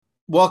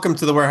Welcome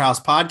to the Warehouse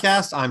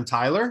Podcast. I'm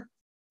Tyler.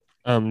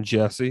 I'm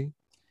Jesse.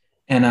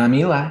 And I'm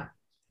Eli.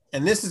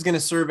 And this is going to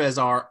serve as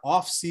our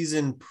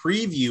off-season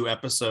preview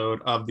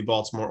episode of the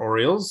Baltimore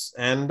Orioles.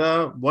 And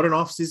what an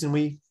off-season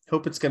we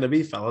hope it's going to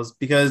be, fellas.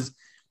 Because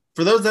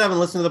for those that haven't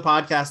listened to the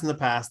podcast in the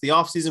past, the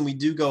off-season we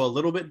do go a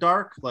little bit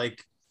dark.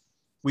 Like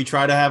we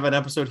try to have an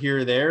episode here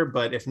or there,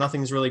 but if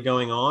nothing's really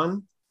going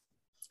on,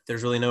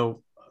 there's really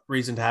no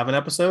reason to have an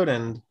episode.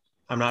 And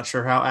I'm not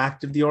sure how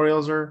active the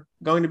Orioles are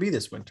going to be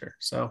this winter.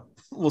 So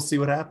we'll see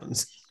what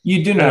happens.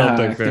 You do know I don't how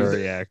think active they're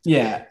reacting.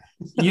 Yeah.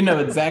 You know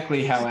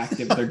exactly how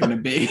active they're going to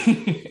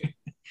be.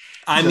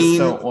 I mean,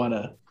 don't want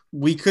to.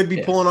 We could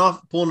be pulling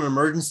an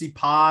emergency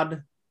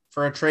pod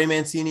for a Trey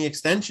Mancini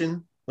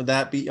extension. Would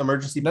that be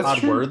emergency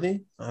pod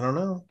worthy? I don't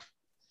know.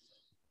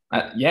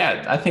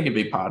 Yeah, I think it'd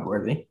be pod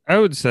worthy. I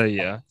would say,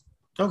 yeah.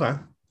 Okay.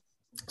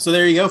 So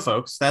there you go,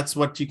 folks. That's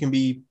what you can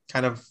be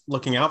kind of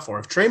looking out for.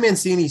 If Trey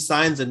Mancini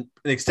signs an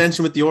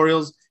extension with the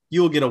Orioles,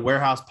 you will get a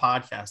Warehouse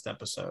Podcast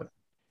episode.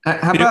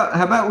 How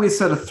about we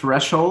set a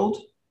threshold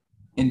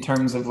in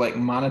terms of like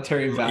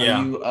monetary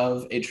value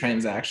of a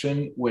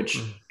transaction,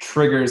 which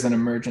triggers an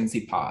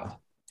emergency pod?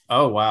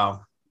 Oh,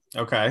 wow.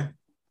 Okay.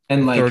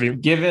 And like,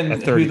 given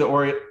who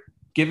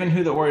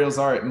the Orioles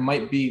are, it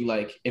might be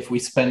like if we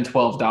spend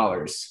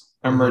 $12,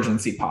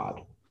 emergency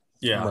pod.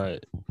 Yeah.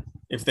 Right.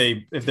 If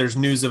there's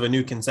news of a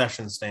new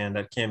concession stand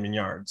at Camden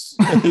Yards,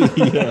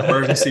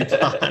 emergency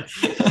pod.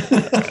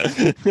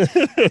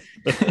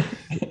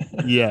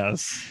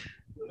 Yes.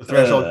 The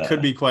threshold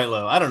could be quite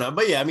low. I don't know.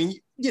 But yeah, I mean,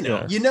 you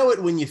know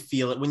it when you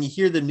feel it. When you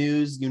hear the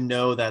news, you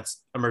know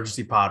that's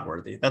emergency pod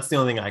worthy. That's the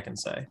only thing I can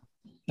say.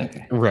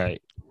 Okay.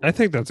 Right. I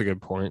think that's a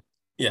good point.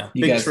 Yeah.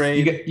 Big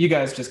trade. You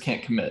guys just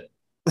can't commit.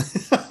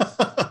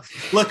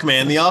 Look,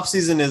 man, the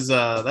offseason is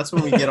that's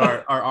when we get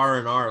our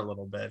R&R a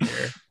little bit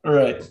here.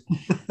 Right.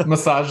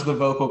 Massage the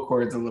vocal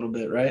cords a little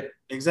bit, right?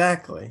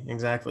 Exactly.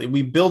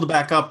 We build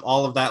back up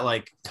all of that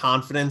like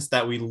confidence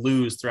that we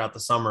lose throughout the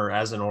summer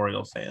as an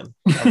Oriole fan.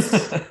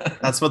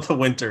 That's what the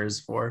winter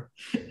is for.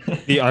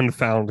 The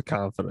unfound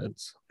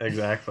confidence.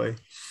 Exactly.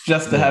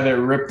 Just to have it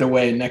ripped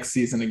away next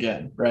season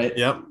again, right?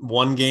 Yep.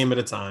 One game at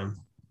a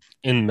time.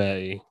 In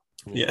May.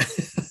 Yeah.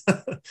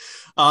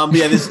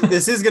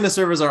 This is going to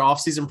serve as our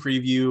off-season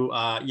preview.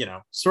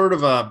 Sort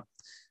of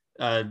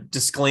a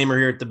disclaimer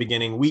here at the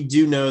beginning. We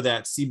do know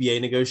that CBA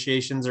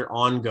negotiations are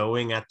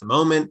ongoing at the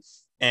moment.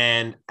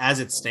 And as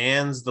it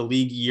stands, the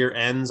league year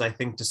ends, I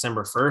think,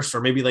 December 1st,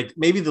 or maybe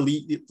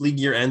the league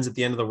year ends at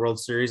the end of the World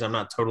Series. I'm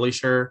not totally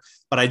sure,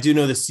 but I do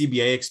know the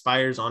CBA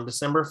expires on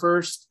December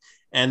 1st.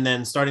 And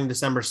then starting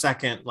December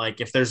 2nd,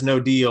 like if there's no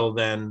deal,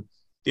 then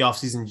the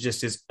offseason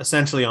just is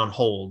essentially on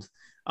hold.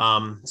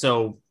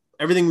 So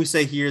everything we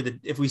say here, that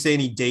if we say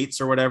any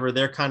dates or whatever,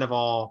 they're kind of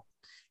all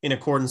in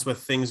accordance with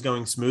things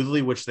going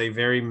smoothly, which they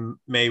very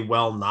may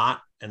well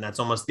not. And that's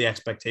almost the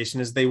expectation,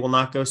 is they will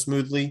not go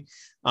smoothly.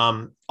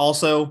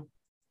 Also,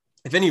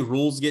 if any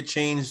rules get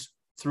changed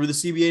through the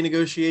CBA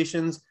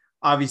negotiations,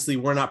 obviously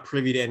we're not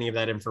privy to any of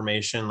that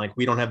information. Like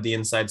we don't have the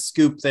inside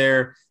scoop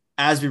there.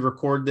 As we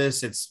record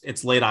this,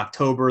 it's late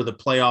October. The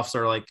playoffs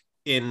are like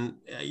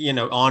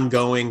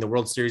ongoing. The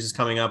World Series is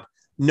coming up.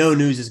 No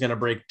news is going to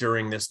break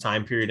during this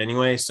time period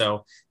anyway.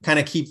 So kind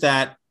of keep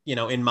that,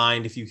 in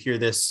mind if you hear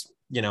this,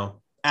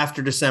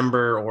 after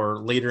December or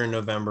later in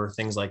November,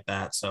 things like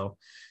that. So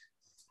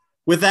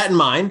with that in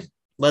mind,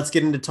 let's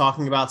get into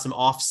talking about some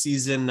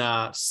off-season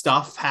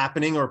stuff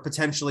happening or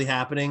potentially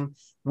happening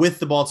with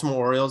the Baltimore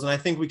Orioles. And I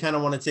think we kind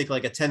of want to take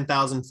like a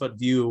 10,000 foot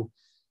view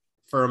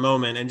for a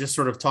moment and just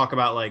sort of talk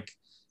about like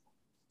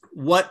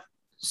what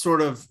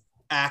sort of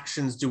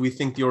actions do we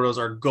think the Orioles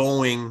are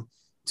going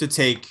to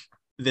take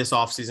this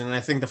offseason. And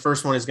I think the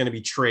first one is going to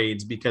be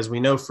trades, because we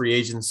know free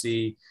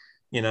agency,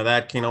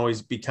 that can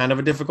always be kind of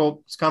a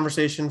difficult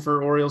conversation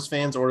for Orioles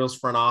fans, Orioles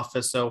front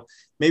office. So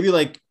maybe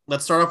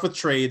let's start off with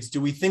trades. Do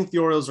we think the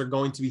Orioles are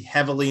going to be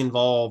heavily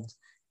involved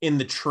in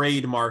the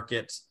trade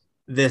market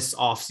this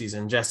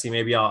offseason? Jesse,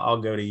 maybe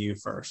I'll go to you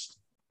first.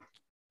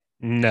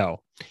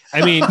 No,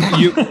 I mean,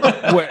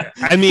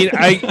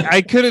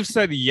 I could have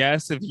said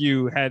yes if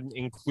you hadn't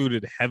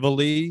included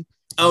heavily.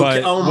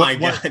 Okay. Oh my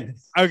God.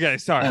 Okay.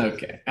 Sorry.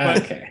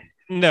 Okay.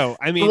 No,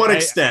 I mean, to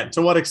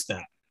what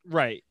extent?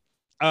 Right.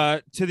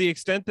 To the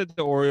extent that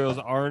the Orioles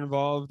are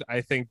involved,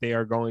 I think they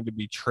are going to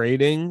be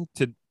trading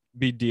to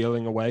be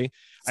dealing away.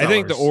 Sellers, I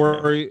think the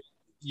Orioles,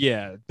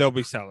 they'll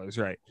be sellers,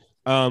 right?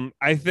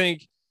 I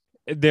think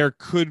there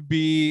could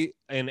be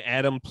an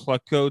Adam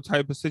Plutko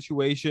type of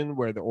situation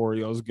where the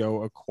Orioles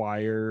go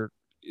acquire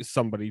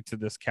somebody to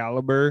this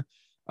caliber,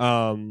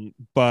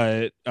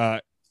 but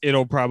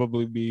it'll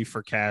probably be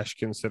for cash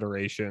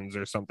considerations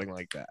or something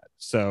like that.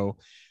 So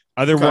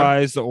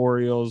otherwise, the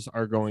Orioles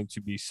are going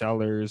to be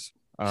sellers.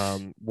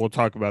 We'll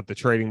talk about the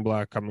trading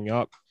block coming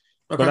up,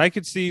 but I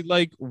could see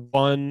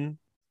one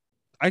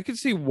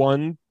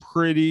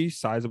pretty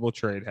sizable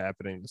trade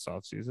happening this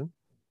offseason.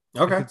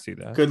 Okay. I could see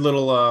that. Good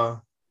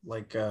little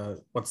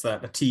what's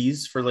that? A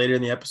tease for later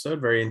in the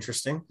episode. Very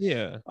interesting.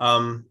 Yeah.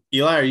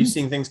 Eli, are you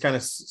seeing things kind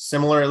of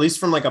similar, at least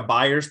from like a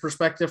buyer's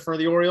perspective for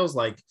the Orioles?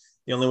 Like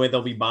the only way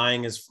they'll be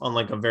buying is on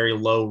like a very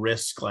low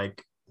risk,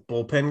 like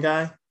bullpen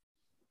guy.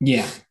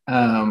 Yeah.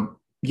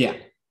 Yeah.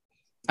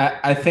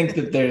 I think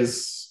that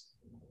there's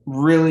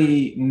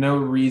really no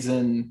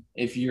reason,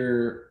 if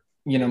you're,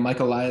 Mike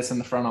Elias in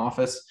the front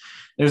office,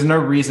 there's no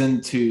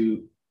reason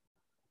to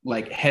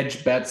like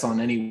hedge bets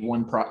on any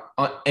one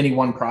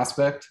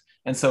prospect.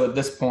 And so at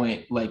this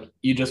point, like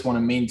you just want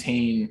to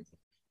maintain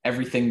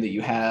everything that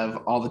you have,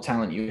 all the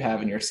talent you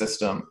have in your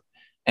system.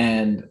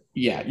 And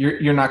yeah,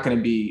 you're not going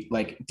to be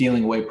like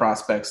dealing away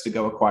prospects to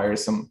go acquire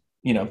some,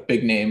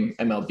 big name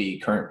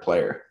MLB current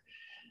player.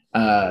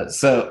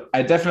 So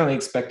I definitely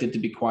expect it to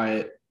be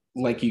quiet.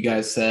 Like you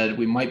guys said,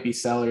 we might be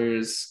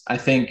sellers. I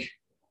think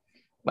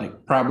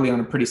like probably on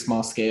a pretty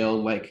small scale.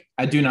 Like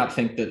I do not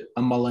think that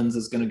a Mullins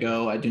is going to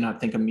go. I do not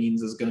think a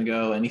Means is going to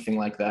go, anything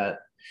like that.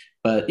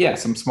 But yeah,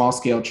 some small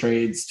scale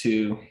trades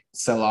to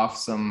sell off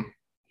some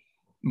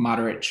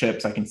moderate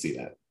chips. I can see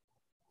that.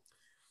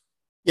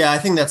 Yeah, I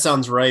think that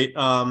sounds right.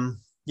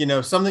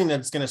 Something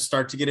that's going to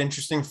start to get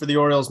interesting for the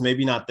Orioles,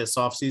 maybe not this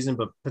offseason,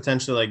 but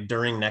potentially like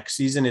during next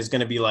season, is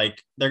going to be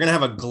like they're going to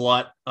have a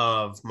glut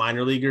of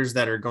minor leaguers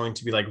that are going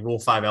to be like Rule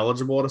 5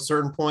 eligible at a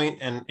certain point.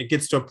 And it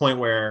gets to a point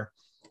where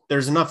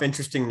there's enough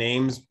interesting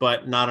names,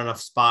 but not enough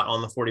spot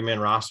on the 40-man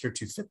roster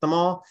to fit them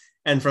all.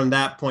 And from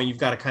that point, you've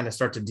got to kind of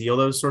start to deal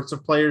those sorts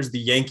of players. The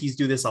Yankees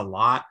do this a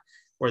lot,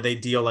 where they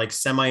deal like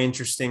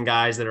semi-interesting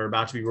guys that are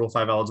about to be Rule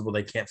 5 eligible,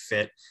 they can't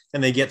fit,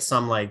 and they get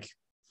some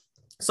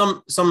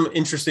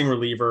interesting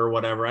reliever or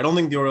whatever. I don't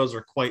think the Orioles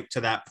are quite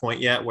to that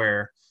point yet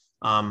where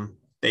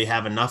they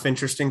have enough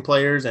interesting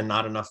players and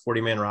not enough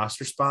 40-man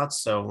roster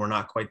spots. So we're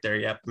not quite there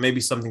yet, but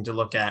maybe something to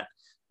look at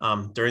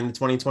during the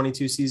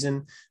 2022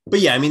 season.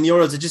 But yeah, I mean, the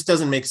Orioles, it just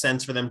doesn't make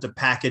sense for them to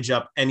package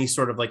up any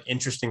sort of like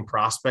interesting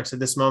prospects at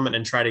this moment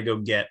and try to go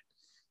get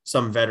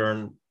some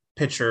veteran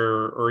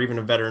pitcher or even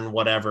a veteran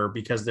whatever,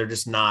 because they're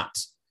not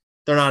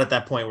at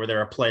that point where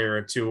they're a player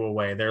or two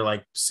away. They're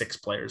like 6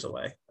 players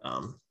away.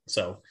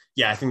 So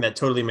yeah, I think that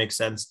totally makes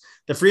sense.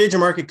 The free agent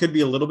market could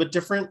be a little bit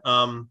different.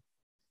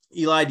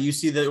 Eli, do you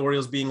see the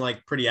Orioles being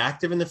like pretty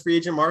active in the free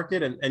agent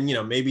market?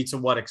 And maybe to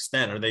what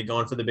extent? Are they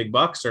going for the big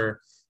bucks,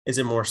 or is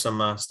it more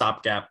some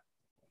stopgap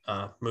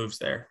moves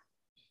there?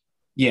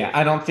 Yeah,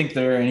 I don't think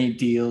there are any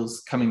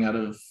deals coming out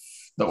of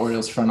the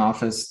Orioles front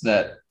office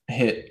that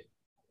hit.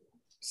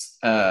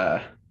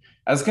 I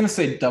was going to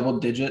say double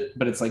digit,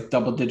 but it's like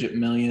double digit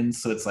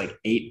millions. So it's like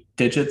 8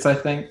 digits, I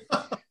think.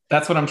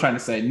 That's what I'm trying to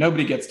say.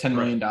 Nobody gets $10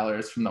 million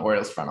from the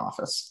Orioles front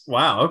office.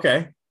 Wow.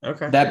 Okay.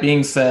 That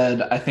being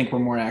said, I think we're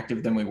more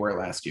active than we were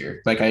last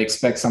year. Like I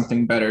expect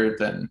something better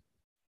than,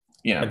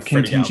 And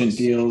contingent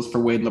deals for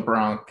Wade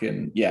LeBronc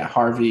and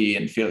Harvey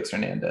and Felix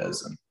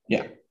Hernandez. And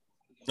yeah.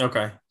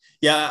 Okay.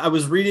 Yeah. I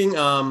was reading,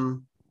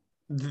 Rock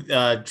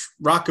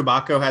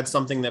Kubaco had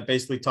something that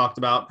basically talked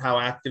about how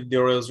active the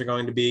Orioles are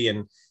going to be.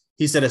 And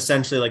he said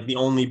essentially like the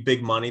only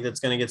big money that's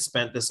going to get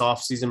spent this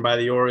offseason by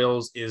the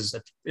Orioles is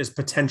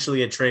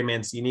potentially a Trey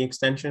Mancini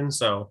extension.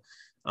 So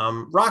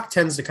Rock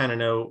tends to kind of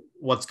know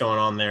what's going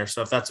on there.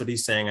 So if that's what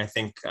he's saying, I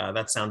think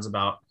that sounds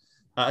about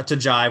to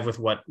jive with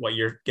what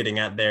you're getting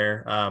at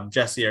there.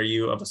 Jesse, are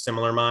you of a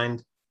similar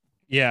mind?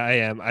 Yeah, I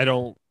am. I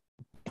don't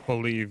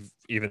believe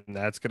even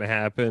that's going to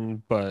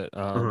happen, but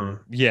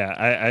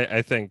yeah,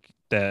 I think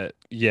that,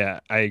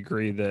 yeah, I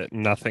agree that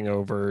nothing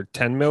over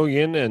 10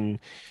 million. And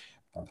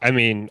I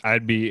mean,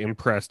 I'd be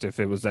impressed if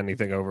it was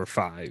anything over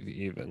 5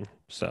 even.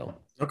 So,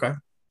 okay.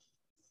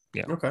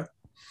 Yeah. Okay.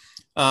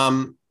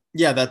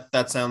 Yeah,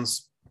 that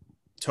sounds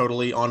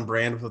totally on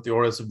brand with what the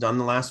Orioles have done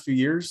the last few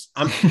years.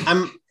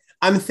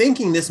 I'm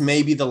thinking this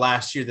may be the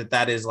last year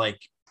that is like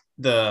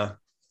the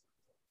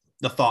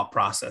thought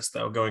process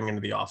though, going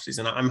into the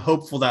offseason. I'm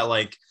hopeful that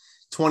like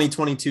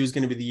 2022 is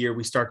going to be the year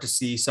we start to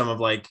see some of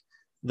like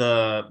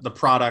the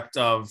product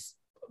of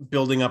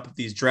building up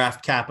these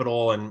draft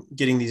capital and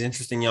getting these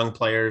interesting young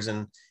players.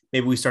 And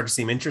maybe we start to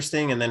seem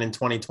interesting. And then in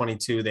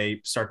 2022,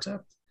 they start to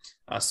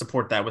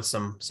support that with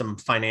some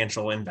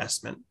financial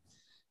investment.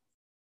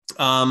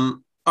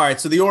 All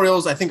right. So the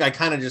Orioles, I think I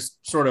kind of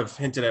just sort of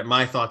hinted at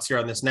my thoughts here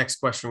on this next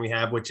question we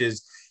have, which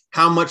is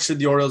how much should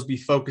the Orioles be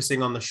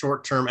focusing on the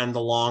short term and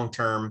the long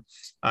term?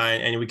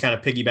 And we kind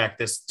of piggyback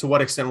this. To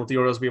what extent will the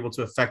Orioles be able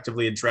to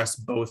effectively address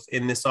both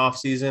in this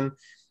offseason?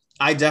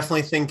 I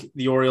definitely think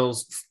the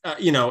Orioles,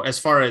 as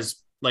far as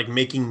like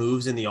making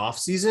moves in the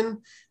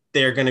offseason,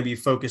 they're going to be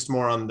focused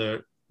more on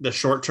the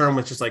short term,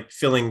 which is like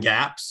filling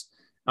gaps.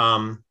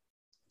 And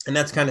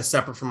that's kind of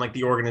separate from like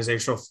the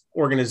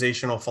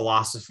organizational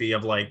philosophy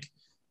of like,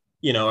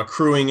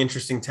 accruing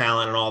interesting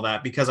talent and all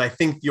that, because I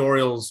think the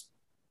Orioles,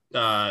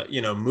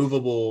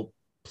 movable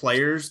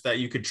players that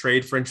you could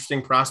trade for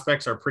interesting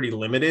prospects are pretty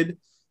limited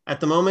at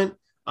the moment.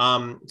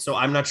 So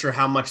I'm not sure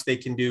how much they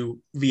can do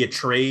via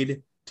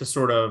trade to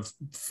sort of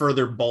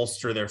further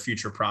bolster their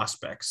future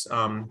prospects.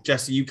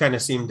 Jesse, you kind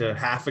of seem to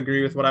half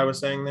agree with what I was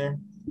saying there.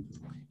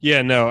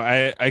 Yeah, no,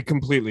 I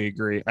completely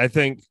agree. I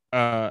think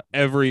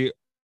every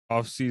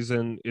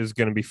offseason is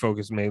going to be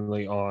focused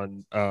mainly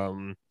on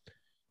on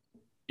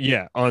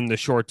the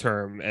short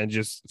term and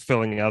just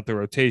filling out the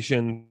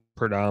rotation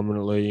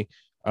predominantly.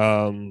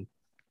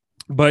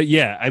 But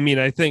yeah, I mean,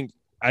 I think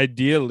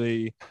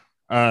ideally,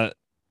 uh,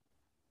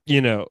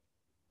 you know,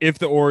 if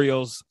the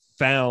Orioles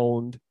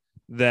found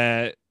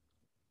that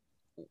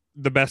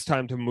the best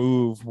time to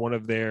move one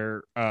of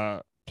their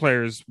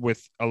players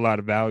with a lot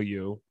of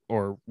value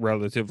or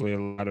relatively a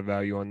lot of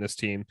value on this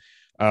team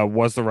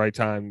was the right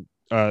time.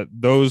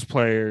 Those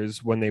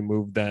players, when they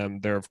move them,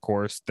 they're of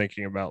course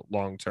thinking about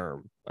long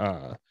term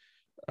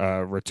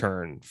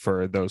return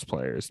for those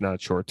players,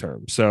 not short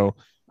term. So,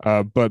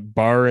 but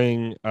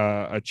barring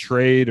a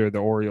trade or the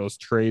Orioles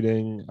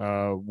trading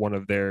one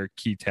of their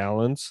key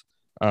talents,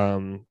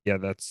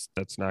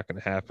 that's not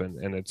going to happen,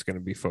 and it's going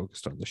to be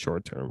focused on the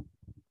short term.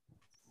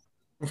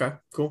 Okay,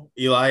 cool.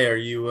 Eli, are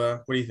you?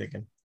 What are you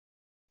thinking?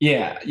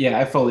 Yeah,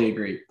 I fully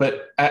agree.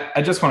 But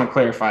I just want to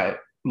clarify,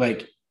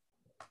 like,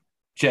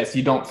 Jess,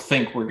 you don't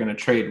think we're going to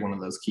trade one of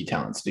those key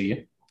talents, do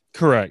you?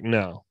 Correct.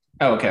 No.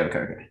 Oh,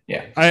 okay.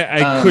 Yeah.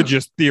 I could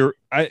just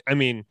I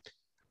mean,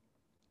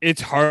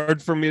 it's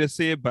hard for me to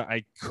see it, but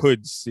I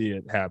could see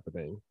it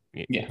happening.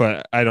 Yeah.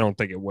 But I don't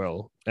think it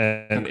will,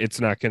 and it's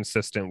not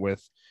consistent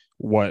with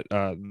what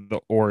the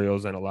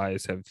Orioles and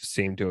Elias have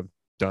seemed to have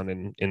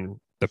done in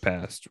the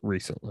past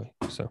recently.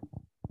 So,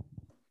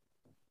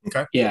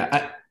 okay.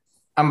 Yeah,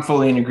 I'm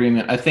fully in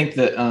agreement. I think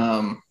that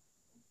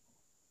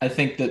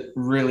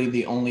really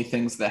the only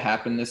things that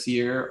happen this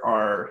year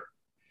are,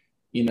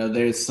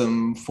 there's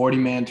some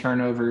 40-man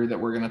turnover that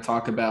we're going to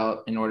talk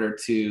about in order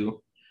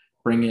to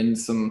bring in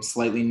some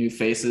slightly new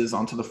faces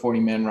onto the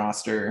 40-man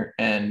roster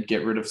and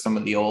get rid of some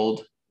of the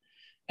old.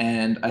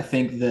 And I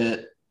think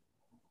that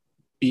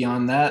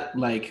beyond that,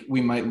 like,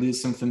 we might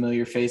lose some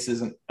familiar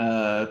faces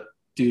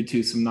due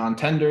to some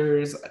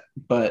non-tenders,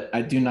 but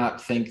I do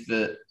not think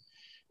that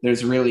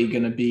there's really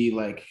going to be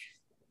like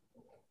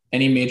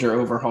any major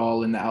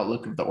overhaul in the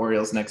outlook of the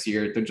Orioles next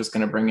year. They're just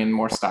going to bring in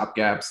more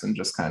stopgaps and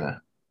just kind of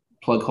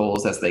plug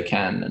holes as they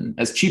can and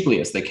as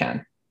cheaply as they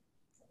can.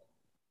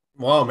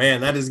 Whoa, man,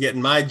 that is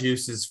getting my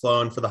juices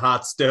flowing for the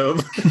hot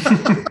stove.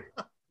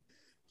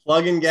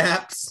 Plugging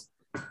gaps,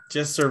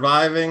 just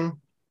surviving.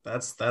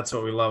 That's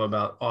what we love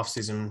about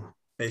off-season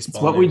baseball.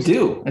 It's what we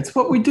do. It's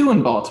what we do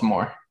in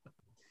Baltimore.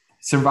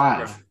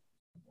 Survive.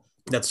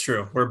 That's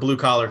true. We're a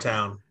blue-collar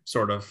town,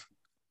 sort of.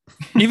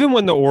 Even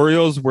when the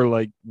Orioles were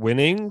like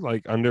winning,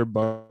 like under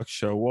Buck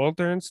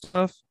Showalter and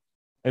stuff,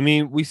 I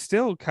mean, we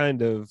still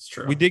kind of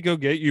we did go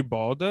get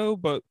Ubaldo,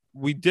 but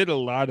we did a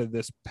lot of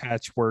this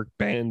patchwork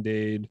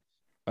band-aid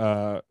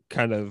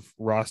kind of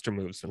roster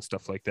moves and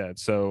stuff like that.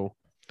 So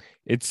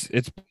it's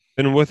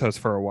been with us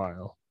for a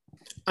while.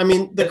 I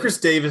mean, the Chris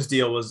Davis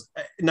deal was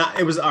not,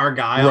 it was our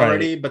guy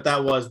already, but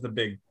that was the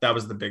big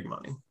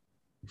money.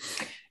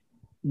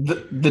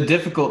 The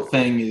difficult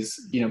thing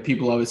is,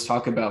 people always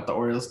talk about the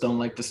Orioles don't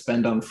like to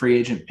spend on free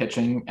agent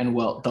pitching. And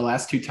well, the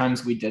last two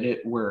times we did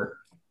it were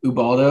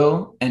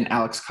Ubaldo and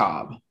Alex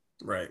Cobb.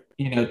 Right.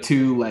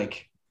 Two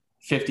like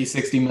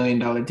 $50-60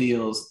 million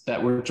deals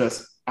that were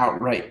just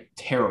outright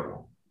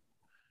terrible.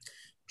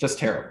 Just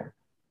terrible.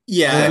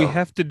 Yeah. We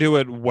have to do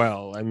it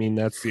well. I mean,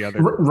 that's the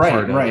other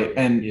right.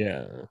 And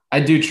yeah, I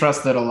do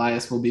trust that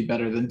Elias will be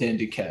better than Dan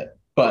Duquette,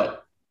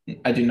 but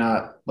I do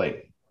not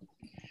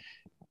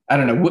I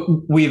don't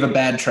know. We have a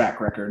bad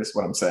track record is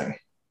what I'm saying.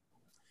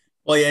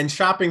 Well, yeah, and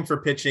shopping for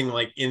pitching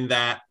like in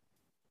that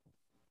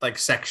like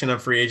section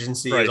of free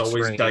agency is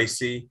always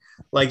dicey.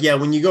 Like, yeah,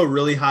 when you go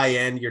really high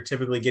end, you're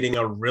typically getting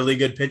a really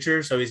good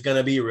pitcher, so he's going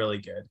to be really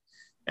good.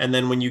 And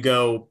then when you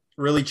go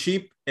really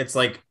cheap, it's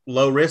like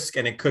low risk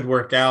and it could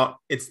work out.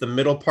 It's the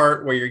middle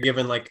part where you're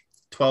giving like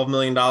 $12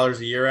 million a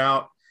year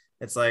out.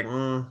 It's like,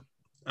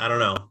 I don't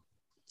know.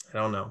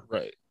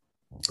 Right.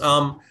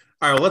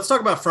 All right, well, let's talk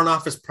about front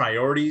office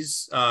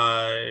priorities.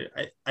 I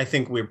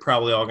think we're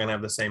probably all going to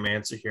have the same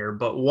answer here,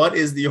 but what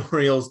is the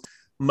Orioles'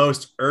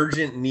 most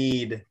urgent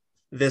need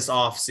this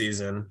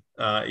offseason?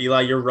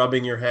 Eli, you're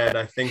rubbing your head.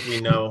 I think we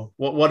know.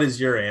 What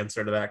is your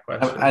answer to that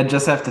question? I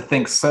just have to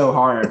think so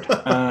hard.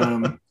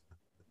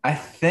 I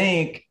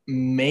think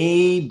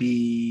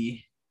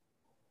maybe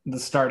the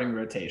starting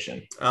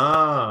rotation.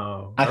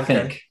 Oh,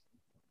 okay.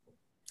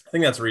 I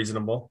think that's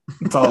reasonable.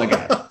 That's all I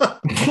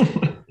got.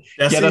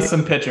 Get us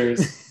some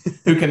pitchers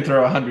who can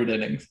throw 100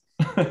 innings.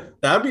 That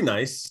would be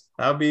nice.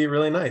 That would be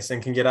really nice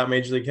and can get out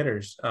major league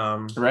hitters.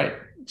 Right.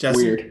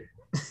 Jesse, weird.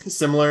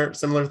 Similar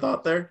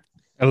thought there?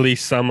 At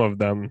least some of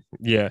them.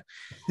 Yeah.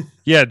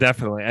 Yeah,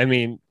 definitely. I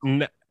mean,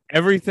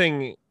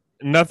 nothing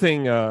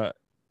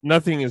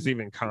is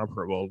even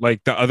comparable.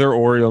 Like the other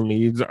Oriole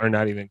needs are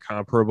not even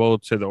comparable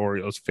to the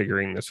Orioles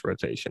figuring this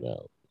rotation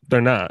out.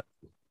 They're not.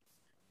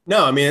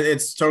 No, I mean,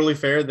 it's totally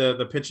fair.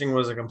 The pitching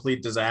was a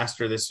complete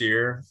disaster this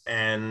year.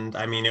 And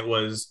I mean, it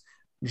was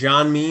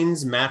John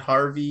Means, Matt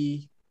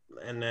Harvey,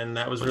 and then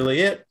that was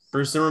really it.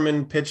 Bruce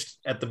Zimmerman pitched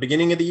at the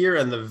beginning of the year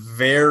and the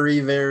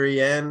very,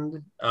 very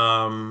end.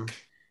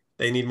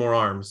 They need more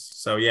arms.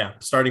 So yeah,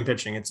 starting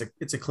pitching, it's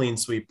a clean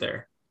sweep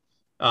there.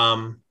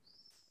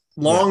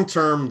 Long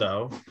term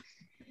though,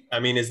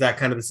 I mean, is that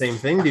kind of the same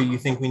thing? Do you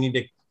think we need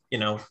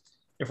to,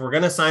 if we're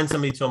going to sign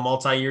somebody to a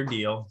multi-year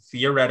deal,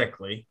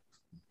 theoretically,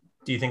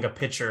 do you think a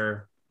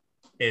pitcher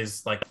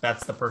is like,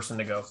 that's the person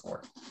to go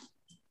for?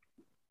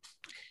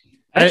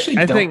 I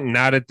think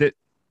not at the.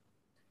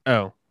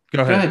 Oh,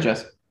 go ahead. Go ahead,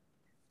 Jess.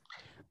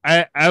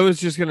 I was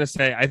just going to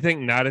say, I think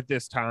not at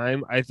this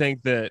time. I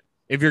think that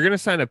if you're going to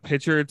sign a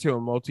pitcher to a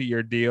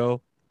multi-year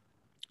deal,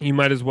 you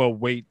might as well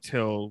wait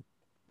till,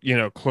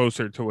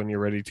 closer to when you're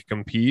ready to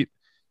compete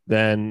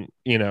than,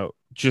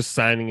 just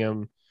signing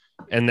him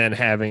and then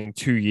having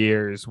 2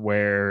 years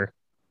where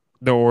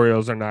the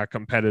Orioles are not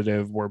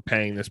competitive. We're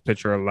paying this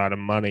pitcher a lot of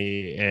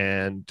money.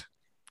 And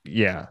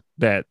yeah,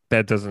 that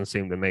doesn't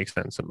seem to make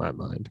sense in my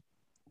mind.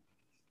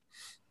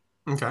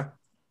 Okay.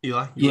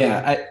 Eli?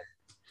 Yeah,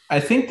 I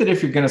think that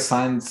if you're going to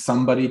sign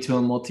somebody to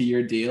a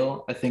multi-year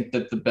deal, I think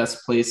that the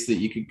best place that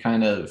you could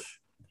kind of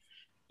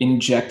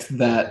inject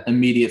that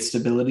immediate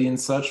stability and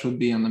such would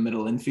be on the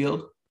middle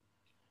infield.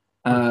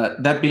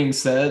 That being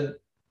said,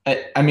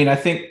 I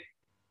think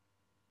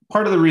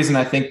part of the reason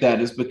I think that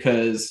is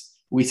because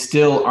we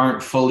still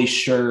aren't fully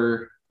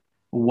sure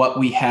what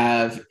we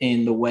have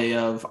in the way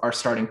of our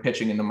starting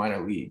pitching in the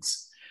minor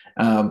leagues.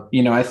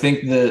 I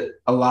think that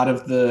a lot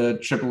of the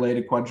AAA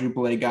to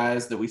quadruple A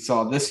guys that we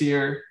saw this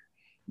year,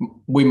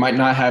 we might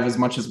not have as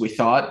much as we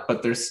thought,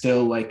 but there's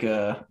still like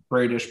a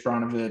Bradish,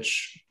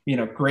 Branovich,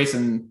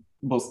 Grayson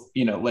will,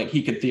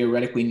 he could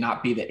theoretically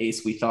not be the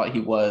ace we thought he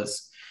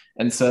was.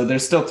 And so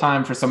there's still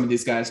time for some of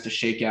these guys to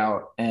shake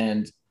out,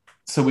 and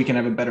so we can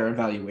have a better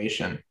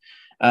evaluation.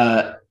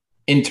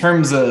 In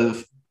terms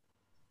of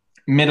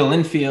middle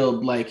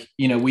infield,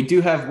 we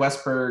do have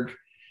Westberg.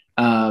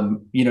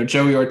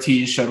 Joey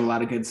Ortiz showed a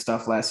lot of good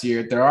stuff last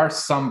year. There are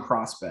some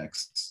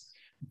prospects,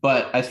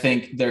 but I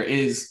think there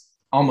is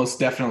almost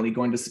definitely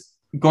going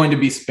to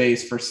be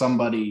space for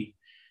somebody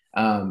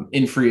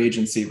in free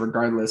agency,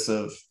 regardless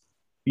of,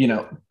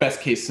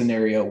 best case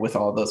scenario with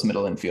all those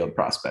middle infield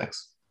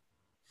prospects.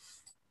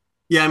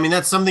 Yeah, I mean,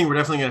 that's something we're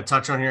definitely going to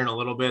touch on here in a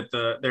little bit.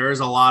 There are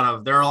a lot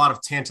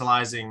of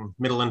tantalizing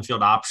middle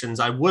infield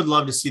options. I would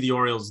love to see the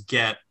Orioles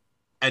get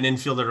an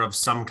infielder of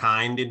some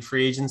kind in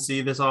free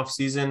agency this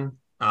offseason.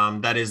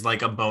 That is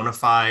like a bona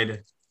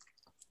fide,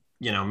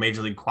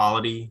 major league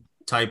quality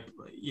type.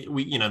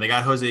 They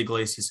got Jose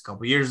Iglesias a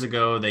couple years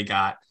ago. They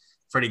got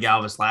Freddie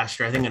Galvis last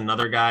year. I think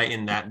another guy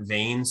in that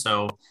vein.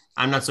 So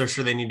I'm not so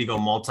sure they need to go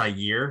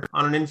multi-year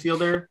on an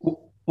infielder.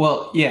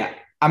 Well, yeah.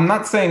 I'm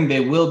not saying they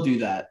will do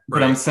that,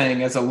 but right. I'm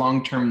saying as a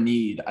long-term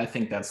need, I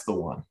think that's the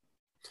one.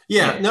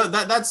 Yeah, no,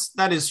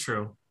 that is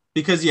true.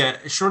 Because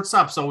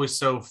shortstop's always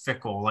so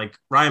fickle. Like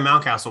Ryan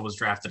Mountcastle was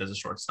drafted as a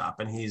shortstop,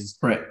 and he's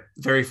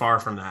very far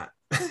from that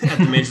at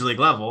the major league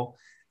level.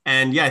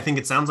 And I think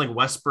it sounds like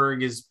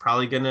Westberg is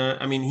probably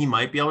he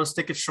might be able to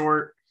stick it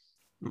short.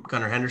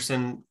 Gunnar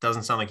Henderson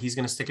doesn't sound like he's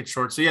going to stick it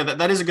short. So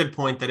that is a good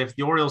point, that if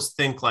the Orioles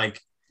think like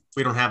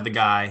we don't have the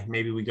guy,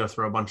 maybe we go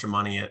throw a bunch of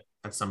money at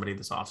somebody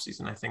this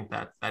offseason. I think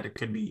that it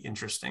could be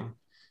interesting.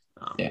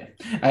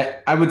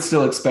 I would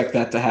still expect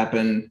that to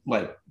happen.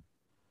 Like,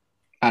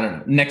 I don't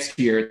know, next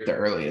year at the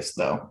earliest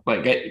though.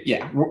 Like,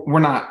 we're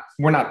not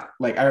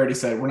like I already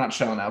said, we're not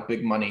shelling out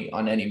big money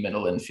on any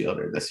middle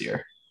infielder this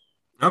year.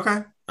 Okay.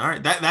 All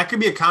right. That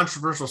could be a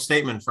controversial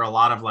statement for a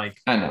lot of I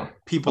know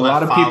people. A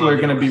lot of people are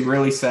going to be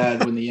really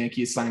sad when the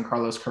Yankees sign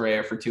Carlos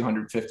Correa for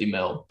 $250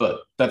 million,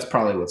 but that's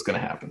probably what's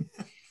going to happen.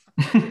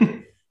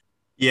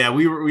 Yeah,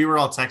 we were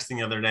all texting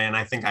the other day, and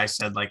I think I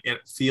said it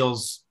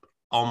feels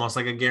almost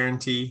like a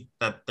guarantee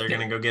that they're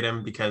going to go get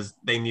him because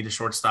they need a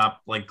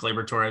shortstop. Like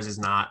Gleyber Torres is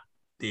not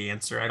the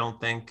answer, I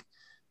don't think,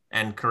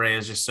 and Correa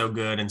is just so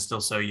good and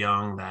still so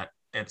young that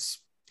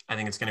I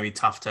think it's going to be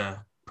tough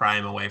to pry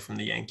him away from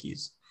the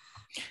Yankees.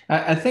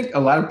 I think a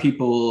lot of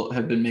people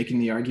have been making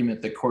the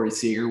argument that Corey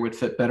Seager would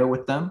fit better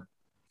with them,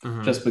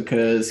 just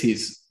because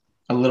he's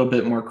a little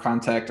bit more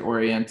contact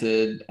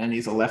oriented and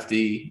he's a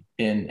lefty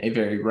in a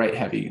very right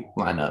heavy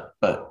lineup,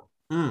 but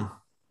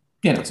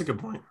that's a good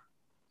point.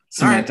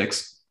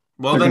 Semantics.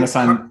 Right. Well,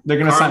 they're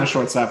going to sign a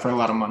shortstop for a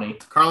lot of money.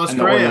 Carlos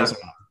Correa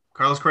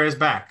is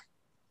back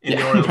in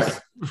the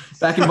Orioles.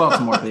 Back in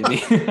Baltimore, baby.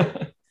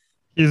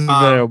 He's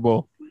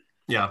available.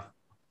 Yeah.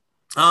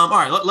 All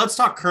right. Let's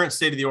talk current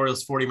state of the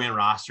Orioles 40-man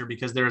roster,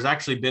 because there's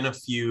actually been a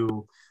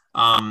few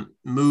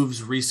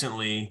moves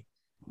recently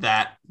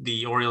that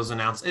the Orioles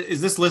announced. Is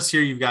this list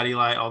here you've got,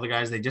 Eli, all the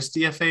guys they just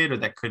DFA'd or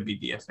that could be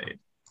DFA'd?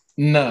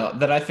 No,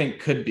 that I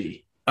think could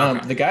be.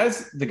 Okay. The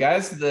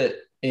guys that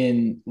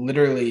in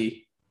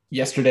literally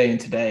yesterday and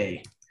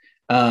today,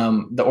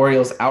 the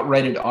Orioles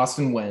outrighted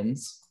Austin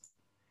Wens,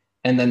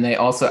 and then they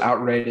also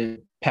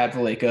outrighted Pat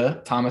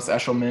Valleca, Thomas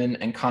Eshelman,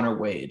 and Connor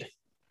Wade.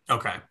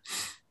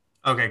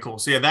 Okay, cool.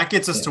 So that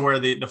gets us to where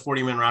the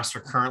 40-man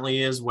roster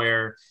currently is,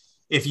 where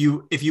if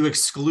you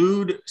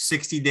exclude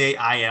 60-day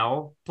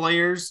IL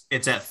players,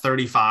 it's at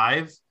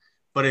 35.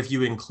 But if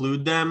you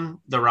include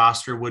them, the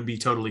roster would be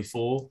totally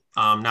full.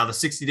 Now, the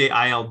 60-day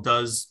IL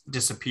does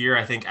disappear,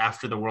 I think,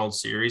 after the World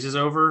Series is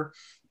over.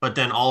 But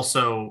then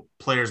also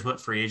players will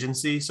hit free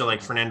agency. So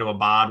like Fernando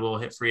Abad will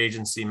hit free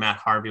agency. Matt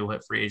Harvey will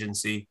hit free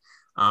agency.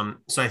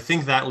 So I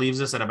think that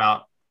leaves us at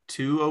about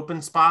 2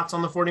 open spots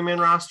on the 40-man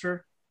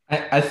roster.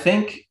 I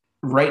think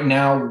right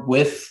now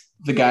with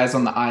the guys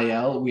on the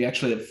IL, we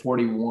actually have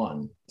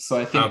 41. So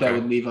I think that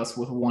would leave us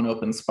with 1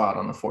 open spot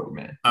on the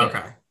 40-man. Okay.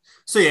 Yeah.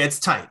 So yeah, it's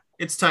tight.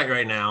 It's tight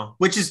right now,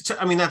 which is,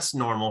 that's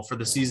normal for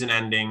the season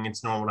ending.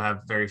 It's normal to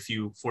have very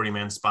few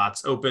 40-man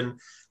spots open,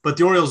 but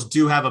the Orioles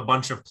do have a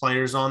bunch of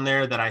players on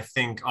there that I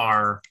think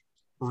are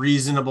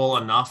reasonable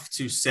enough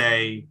to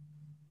say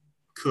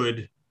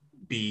could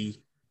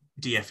be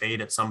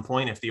DFA'd at some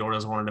point if the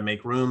Orioles wanted to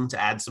make room to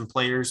add some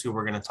players who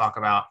we're going to talk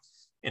about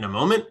in a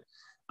moment.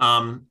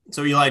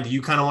 So Eli, do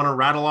you kind of want to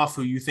rattle off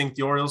who you think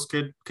the Orioles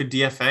could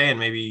DFA and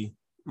maybe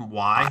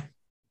why?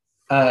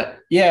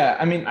 Yeah,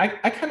 I mean, I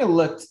kind of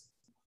looked.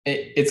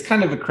 It's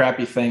kind of a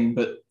crappy thing,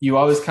 but you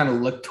always kind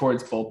of look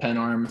towards bullpen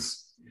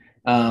arms.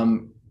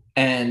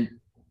 And,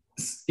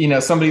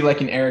 somebody like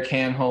an Eric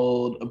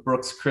Hanhold, a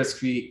Brooks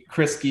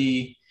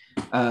Kriske,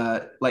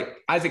 like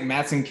Isaac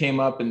Matson came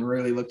up and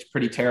really looked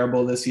pretty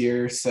terrible this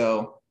year.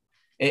 So,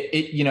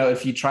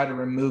 if you try to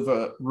remove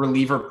a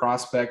reliever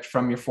prospect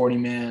from your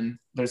 40-man,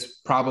 there's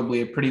probably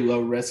a pretty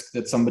low risk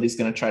that somebody's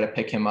going to try to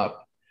pick him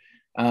up.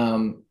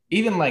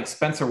 Even like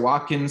Spencer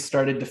Watkins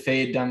started to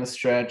fade down the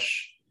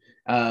stretch.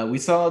 We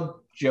saw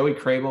Joey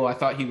Crable. I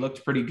thought he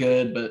looked pretty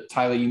good, but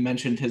Tyler, you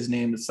mentioned his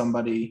name as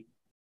somebody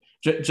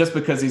just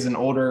because he's an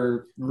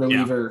older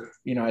reliever,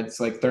 it's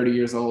like 30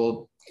 years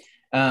old.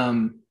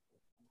 I'm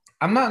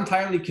not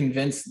entirely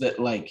convinced that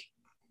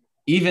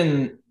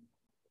even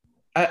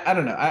I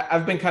don't know.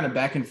 I've been kind of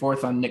back and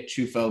forth on Nick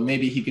Chufo.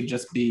 Maybe he could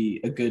just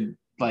be a good,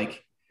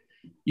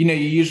 you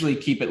usually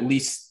keep at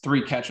least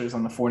 3 catchers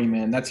on the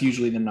 40-man. That's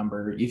usually the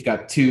number. You've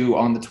got 2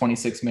 on the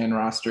 26-man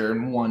roster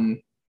and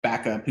 1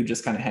 backup who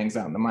just kind of hangs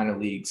out in the minor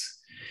leagues.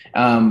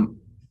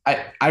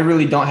 I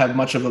really don't have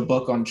much of a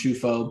book on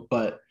Chufo,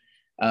 but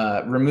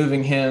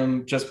removing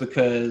him just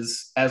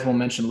because, as we'll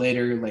mention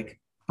later,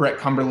 Brett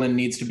Cumberland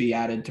needs to be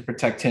added to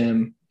protect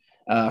him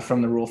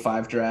from the Rule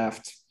 5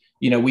 draft.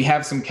 We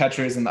have some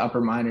catchers in the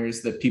upper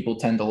minors that people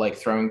tend to like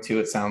throwing to,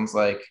 it sounds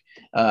like.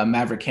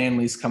 Maverick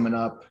Hanley's coming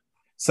up.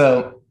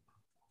 So,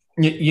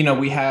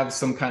 we have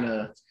some kind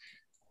of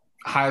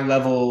high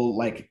level,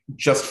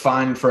 just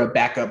fine for a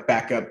backup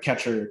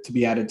catcher to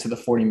be added to the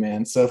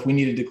 40-man. So if we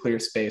needed to clear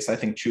space, I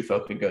think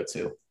Chufo could go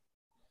too.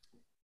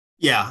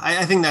 Yeah,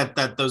 I think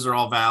that those are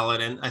all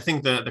valid. And I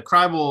think the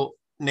Kribel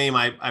name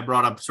I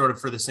brought up sort of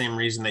for the same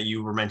reason that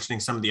you were mentioning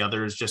some of the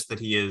others, just that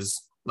he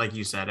is, like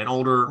you said, an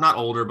older, not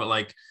older,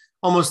 but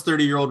almost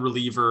 30-year-old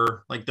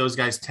reliever. Those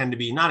guys tend to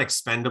be not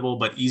expendable,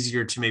 but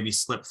easier to maybe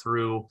slip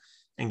through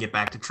and get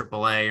back to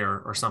AAA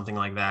or something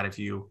like that if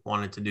you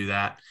wanted to do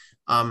that.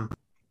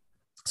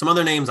 Some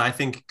other names I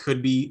think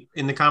could be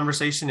in the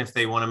conversation if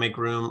they want to make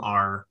room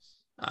are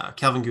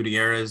Kelvin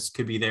Gutierrez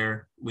could be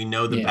there. We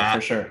know the bat.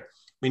 For sure.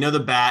 We know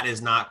the bat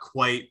is not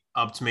quite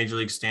up to major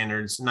league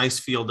standards. Nice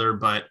fielder,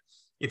 but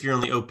if you're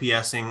only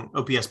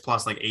OPS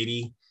plus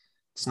 80,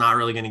 it's not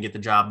really going to get the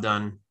job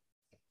done.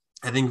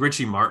 I think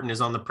Richie Martin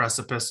is on the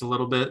precipice a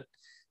little bit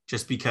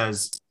just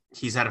because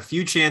he's had a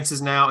few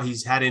chances now.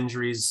 He's had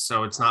injuries,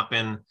 so it's not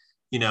been,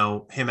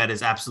 him at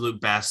his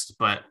absolute best.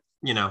 But,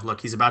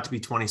 look, he's about to be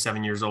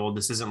 27 years old.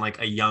 This isn't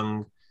a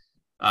young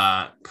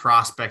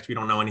prospect we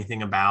don't know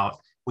anything about.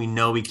 We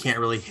know he can't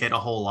really hit a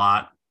whole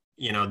lot.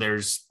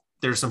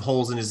 There's some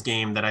holes in his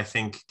game that I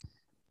think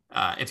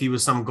if he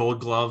was some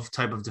Gold Glove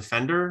type of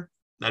defender,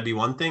 that'd be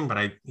one thing,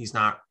 but he's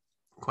not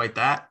quite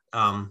that.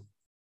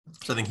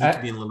 So I think he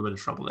could be in a little bit of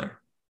trouble there.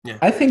 Yeah,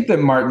 I think that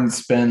Martin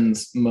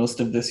spends most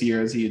of this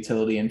year as a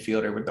utility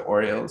infielder with the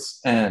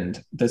Orioles,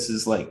 and this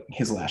is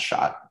his last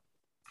shot.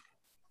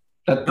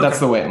 That's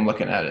the way I'm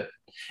looking at it.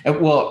 And,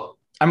 well,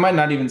 I might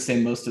not even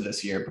say most of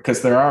this year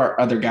because there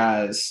are other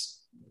guys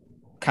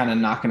kind of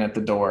knocking at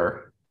the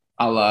door,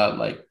 a la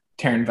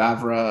Taron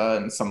Vavra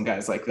and some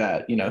guys like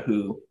that,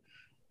 who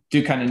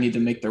do kind of need to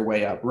make their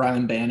way up.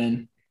 Rylan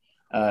Bannon,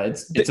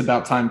 it's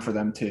about time for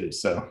them too.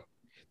 So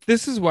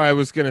this is why I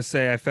was going to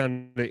say I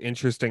found it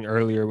interesting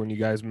earlier when you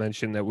guys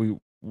mentioned that we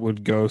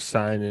would go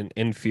sign an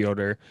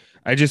infielder.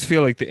 I just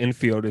feel like the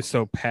infield is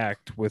so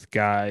packed with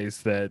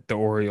guys that the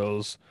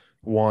Orioles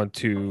want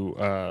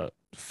to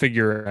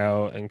figure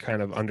out and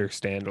kind of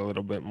understand a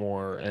little bit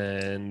more.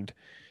 And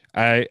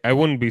I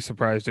wouldn't be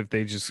surprised if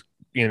they just,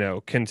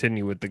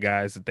 continue with the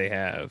guys that they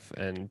have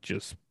and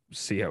just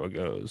see how it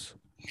goes.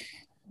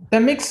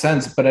 That makes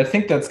sense, but I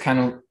think that's kind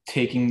of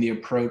taking the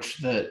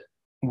approach that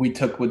we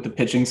took with the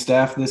pitching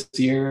staff this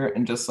year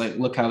and just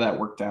look how that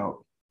worked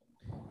out.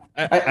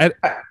 I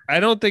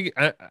don't think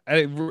I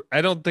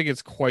don't think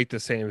it's quite the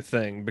same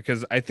thing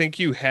because I think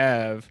you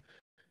have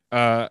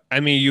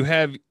you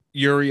have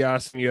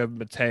Urias and you have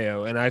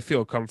Mateo, and I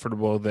feel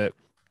comfortable that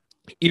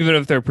even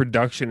if their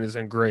production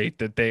isn't great,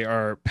 that they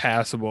are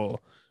passable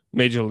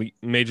major league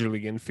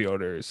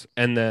infielders,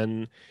 and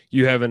then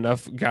you have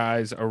enough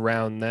guys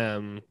around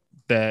them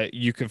that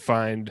you could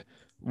find,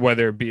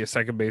 whether it be a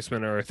second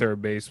baseman or a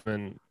third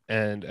baseman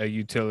and a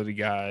utility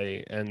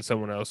guy and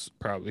someone else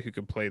probably who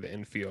could play the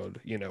infield,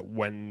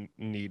 when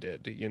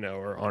needed,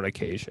 or on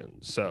occasion.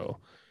 So,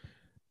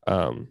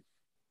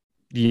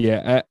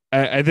 yeah,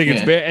 I think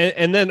it's very,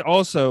 and then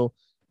also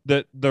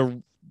the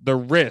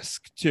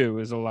risk too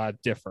is a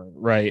lot different,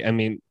 right? I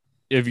mean,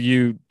 if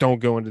you don't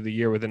go into the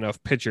year with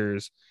enough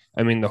pitchers,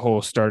 I mean, the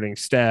whole starting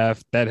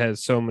staff that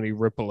has so many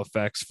ripple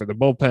effects for the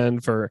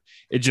bullpen. For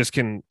it just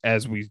can,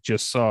 as we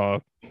just saw,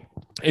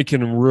 it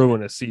can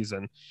ruin a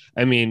season.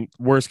 I mean,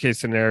 worst case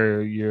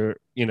scenario, you're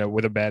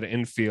with a bad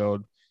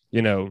infield,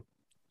 you're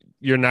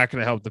not going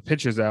to help the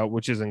pitchers out,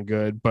 which isn't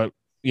good. But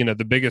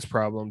the biggest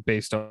problem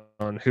based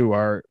on who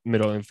our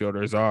middle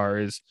infielders are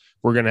is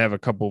we're going to have a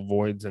couple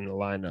voids in the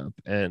lineup,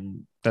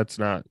 and that's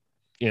not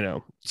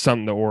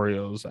something the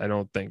Orioles, I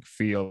don't think,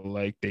 feel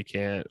like they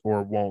can't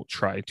or won't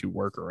try to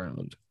work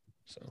around.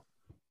 So,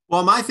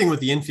 well, my thing with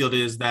the infield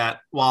is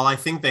that while I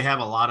think they have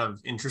a lot of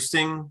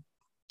interesting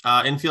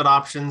infield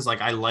options,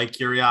 like I like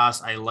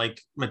Urias, I like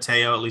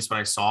Mateo, at least what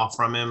I saw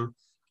from him,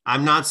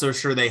 I'm not so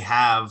sure they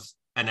have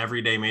an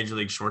everyday major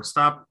league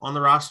shortstop on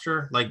the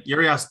roster. Like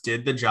Urias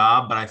did the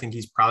job, but I think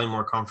he's probably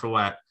more comfortable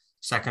at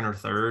second or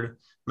third.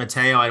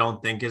 Mateo, I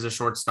don't think is a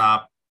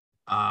shortstop.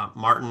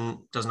 Martin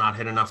does not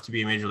hit enough to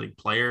be a major league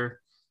player.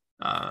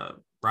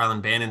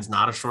 Rylan Bannon's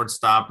not a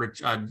shortstop.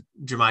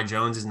 Jahmai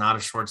Jones is not a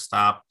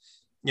shortstop.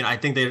 I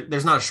think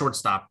there's not a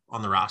shortstop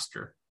on the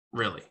roster,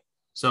 really.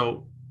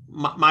 So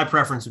my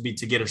preference would be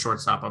to get a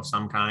shortstop of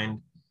some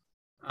kind.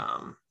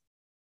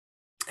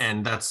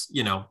 And that's,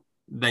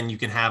 then you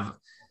can have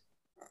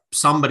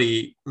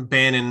somebody,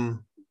 Bannon,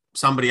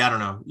 somebody, I don't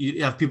know.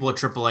 You have people at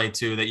AAA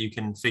too that you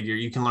can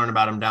learn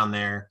about them down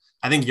there.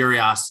 I think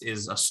Urias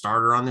is a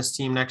starter on this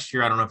team next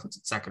year. I don't know if it's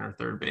at second or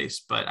third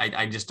base, but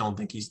I just don't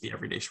think he's the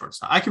everyday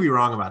shortstop. I could be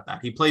wrong about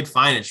that. He played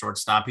fine at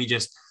shortstop. He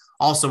just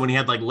also, when he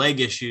had like leg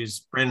issues,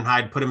 Brandon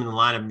Hyde put him in the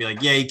lineup and be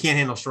like, yeah, he can't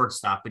handle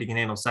shortstop, but he can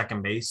handle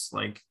second base.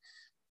 Like,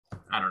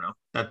 I don't know.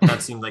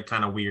 That seemed like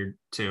kind of weird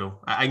too.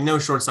 I know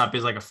shortstop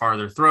is like a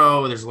farther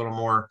throw. There's a little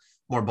more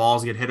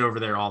balls get hit over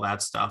there, all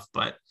that stuff.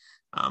 But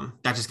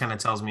that just kind of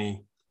tells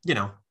me,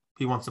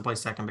 he wants to play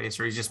second base,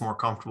 or he's just more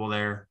comfortable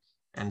there.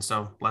 And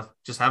so let's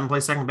just have him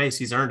play second base.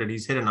 He's earned it.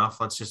 He's hit enough.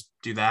 Let's just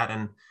do that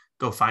and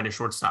go find a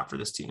shortstop for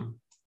this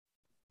team.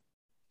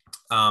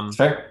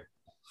 Fair.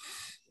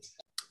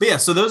 But yeah,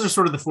 so those are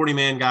sort of the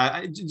 40-man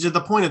guy.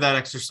 The point of that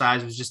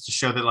exercise was just to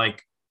show that,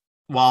 like,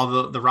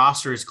 while the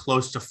roster is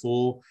close to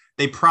full,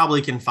 they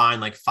probably can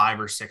find like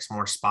 5 or 6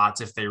 more spots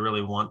if they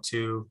really want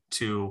to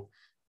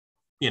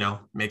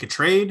make a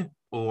trade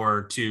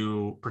or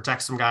to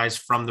protect some guys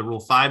from the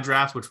Rule 5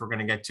 draft, which we're going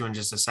to get to in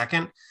just a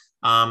second.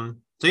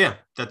 So yeah,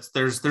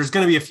 there's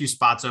going to be a few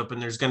spots open.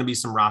 There's going to be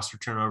some roster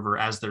turnover,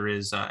 as there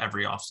is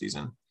every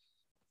offseason.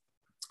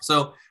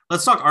 So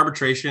let's talk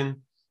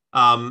arbitration.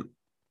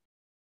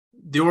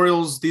 The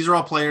Orioles, these are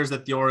all players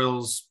that the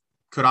Orioles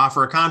could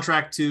offer a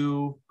contract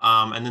to,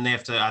 and then they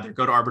have to either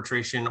go to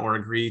arbitration or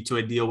agree to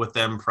a deal with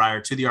them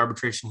prior to the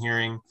arbitration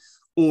hearing,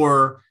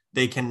 or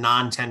they can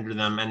non-tender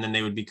them and then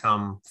they would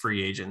become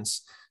free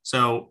agents.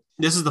 So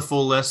this is the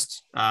full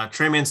list.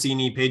 Trey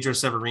Mancini, Pedro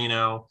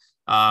Severino,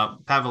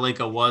 Pat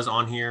Vallejo was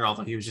on here,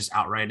 although he was just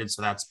outrighted,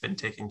 so that's been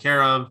taken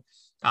care of.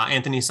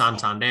 Anthony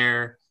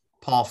Santander,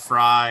 Paul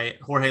Fry,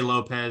 Jorge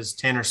Lopez,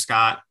 Tanner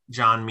Scott,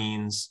 John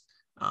Means,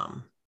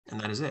 and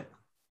that is it.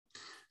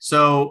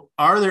 So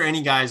are there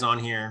any guys on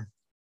here,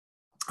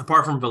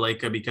 apart from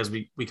Vallejo, because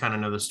we kind of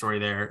know the story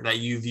there, that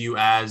you view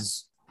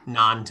as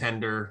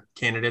non-tender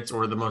candidates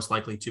or the most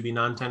likely to be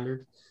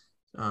non-tendered?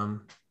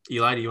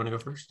 Eli, do you want to go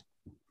first?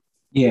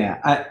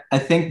 Yeah, I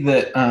think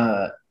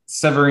that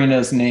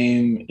Severino's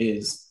name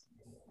is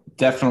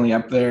definitely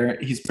up there.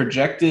 He's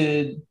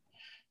projected,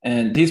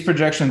 and these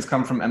projections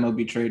come from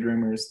MLB Trade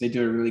Rumors. They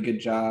do a really good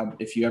job.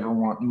 If you ever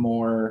want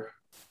more,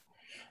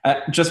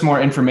 just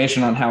more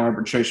information on how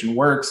arbitration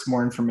works,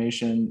 more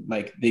information,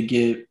 like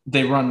they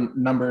run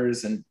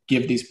numbers and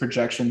give these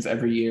projections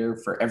every year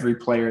for every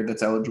player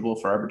that's eligible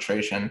for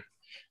arbitration.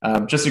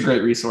 Just a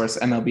great resource,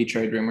 MLB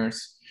Trade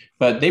Rumors.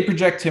 But they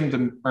project him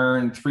to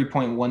earn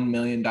 $3.1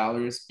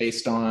 million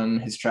based on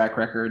his track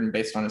record and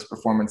based on his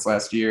performance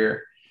last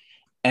year.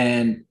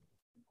 And,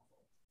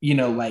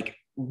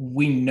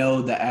 we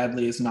know that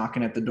Adley is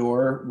knocking at the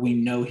door. We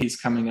know he's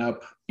coming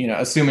up,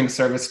 assuming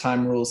service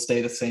time rules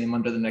stay the same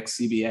under the next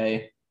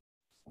CBA.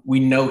 We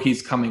know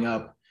he's coming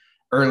up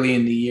early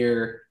in the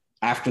year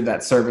after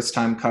that service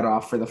time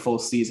cutoff for the full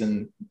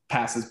season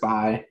passes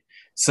by.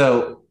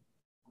 So,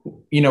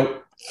 $3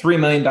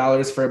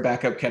 million for a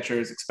backup catcher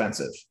is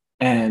expensive.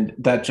 And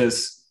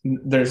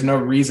there's no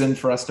reason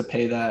for us to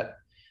pay that.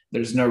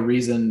 There's no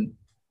reason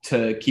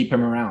to keep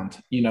him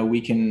around.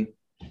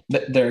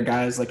 There are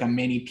guys like a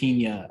Manny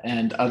Pena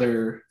and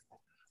other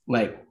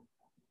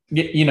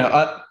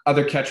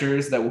other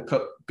catchers that will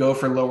go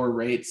for lower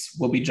rates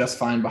will be just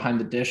fine behind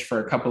the dish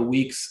for a couple of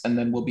weeks, and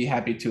then we'll be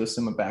happy to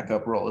assume a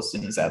backup role as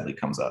soon as Adley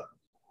comes up.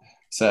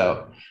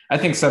 So I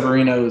think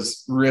Severino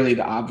is really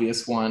the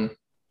obvious one.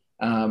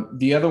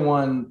 The other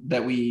one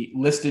that we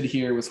listed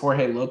here was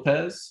Jorge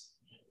Lopez,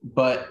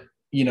 but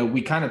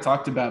we kind of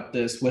talked about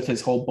this with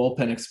his whole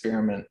bullpen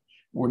experiment.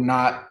 We're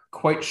not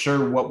quite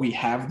sure what we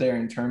have there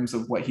in terms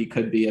of what he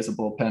could be as a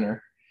bullpenner.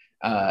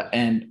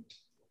 And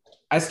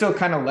I still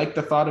kind of like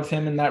the thought of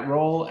him in that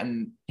role,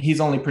 and he's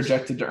only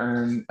projected to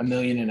earn $1.5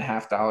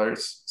 million.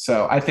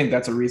 So I think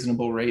that's a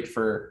reasonable rate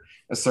for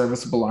a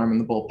serviceable arm in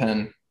the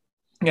bullpen.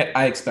 Yeah,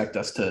 I expect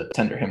us to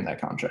tender him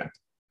that contract.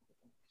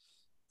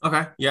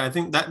 Okay. Yeah, I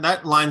think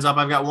that lines up.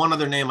 I've got one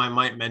other name I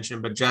might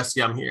mention, but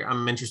Jesse, I'm here.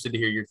 I'm interested to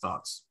hear your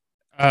thoughts.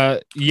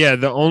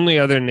 The only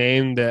other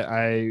name that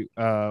I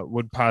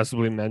would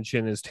possibly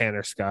mention is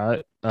Tanner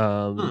Scott.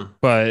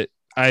 But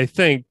I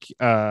think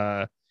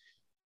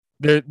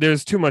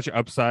there's too much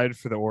upside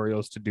for the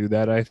Orioles to do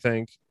that. I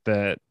think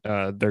that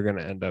they're going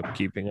to end up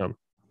keeping him.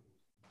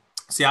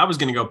 See, I was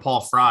going to go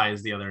Paul Fry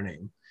is the other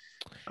name.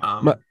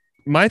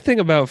 My thing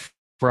about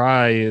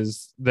Fry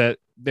is that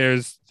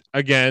there's,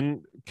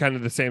 again, kind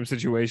of the same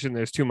situation.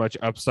 There's too much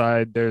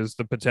upside. There's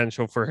the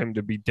potential for him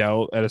to be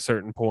dealt at a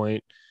certain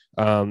point.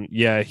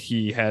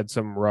 He had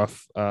some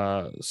rough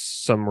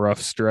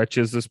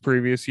stretches this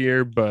previous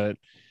year, but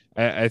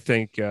I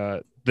think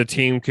the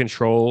team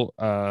control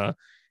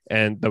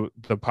and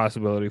the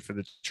possibility for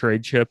the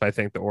trade chip, I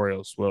think the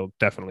Orioles will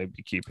definitely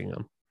be keeping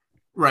him.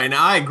 Right.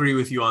 Now, I agree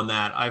with you on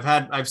that.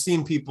 I've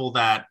seen people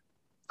that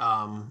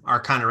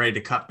are kind of ready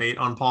to cut bait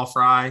on Paul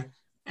Fry,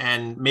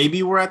 and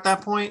maybe we're at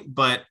that point,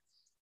 but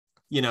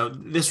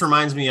this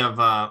reminds me of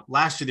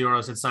last year the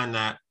Orioles had signed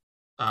that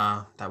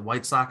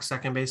White Sox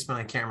second baseman.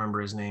 I can't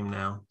remember his name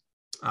now.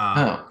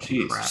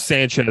 Yolmer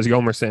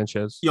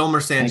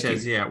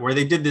Sanchez. Yeah. Where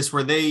they did this,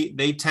 where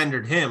they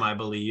tendered him, I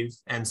believe,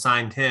 and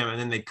signed him, and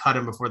then they cut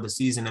him before the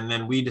season. And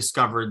then we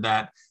discovered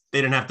that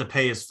they didn't have to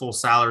pay his full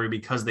salary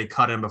because they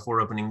cut him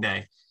before opening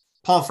day.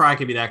 Paul Fry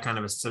could be that kind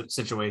of a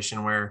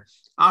situation where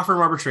offer of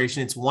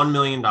arbitration, it's $1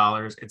 million.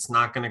 It's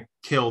not going to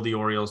kill the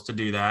Orioles to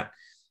do that.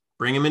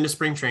 Bring him into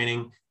spring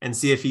training and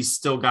see if he's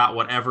still got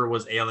whatever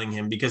was ailing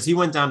him, because he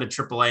went down to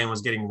AAA and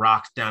was getting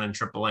rocked down in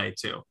AAA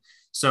too.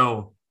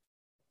 So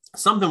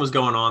something was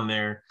going on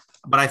there,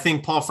 but I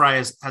think Paul Fry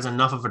has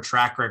enough of a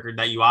track record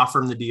that you offer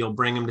him the deal,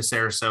 bring him to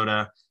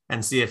Sarasota,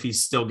 and see if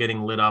he's still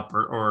getting lit up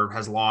or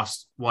has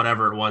lost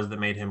whatever it was that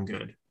made him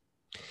good.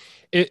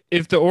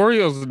 If the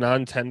Orioles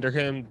non-tender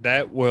him,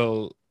 that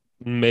will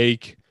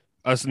make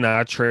us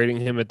not trading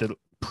him at the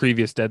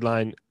previous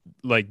deadline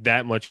like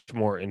that much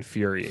more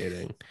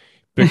infuriating,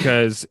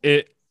 because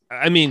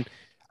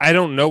I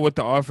don't know what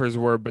the offers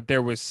were, but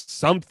there was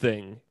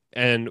something,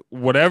 and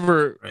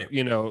whatever,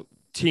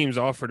 teams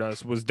offered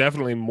us was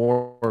definitely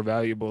more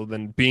valuable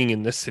than being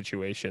in this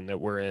situation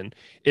that we're in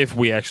if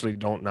we actually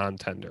don't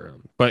non-tender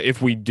him. But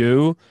if we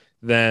do,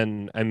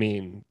 then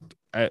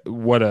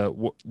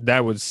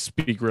that would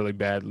speak really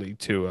badly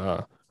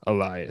to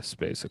Elias,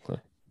 basically.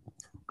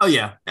 Oh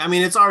yeah.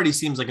 It already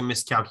seems like a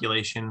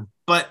miscalculation,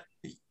 but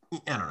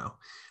I don't know.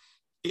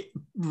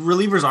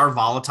 Relievers are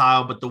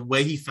volatile, but the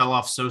way he fell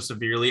off so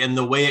severely and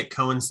the way it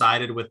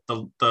coincided with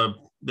the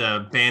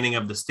banning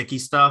of the sticky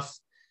stuff,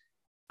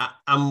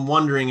 I'm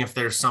wondering if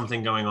there's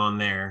something going on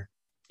there.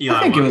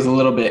 I think it was a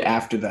little bit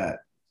after that.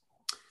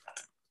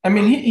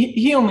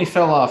 He only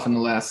fell off in the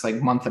last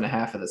month and a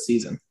half of the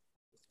season.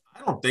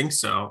 I don't think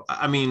so.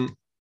 Let me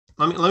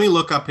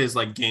look up his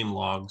game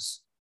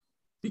logs,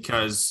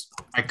 because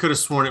I could have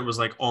sworn it was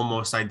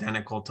almost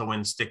identical to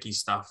when sticky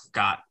stuff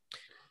got.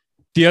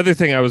 The other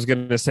thing I was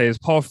going to say is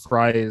Paul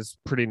Fry is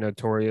pretty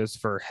notorious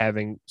for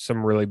having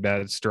some really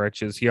bad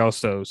stretches. He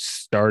also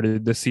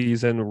started the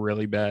season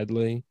really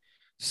badly.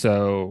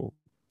 So,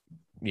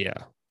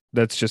 yeah,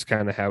 that's just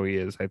kind of how he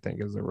is, I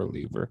think, as a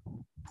reliever.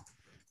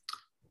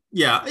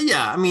 Yeah.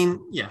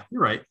 You're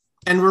right.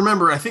 And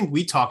remember, I think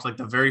we talked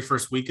the very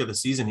first week of the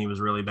season, he was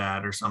really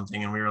bad or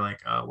something. And we were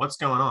like, what's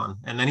going on?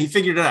 And then he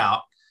figured it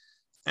out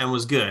and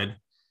was good.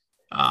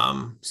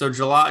 So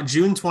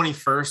June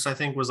 21st, I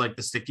think, was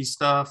the sticky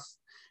stuff.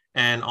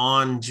 And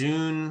on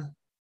June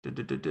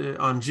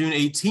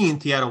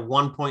 18th, he had a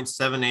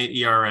 1.78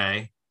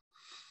 ERA.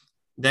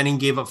 Then he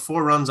gave up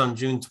 4 runs on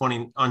June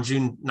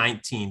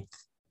 19th.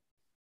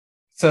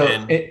 So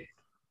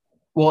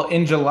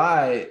in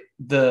July,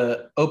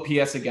 the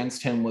OPS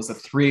against him was a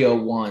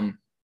 301,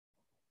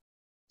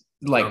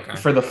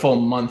 for the full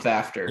month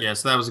after. Yeah,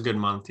 so that was a good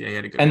month. Yeah, he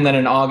had a good And month. then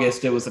in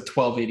August, it was a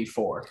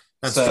 1284.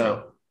 That's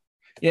true.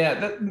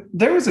 Yeah,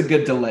 there was a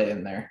good delay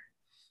in there.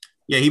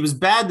 Yeah, he was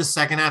bad the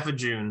second half of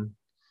June,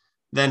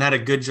 then had a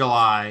good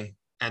July,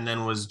 and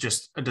then was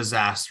just a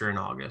disaster in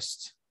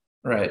August.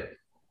 Right.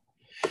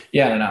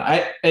 Yeah, I don't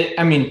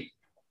know.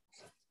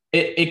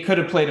 It could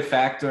have played a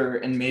factor,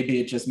 and maybe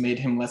it just made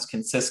him less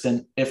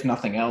consistent, if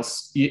nothing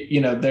else.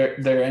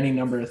 There are any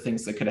number of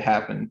things that could have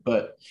happened,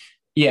 but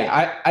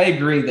Yeah, I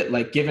agree that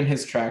like given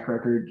his track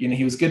record,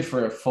 he was good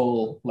for a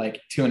full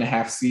like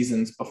 2.5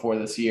 seasons before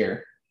this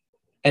year.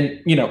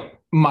 And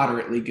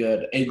moderately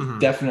good, a Mhm.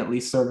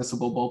 definitely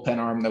serviceable bullpen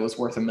arm that was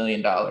worth $1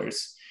 million.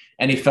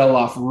 And he fell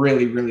off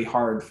really, really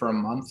hard for a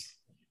month.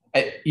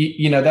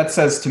 That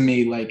says to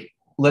me, like,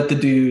 let the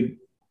dude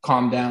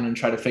calm down and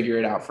try to figure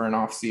it out for an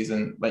off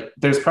season. Like,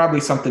 there's probably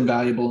something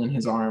valuable in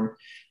his arm.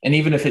 And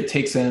even if it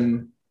takes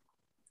him,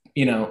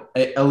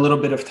 a little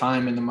bit of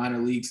time in the minor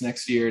leagues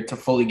next year to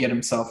fully get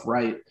himself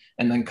right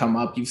and then come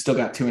up, you've still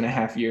got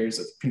 2.5 years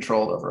of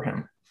control over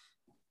him.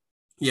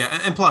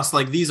 Yeah, and plus,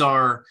 like these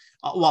are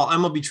while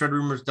MLB Trade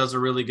Rumors does a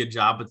really good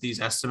job with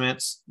these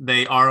estimates,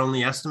 they are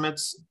only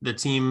estimates. The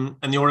team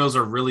and the Orioles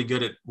are really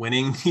good at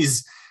winning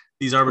these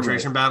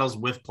arbitration Right. battles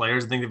with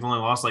players. I think they've only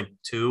lost like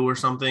 2 or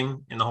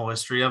something in the whole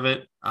history of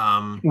it.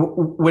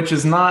 Which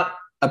is not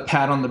a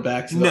pat on the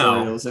back to the No,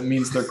 Orioles. It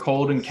means they're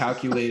cold and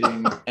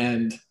calculating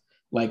and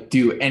like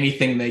do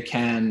anything they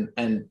can.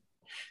 And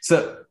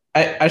so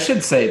I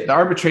should say the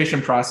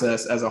arbitration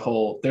process as a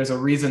whole, there's a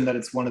reason that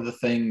it's one of the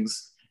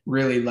things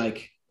really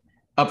like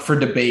up for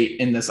debate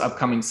in this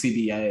upcoming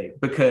CBA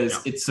because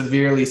yeah, it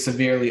severely,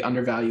 severely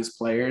undervalues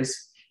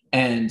players.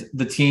 And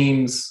the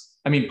teams,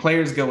 I mean,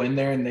 players go in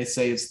there and they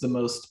say it's the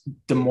most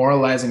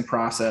demoralizing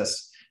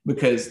process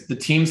because the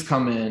teams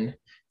come in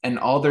and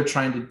all they're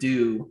trying to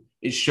do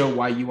is show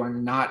why you are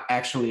not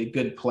actually a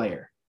good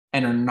player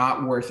and are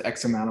not worth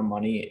X amount of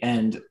money.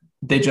 And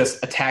they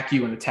just attack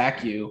you and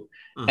attack you.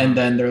 And mm-hmm.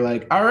 then they're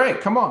like, all right,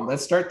 come on,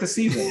 let's start the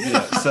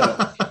season.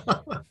 So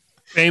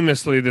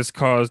Famously, this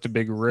caused a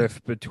big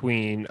rift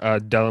between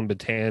Dellin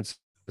Betances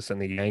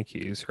and the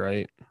Yankees,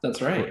 right?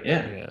 that's right.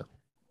 Yeah. Yeah.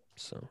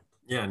 So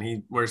Yeah,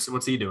 and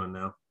what's he doing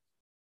now?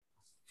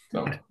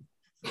 So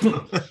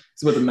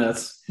it's with the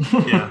Mets.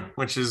 Yeah,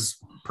 which is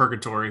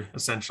purgatory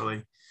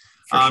essentially.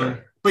 For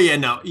sure. But yeah,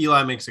 no,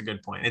 Eli makes a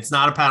good point. It's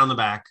not a pat on the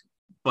back,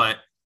 but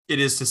it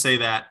is to say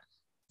that,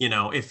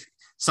 if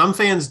some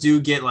fans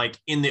do get like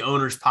in the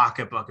owner's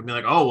pocketbook and be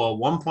like, oh, well,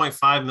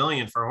 1.5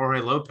 million for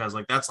Jorge Lopez,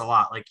 like that's a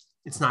lot. Like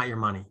it's not your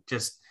money.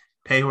 Just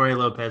pay Jorge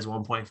Lopez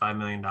 $1.5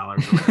 million or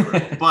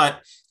whatever.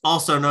 But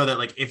also know that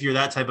like if you're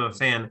that type of a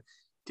fan,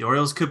 the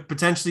Orioles could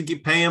potentially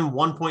pay him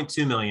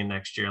 1.2 million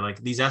next year.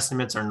 Like these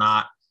estimates are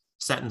not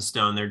set in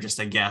stone. They're just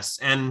a guess.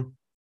 And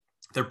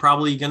they're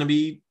probably going to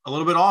be a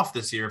little bit off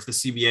this year if the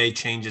CBA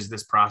changes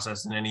this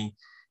process in any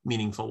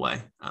meaningful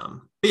way. But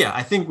yeah,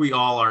 I think we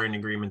all are in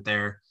agreement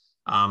there.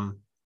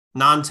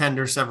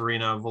 Non-tender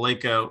Severino,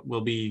 Vallejo will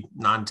be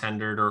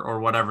non-tendered or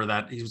whatever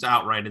that he was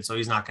outrighted. So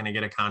he's not going to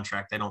get a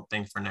contract, I don't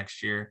think, for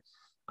next year.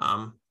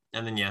 And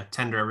then, yeah,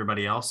 tender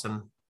everybody else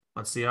and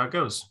let's see how it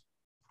goes.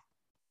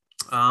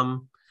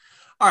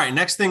 All right,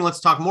 next thing, let's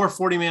talk more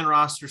 40-man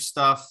roster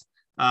stuff.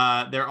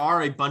 There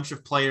are a bunch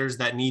of players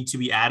that need to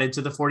be added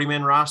to the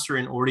 40-man roster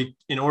in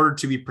order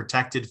to be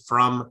protected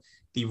from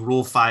the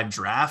Rule 5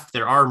 draft.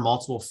 There are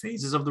multiple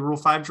phases of the Rule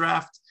 5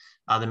 draft.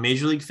 The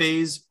Major League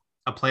phase,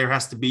 a player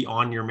has to be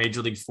on your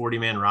Major League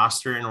 40-man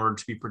roster in order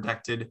to be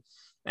protected.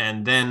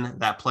 And then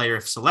that player,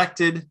 if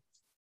selected,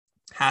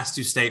 has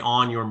to stay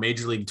on your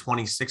Major League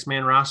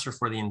 26-man roster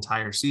for the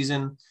entire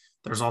season.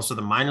 There's also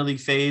the minor league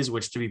phase,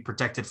 which to be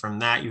protected from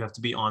that, you have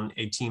to be on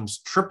a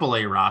team's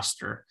AAA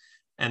roster.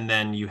 And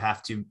then you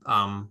have to,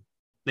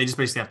 they just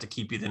basically have to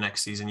keep you the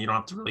next season. You don't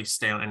have to really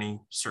stay on any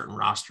certain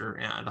roster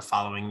the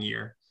following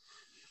year.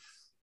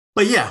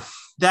 But yeah,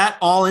 that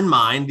all in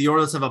mind, the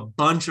Orioles have a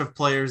bunch of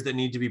players that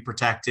need to be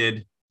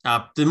protected.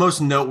 The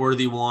most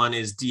noteworthy one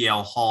is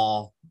DL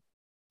Hall,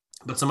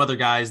 but some other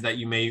guys that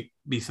you may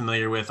be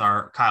familiar with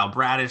are Kyle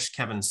Bradish,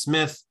 Kevin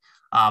Smith,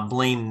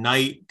 Blaine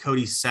Knight,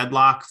 Cody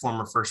Sedlock,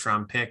 former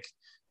first-round pick,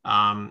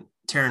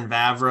 Terran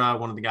Vavra,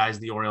 one of the guys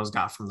the Orioles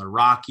got from the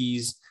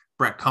Rockies.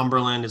 Brett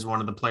Cumberland is one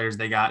of the players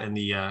they got in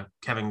the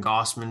Kevin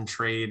Gossman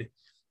trade.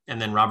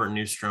 And then Robert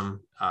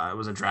Newstrom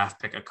was a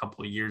draft pick a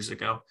couple of years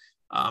ago.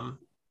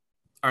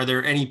 Are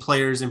there any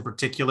players in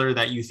particular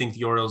that you think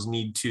the Orioles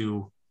need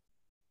to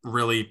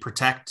really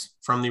protect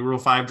from the Rule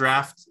 5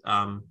 draft?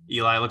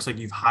 Eli, it looks like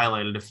you've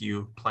highlighted a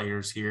few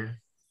players here.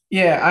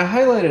 Yeah, I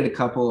highlighted a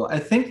couple. I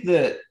think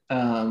that,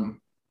 of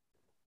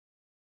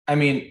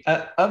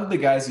the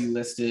guys you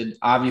listed,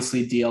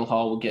 obviously DL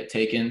Hall will get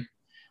taken.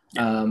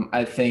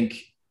 I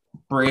think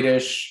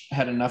Bradish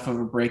had enough of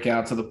a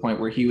breakout to the point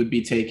where he would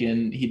be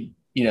taken. He,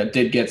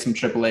 did get some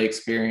AAA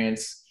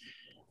experience.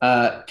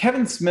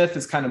 Kevin Smith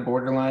is kind of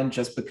borderline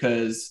just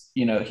because,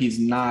 he's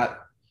not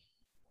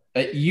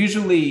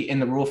usually in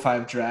the Rule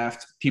 5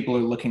 draft, people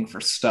are looking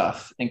for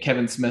stuff, and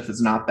Kevin Smith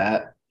is not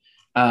that.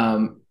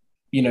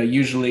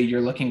 Usually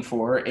you're looking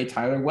for a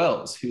Tyler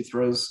Wells who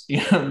throws,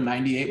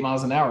 98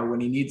 miles an hour when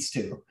he needs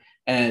to.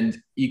 And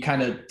you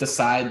kind of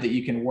decide that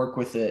you can work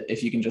with it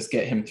if you can just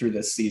get him through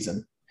this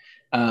season.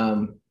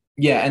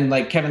 And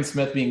like Kevin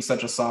Smith being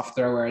such a soft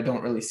thrower, I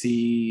don't really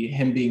see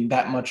him being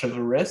that much of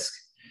a risk.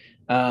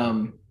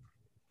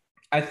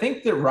 I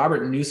think that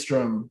Robert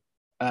Newstrom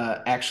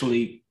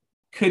actually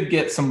could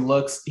get some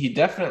looks. He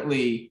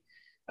definitely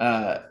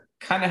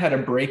kind of had a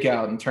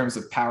breakout in terms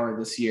of power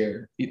this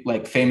year. He,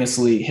 like,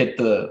 famously hit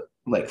the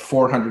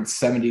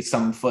 470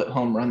 some foot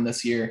home run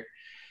this year.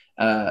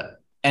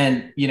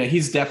 And,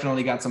 he's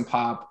definitely got some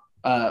pop.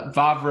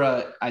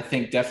 Vavra, I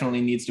think,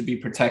 definitely needs to be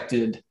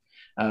protected.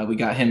 We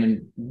got him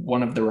in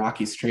one of the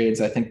Rockies trades,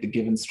 I think the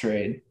Givens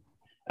trade.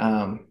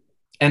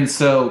 And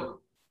so,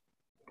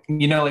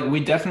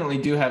 we definitely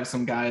do have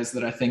some guys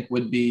that I think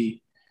would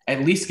be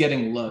at least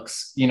getting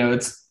looks.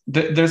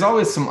 There's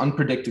always some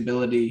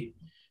unpredictability.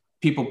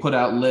 People put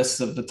out lists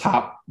of the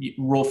top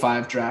Rule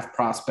 5 draft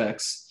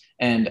prospects,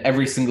 and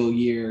every single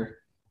year,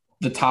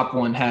 the top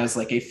one has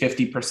like a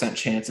 50%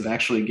 chance of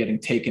actually getting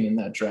taken in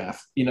that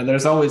draft.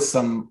 There's always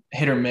some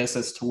hit or miss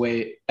as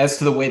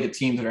to the way the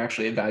teams are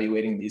actually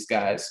evaluating these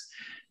guys.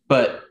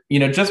 But,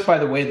 just by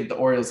the way that the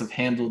Orioles have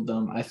handled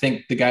them, I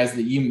think the guys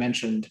that you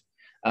mentioned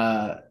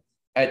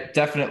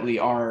definitely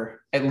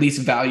are at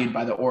least valued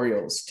by the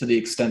Orioles to the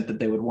extent that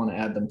they would want to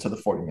add them to the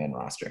 40-man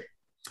roster.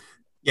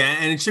 Yeah,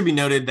 and it should be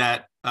noted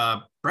that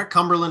Brett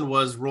Cumberland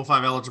was Rule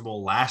 5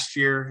 eligible last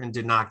year and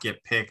did not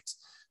get picked.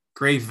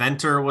 Gray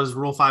Venter was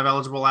Rule 5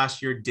 eligible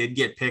last year, did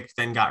get picked,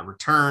 then got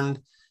returned.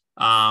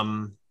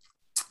 Who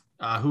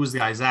was the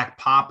guy? Zach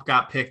Pop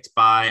got picked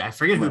by, I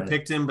forget who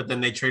picked him, but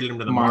then they traded him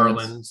to the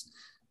Marlins.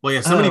 Well,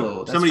 yeah, somebody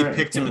right.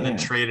 picked him and then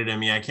traded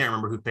him. Yeah, I can't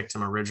remember who picked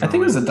him originally. I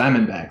think it was the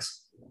Diamondbacks.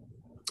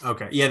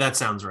 Okay, yeah, that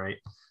sounds right.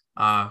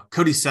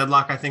 Cody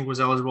Sedlock, I think, was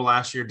eligible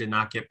last year, did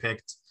not get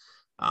picked.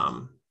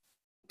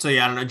 So,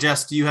 yeah, I don't know.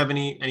 Jess, do you have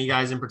any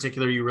guys in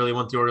particular you really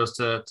want the Orioles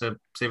to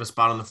save a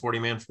spot on the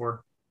 40-man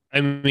for? I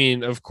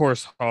mean, of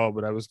course, Hall,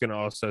 but I was going to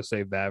also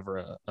say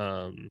Vavra.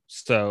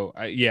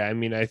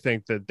 I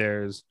think that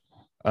there's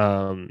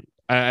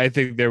I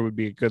think there would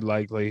be a good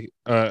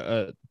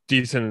a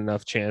decent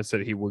enough chance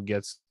that he would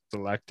get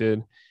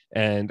selected.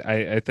 And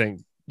I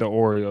think the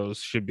Orioles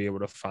should be able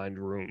to find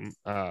room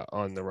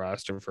on the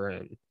roster for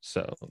him.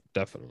 So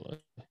definitely.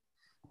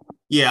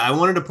 Yeah, I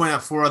wanted to point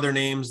out 4 other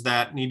names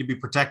that need to be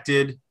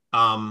protected. They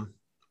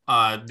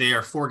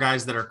are 4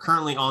 guys that are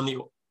currently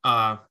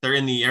they're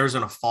in the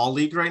Arizona Fall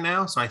League right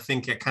now. So I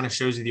think it kind of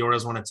shows you the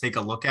Orioles want to take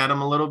a look at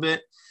them a little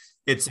bit.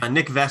 It's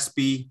Nick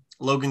Vespi,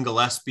 Logan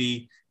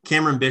Gillespie,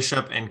 Cameron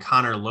Bishop, and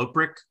Connor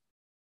Loprick.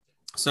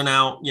 So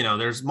now,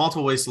 there's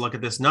multiple ways to look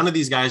at this. None of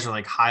these guys are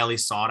like highly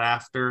sought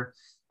after.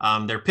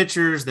 They're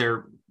pitchers,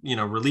 they're,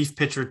 relief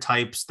pitcher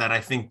types that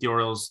I think the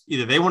Orioles,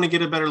 either they want to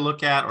get a better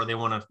look at, or they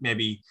want to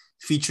maybe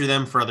feature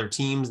them for other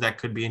teams that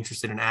could be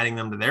interested in adding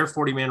them to their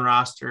 40-man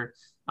roster.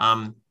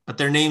 But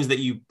they're names that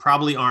you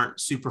probably aren't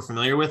super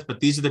familiar with, but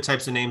these are the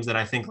types of names that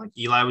I think, like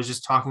Eli was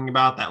just talking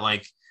about, that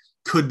like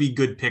could be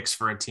good picks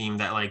for a team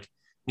that like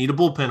need a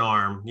bullpen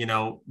arm.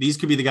 These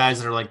could be the guys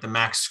that are like the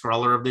Max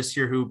Scruller of this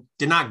year, who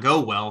did not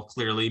go well,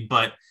 clearly,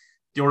 but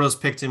the Orioles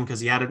picked him because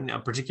he had a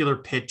particular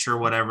pitch or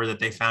whatever that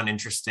they found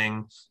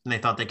interesting, and they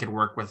thought they could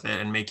work with it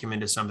and make him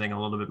into something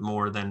a little bit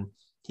more than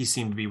he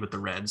seemed to be with the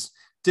Reds.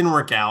 Didn't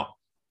work out,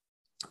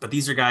 but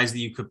these are guys that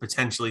you could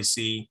potentially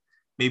see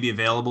maybe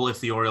available if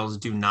the Orioles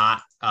do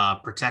not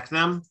protect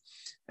them.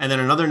 And then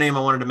another name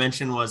I wanted to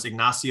mention was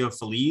Ignacio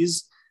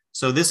Feliz.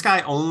 So this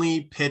guy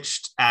only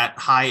pitched at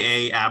high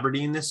A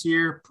Aberdeen this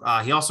year.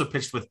 He also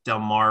pitched with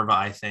Delmarva,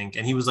 I think,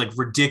 and he was like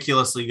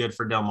ridiculously good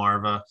for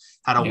Delmarva.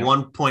 Had a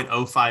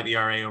 1.05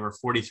 ERA over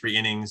 43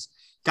 innings.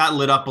 Got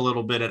lit up a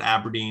little bit at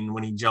Aberdeen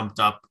when he jumped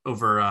up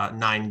over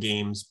 9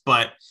 games.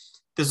 But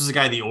this was a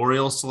guy the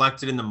Orioles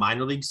selected in the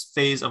minor leagues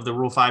phase of the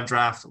Rule 5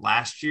 draft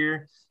last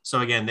year.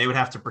 So again, they would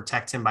have to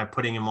protect him by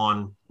putting him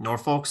on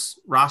Norfolk's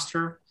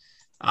roster.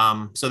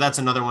 So that's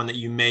another one that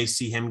you may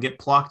see him get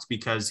plucked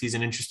because he's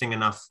an interesting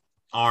enough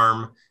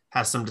arm,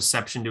 has some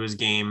deception to his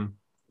game.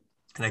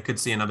 And I could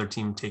see another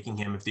team taking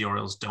him if the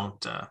Orioles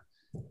don't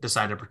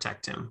decide to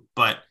protect him.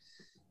 But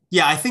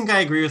yeah, I think I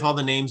agree with all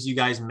the names you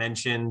guys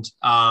mentioned.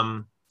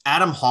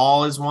 Adam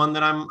Hall is one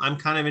that I'm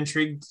kind of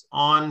intrigued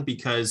on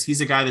because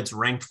he's a guy that's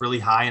ranked really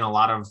high in a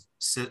lot of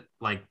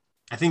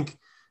I think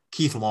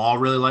Keith Law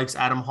really likes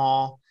Adam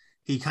Hall.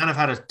 He kind of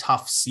had a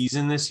tough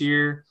season this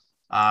year.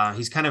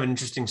 He's kind of an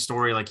interesting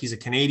story. Like he's a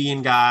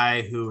Canadian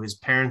guy who his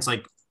parents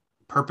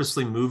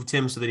purposely moved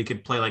him so that he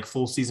could play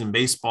full season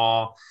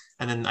baseball.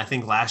 And then I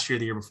think last year,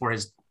 the year before,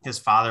 his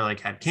father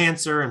had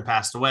cancer and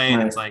passed away. Right.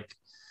 And it's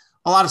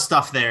a lot of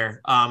stuff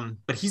there.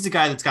 But he's a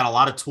guy that's got a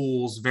lot of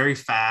tools, very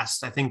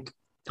fast. I think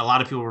a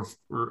lot of people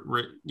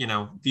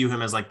view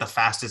him as the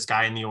fastest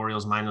guy in the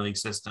Orioles minor league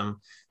system,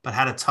 but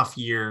had a tough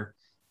year.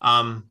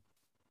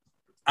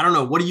 I don't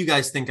know. What do you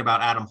guys think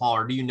about Adam Hall,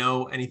 or do you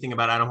know anything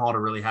about Adam Hall to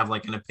really have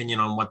an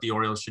opinion on what the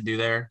Orioles should do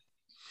there?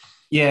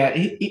 Yeah,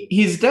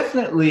 he's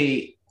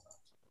definitely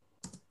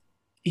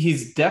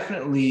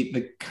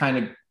the kind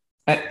of,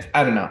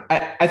 I don't know.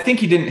 I think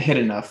he didn't hit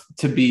enough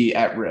to be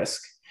at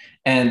risk.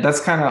 And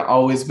that's kind of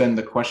always been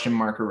the question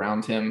mark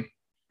around him.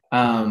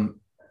 And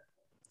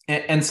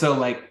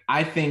so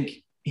I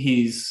think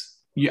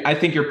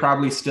you're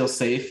probably still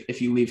safe if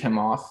you leave him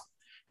off.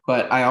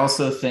 But I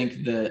also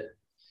think that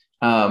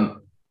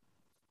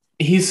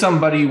he's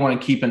somebody you want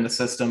to keep in the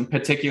system,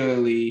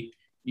 particularly,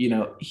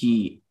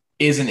 he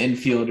is an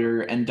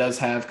infielder and does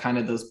have kind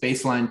of those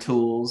baseline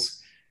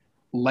tools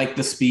like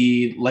the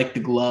speed, like the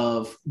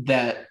glove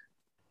that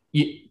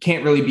you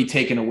can't really be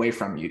taken away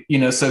from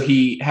you, so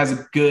he has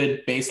a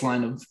good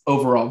baseline of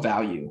overall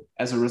value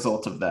as a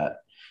result of that.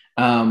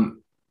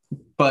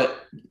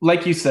 But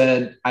like you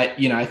said,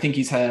 I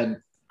think I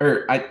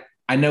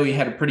know he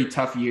had a pretty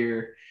tough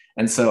year.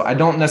 And so I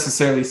don't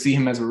necessarily see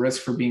him as a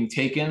risk for being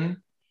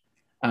taken.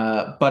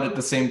 But at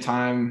the same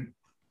time,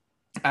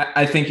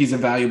 I think he's a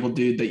valuable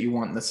dude that you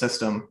want in the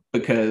system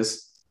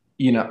because,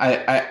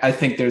 I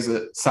think there's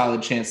a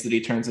solid chance that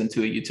he turns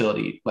into a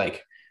utility,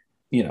 like,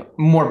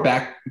 more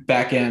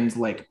back end,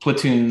 like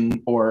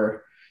platoon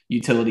or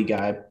utility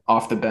guy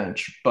off the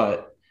bench.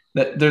 But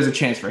there's a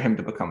chance for him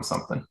to become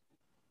something.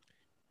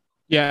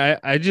 Yeah,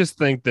 I just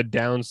think the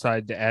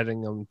downside to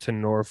adding him to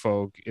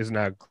Norfolk is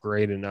not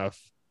great enough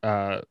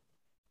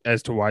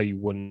as to why you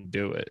wouldn't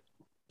do it.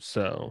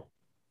 So.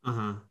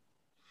 You're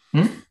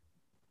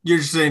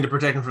just saying to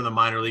protect him from the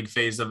minor league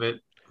phase of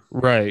it.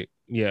 Right.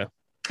 Yeah.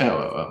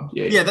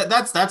 Yeah.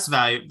 That's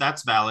value.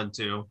 That's valid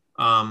too.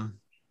 Yeah.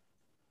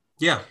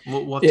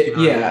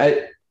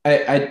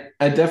 I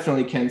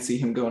definitely can see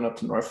him going up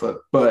to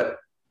Norfolk, but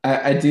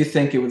I do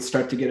think it would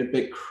start to get a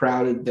bit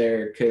crowded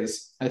there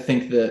because I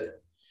think that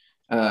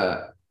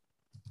I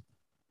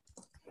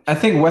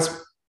think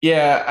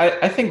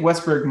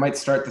Westberg might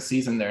start the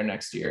season there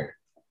next year.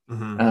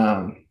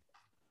 I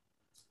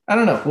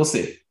don't know. We'll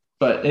see.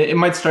 But it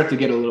might start to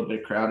get a little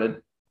bit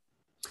crowded.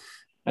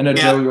 I know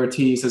Joey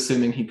Ortiz,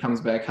 assuming he comes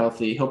back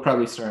healthy, he'll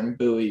probably start in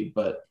Bowie,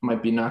 but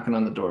might be knocking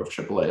on the door of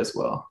AAA as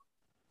well.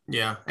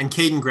 Yeah, and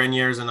Caden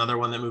Grenier is another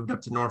one that moved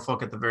up to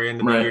Norfolk at the very end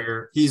of the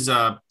year. He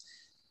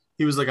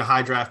was like a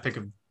high draft pick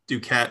of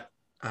Duquette.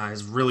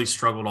 Has really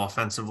struggled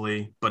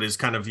offensively, but is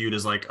kind of viewed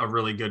as like a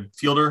really good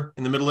fielder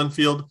in the middle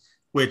infield,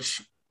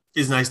 which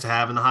is nice to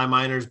have in the high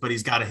minors, but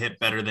he's got to hit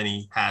better than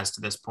he has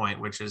to this point,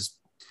 which is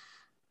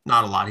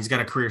not a lot. He's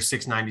got a career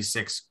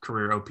 696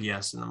 career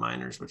OPS in the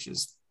minors, which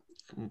is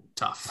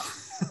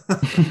tough.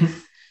 But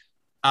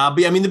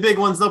yeah, I mean, the big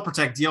ones, they'll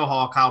protect D.L.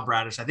 Hall, Kyle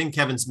Bradish. I think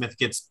Kevin Smith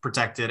gets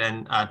protected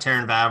and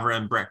Taryn Vavra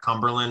and Brett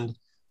Cumberland.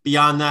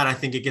 Beyond that, I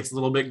think it gets a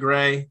little bit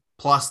gray.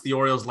 Plus, the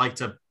Orioles like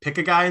to pick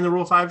a guy in the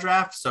Rule 5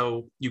 draft,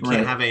 so you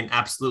can't have an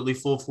absolutely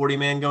full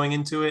 40-man going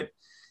into it.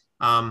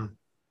 So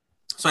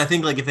I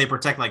think like if they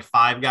protect like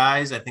 5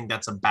 guys, I think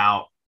that's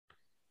about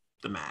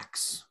the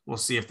max. We'll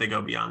see if they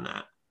go beyond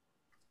that.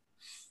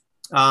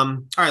 All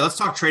right, let's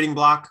talk trading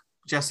block.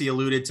 Jesse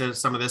alluded to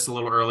some of this a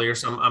little earlier,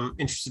 so I'm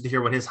interested to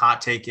hear what his hot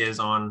take is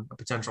on a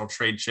potential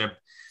trade chip.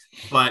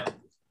 But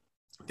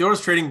the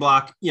Orioles trading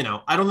block,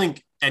 I don't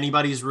think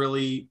anybody's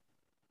really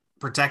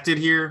protected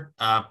here,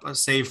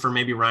 save for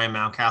maybe Ryan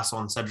Mountcastle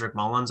and Cedric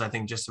Mullins. I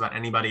think just about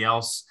anybody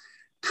else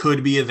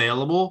could be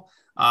available.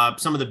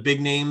 Some of the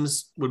big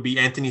names would be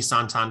Anthony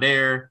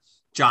Santander,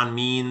 John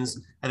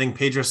Means. I think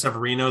Pedro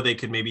Severino, they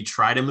could maybe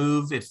try to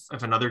move if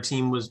another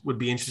team would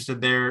be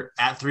interested there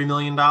at $3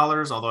 million,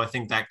 although I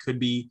think that could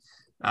be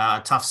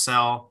a tough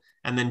sell.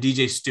 And then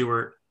DJ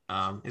Stewart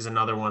is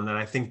another one that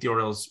I think the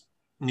Orioles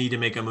need to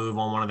make a move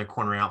on, one of the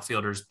corner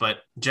outfielders. But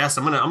Jess,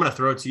 I'm gonna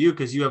throw it to you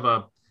because you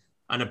have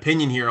an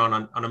opinion here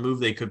on a move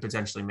they could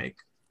potentially make.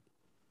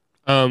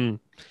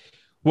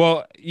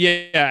 Well,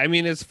 yeah, I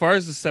mean, as far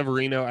as the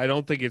Severino, I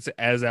don't think it's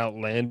as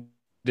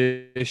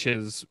outlandish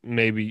as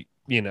maybe,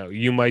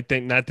 you might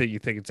think. Not that you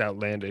think it's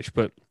outlandish,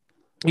 but,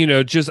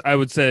 I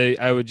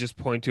would just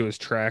point to his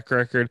track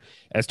record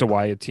as to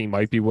why a team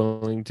might be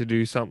willing to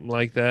do something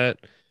like that.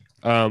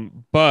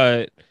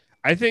 But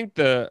I think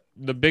the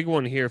big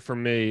one here for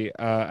me,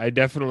 I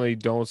definitely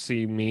don't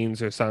see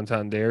Means or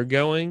Santander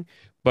going,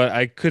 but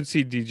I could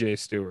see DJ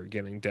Stewart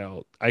getting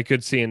dealt. I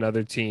could see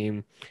another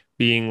team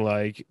being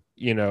like,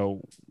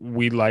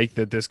 we like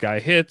that this guy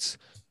hits.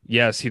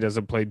 Yes, he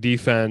doesn't play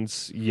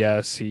defense.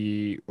 Yes,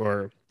 yes,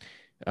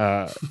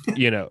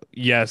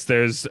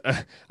 there's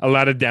a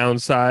lot of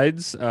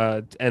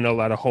downsides and a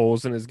lot of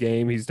holes in his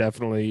game. He's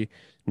definitely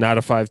not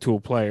a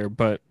 5-tool player,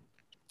 but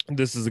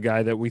this is a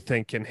guy that we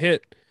think can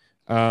hit.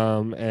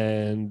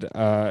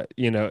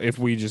 If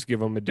we just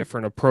give him a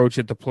different approach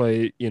at the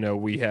plate,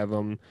 we have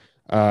him,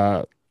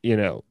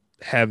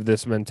 have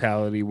this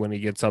mentality when he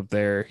gets up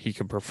there, he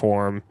can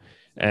perform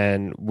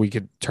and we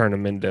could turn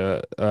him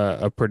into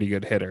a pretty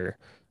good hitter.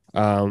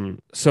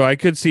 So I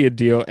could see a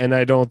deal, and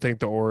I don't think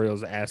the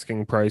Orioles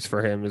asking price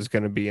for him is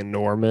going to be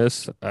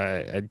enormous.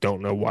 I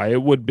don't know why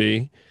it would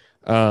be.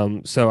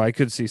 So I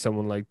could see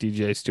someone like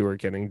DJ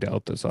Stewart getting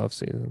dealt this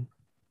offseason.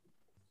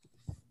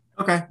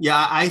 Okay.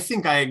 Yeah, I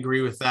think I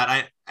agree with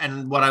that.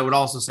 And what I would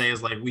also say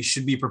is like we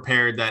should be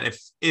prepared that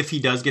if he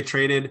does get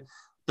traded,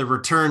 the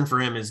return for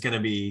him is going to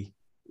be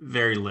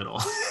very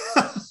little.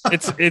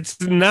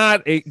 It's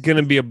not going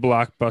to be a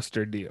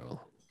blockbuster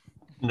deal.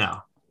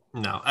 No.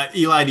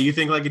 Eli, do you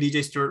think like a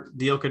DJ Stewart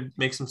deal could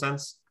make some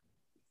sense?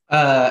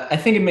 I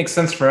think it makes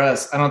sense for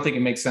us. I don't think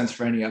it makes sense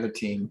for any other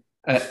team.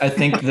 I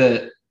think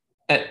that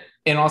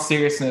in all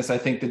seriousness, I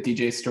think that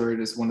DJ Stewart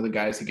is one of the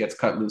guys who gets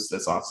cut loose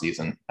this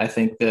offseason. I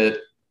think that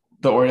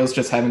the Orioles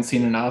just haven't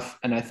seen enough.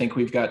 And I think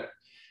we've got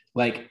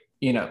like,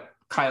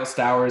 Kyle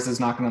Stowers is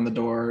knocking on the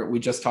door. We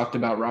just talked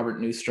about Robert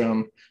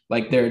Newstrom.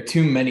 Like, there are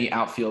too many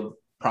outfield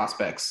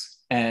prospects,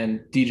 and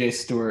DJ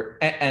Stewart,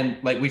 and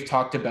like we've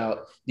talked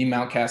about the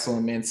Mountcastle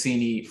and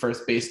Mancini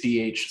first base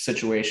DH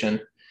situation.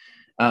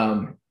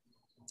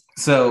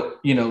 So,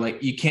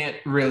 like, you can't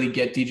really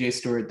get DJ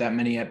Stewart that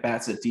many at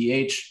bats at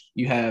DH.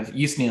 You have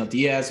Yusniel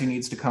Diaz, who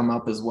needs to come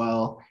up as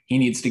well. He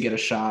needs to get a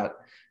shot.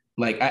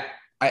 Like,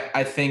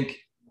 I think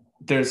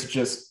there's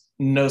just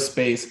no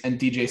space, and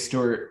DJ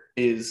Stewart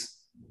is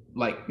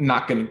like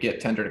not going to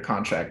get tendered a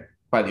contract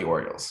by the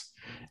Orioles.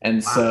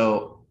 And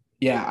so,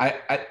 yeah,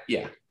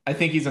 I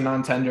think he's a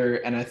non-tender,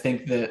 and I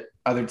think that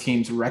other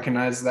teams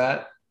recognize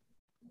that.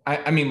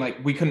 I mean,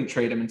 like, we couldn't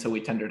trade him until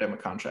we tendered him a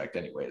contract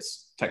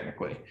anyways,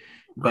 technically.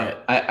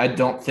 But I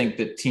don't think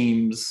that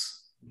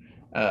teams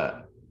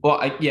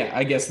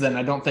I guess then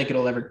I don't think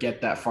it'll ever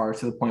get that far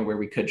to the point where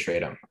we could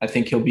trade him. I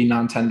think he'll be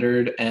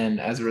non-tendered, and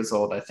as a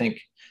result, I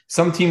think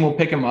some team will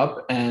pick him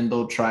up and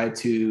they'll try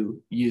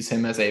to use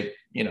him as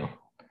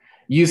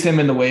use him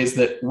in the ways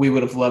that we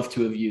would have loved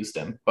to have used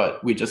him,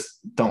 but we just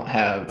don't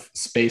have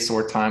space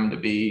or time to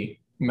be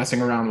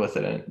messing around with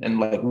it and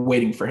like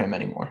waiting for him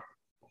anymore.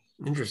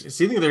 Interesting.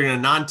 So you think they're going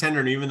to non-tender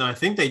him, even though I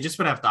think they just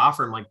would have to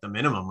offer him like the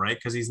minimum, right?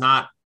 Because he's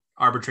not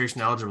arbitration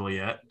eligible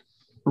yet.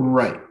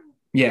 Right.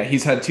 Yeah.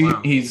 He's had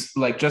he's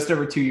like just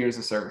over 2 years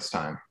of service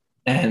time.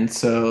 And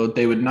so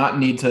they would not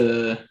need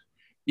to,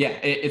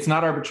 it's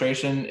not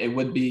arbitration. It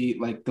would be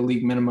like the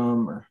league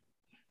minimum, or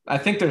I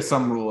think there's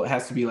some rule. It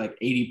has to be like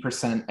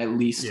 80% at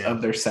least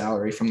of their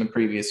salary from the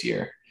previous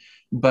year.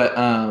 But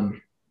I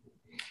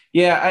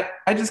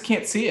just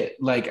can't see it.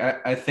 Like,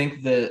 I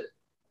think the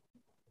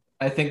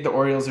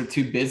Orioles are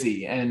too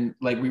busy. And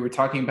like we were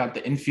talking about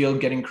the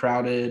infield getting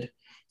crowded.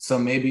 So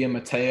maybe a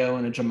Mateo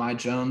and a Jahmai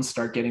Jones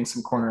start getting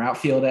some corner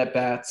outfield at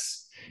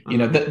bats.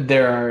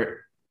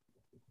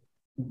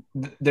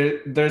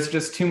 There's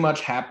just too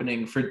much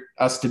happening for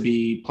us to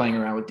be playing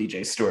around with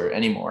DJ Stewart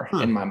anymore,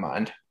 in my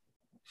mind.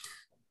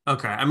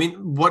 Okay. I mean,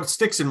 what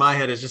sticks in my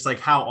head is just like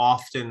how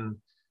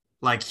often,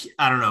 like,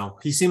 I don't know,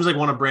 he seems like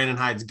one of Brandon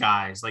Hyde's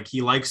guys. Like,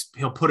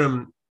 he'll put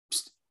him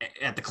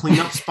at the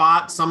cleanup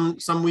spot some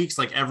weeks,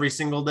 like every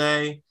single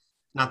day.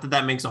 Not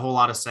that makes a whole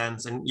lot of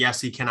sense. And yes,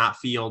 he cannot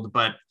field,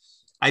 but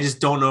I just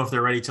don't know if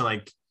they're ready to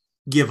like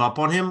give up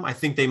on him. I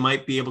think they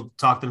might be able to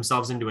talk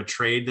themselves into a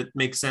trade that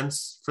makes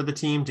sense for the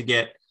team to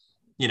get,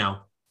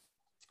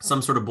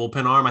 some sort of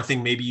bullpen arm. I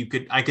think maybe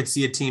I could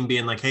see a team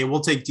being like, hey,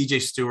 we'll take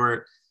DJ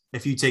Stewart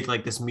if you take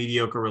like this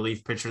mediocre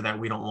relief pitcher that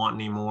we don't want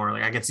anymore.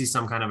 Like, I could see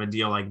some kind of a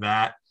deal like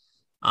that.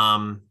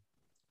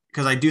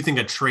 Because I do think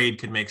a trade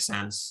could make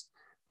sense.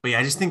 But yeah,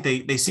 I just think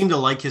they seem to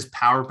like his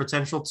power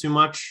potential too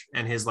much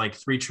and his like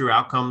 3 true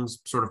outcomes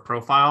sort of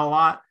profile a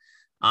lot.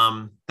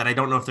 That I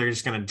don't know if they're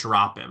just going to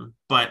drop him,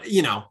 but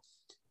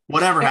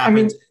whatever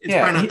happens, it's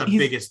probably not the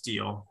biggest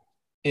deal.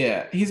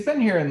 Yeah. He's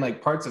been here in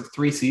like parts of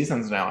 3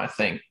 seasons now, I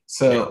think.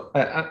 So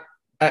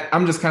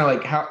I'm just kind of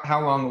like,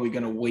 how long are we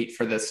going to wait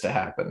for this to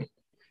happen?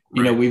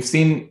 We've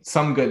seen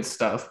some good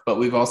stuff, but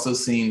we've also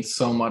seen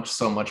so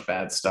much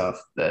bad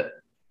stuff that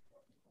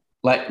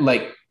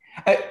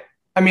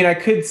I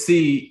could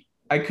see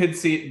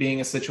it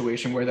being a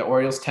situation where the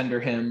Orioles tender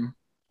him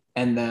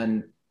and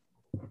then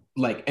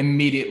like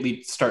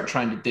immediately start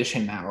trying to dish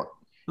him out.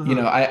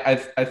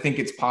 I think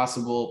it's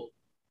possible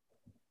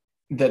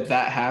that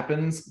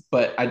happens,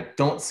 but I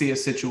don't see a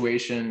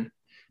situation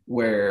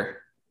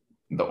where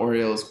the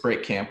Orioles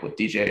break camp with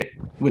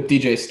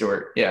DJ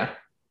Stewart. Yeah.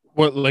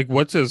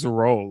 What's his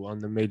role on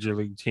the major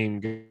league team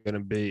going to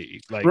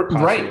be? Like,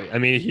 right. I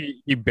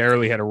mean, he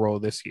barely had a role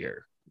this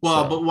year.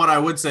 Well, but what I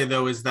would say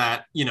though is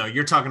that,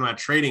 you're talking about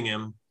trading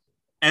him.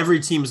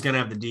 Every team is going to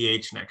have the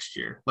DH next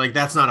year. Like,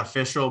 that's not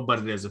official, but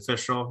it is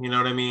official. You know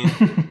what I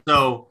mean?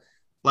 So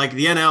like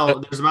the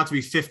NL, there's about to be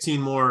 15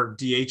 more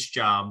DH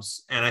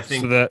jobs. And I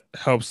think so that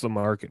helps the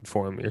market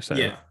for him, you're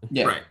saying.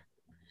 Yeah. Right.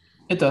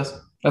 It does.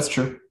 That's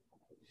true.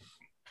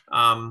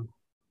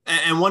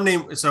 And one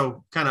name,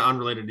 so kind of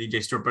unrelated to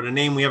DJ Stewart, but a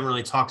name we haven't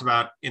really talked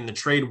about in the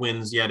trade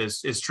wins yet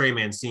is Trey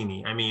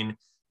Mancini. I mean,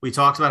 we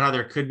talked about how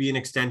there could be an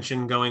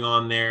extension going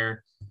on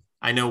there.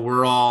 I know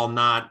we're all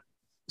not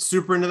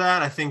super into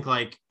that. I think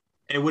like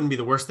it wouldn't be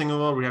the worst thing in the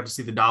world. We have to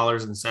see the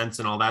dollars and cents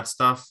and all that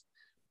stuff.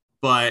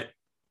 But,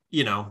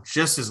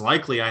 just as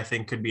likely, I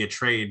think, could be a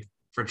trade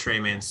for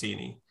Trey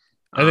Mancini.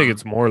 I think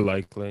it's more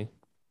likely.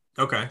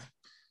 Okay.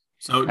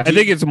 So I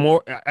think it's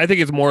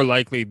more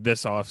likely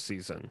this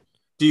offseason.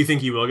 Do you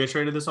think he will get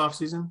traded this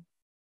offseason?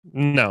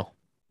 No.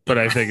 But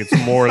I think it's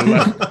more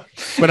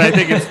but I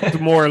think it's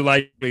more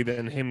likely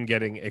than him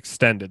getting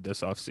extended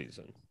this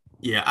offseason.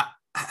 Yeah.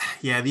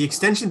 The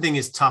extension thing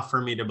is tough for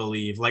me to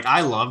believe. Like,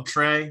 I love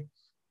Trey. I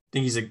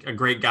think he's a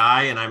great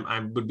guy, and I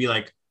would be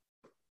like,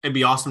 it'd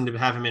be awesome to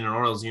have him in an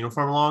Orioles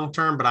uniform long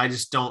term, but I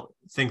just don't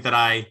think that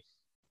I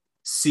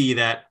see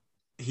that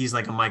he's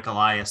like a Mike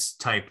Elias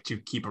type to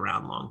keep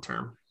around long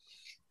term.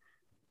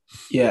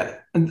 Yeah.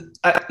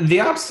 The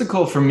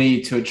obstacle for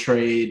me to a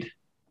trade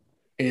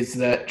is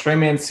that Trey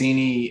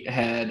Mancini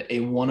had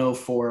a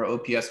 104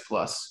 OPS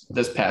plus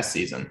this past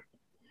season.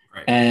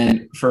 Right.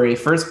 And for a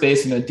first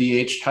base and a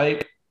DH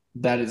type,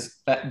 that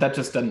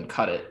just doesn't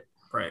cut it.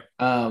 Right.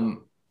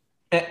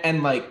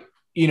 And like,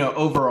 you know,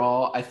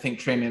 overall, I think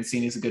Trey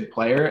Mancini is a good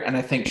player. And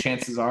I think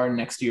chances are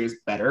next year is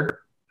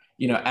better,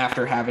 you know,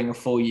 after having a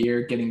full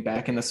year, getting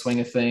back in the swing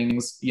of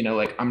things, you know,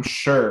 like I'm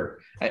sure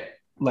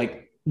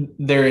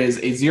there is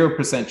a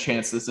 0%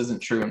 chance this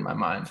isn't true in my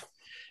mind.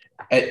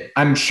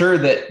 I'm sure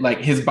that like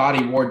his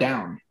body wore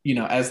down, you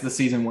know, as the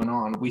season went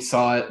on. We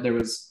saw it. There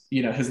was,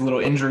 you know, his little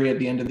injury at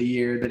the end of the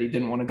year that he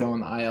didn't want to go on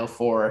the IL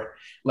for.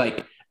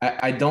 Like,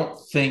 I don't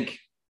think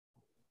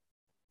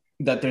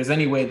that there's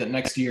any way that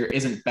next year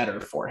isn't better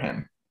for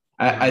him.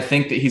 I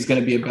think that he's going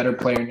to be a better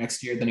player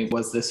next year than he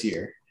was this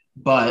year.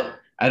 But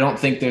I don't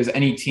think there's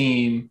any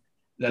team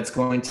that's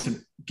going to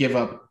give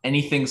up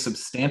anything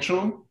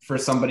substantial for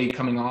somebody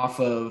coming off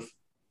of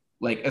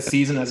like a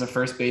season as a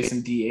first base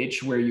and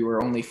DH where you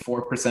were only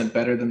 4%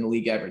 better than the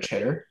league average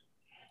hitter.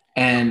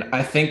 And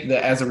I think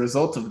that as a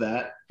result of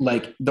that,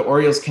 like the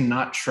Orioles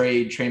cannot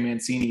trade Trey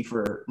Mancini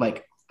for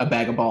like a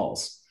bag of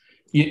balls.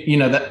 You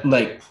know, that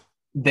like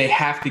they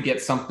have to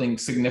get something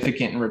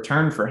significant in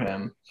return for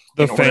him.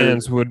 The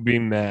fans would be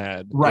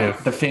mad. Right.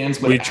 The fans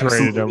would we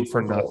traded him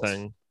for revolt.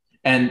 Nothing.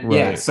 And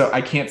yeah, so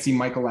I can't see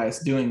Michael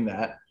Elias doing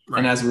that. Right.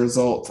 And as a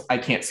result, I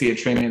can't see a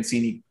Trey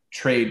Mancini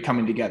trade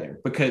coming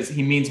together because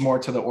he means more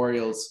to the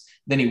Orioles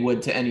than he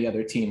would to any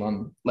other team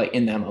on like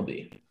in the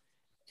MLB.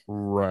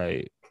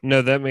 Right.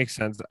 No, that makes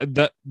sense.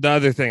 The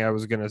other thing I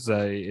was going to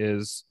say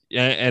is,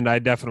 and I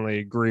definitely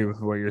agree with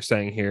what you're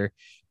saying here,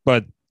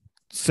 but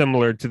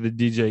similar to the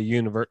DJ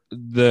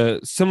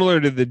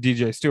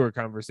Stewart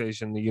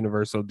conversation, the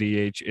universal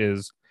DH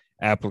is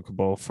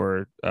applicable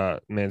for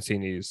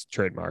Mancini's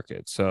trade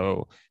market.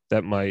 So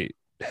that might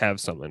have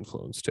some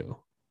influence too.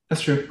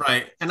 That's true.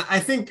 Right. And I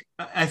think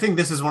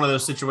this is one of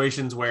those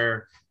situations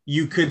where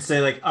you could say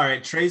like, all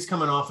right, Trey's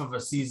coming off of a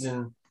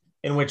season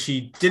in which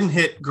he didn't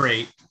hit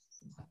great,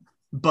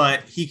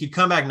 but he could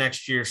come back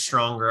next year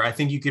stronger. I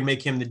think you could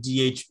make him the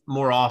DH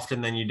more often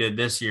than you did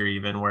this year,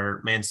 even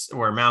where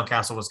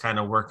Mountcastle was kind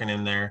of working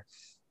in there.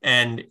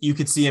 And you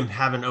could see him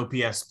have an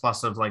OPS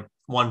plus of like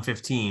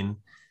 115.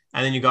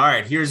 And then you go, all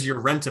right, here's your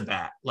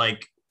rent-a-bat.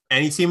 Like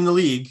any team in the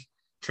league,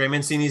 Trey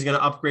Mancini is going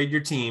to upgrade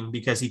your team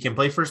because he can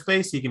play first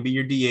base. He can be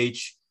your DH.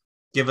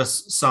 Give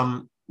us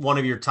one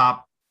of your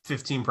top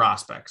 15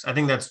 prospects. I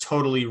think that's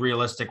totally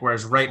realistic.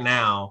 Whereas right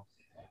now,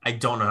 I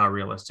don't know how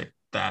realistic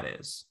that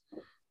is.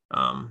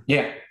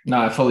 Yeah,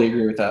 no, I fully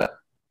agree with that.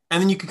 And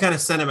then you can kind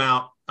of send him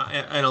out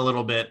in a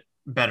little bit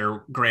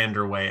better,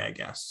 grander way, I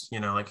guess.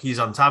 You know, like he's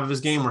on top of his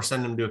game. We're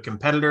sending him to a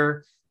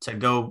competitor to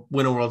go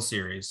win a World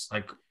Series.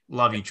 Like,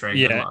 love you, Trey.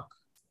 Yeah. Good luck.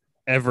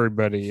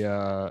 Everybody,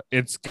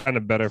 it's kind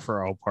of better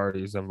for all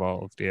parties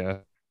involved. Yeah.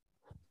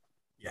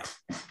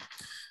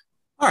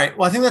 All right.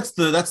 Well, I think that's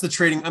the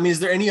trading. I mean, is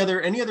there any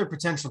other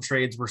potential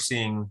trades we're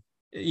seeing?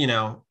 You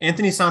know,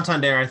 Anthony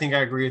Santander. I think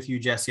I agree with you,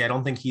 Jesse. I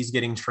don't think he's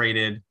getting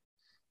traded.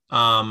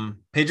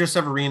 Pedro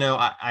Severino,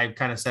 I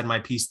kind of said my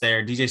piece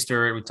there. DJ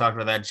Stewart, we talked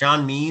about that.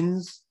 John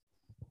Means.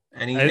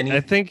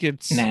 I think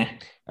it's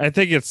I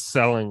think it's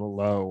selling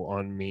low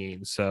on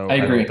Means, so I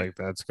don't think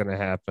that's going to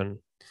happen.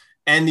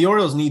 And the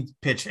Orioles need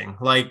pitching.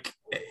 Like,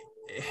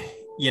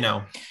 you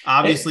know,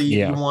 obviously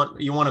you want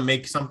to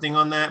make something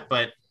on that,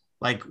 but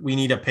like we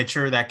need a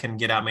pitcher that can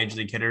get out major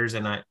league hitters,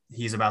 and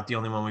he's about the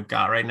only one we've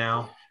got right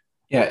now.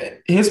 Yeah,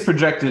 his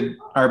projected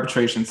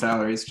arbitration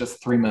salary is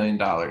just $3 million.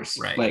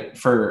 Right. Like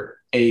for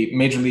a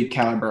major league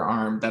caliber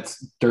arm, that's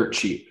dirt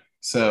cheap.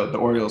 So the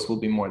Orioles will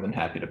be more than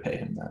happy to pay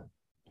him that.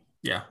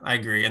 Yeah, I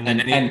agree.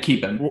 And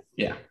keep him.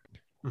 Yeah.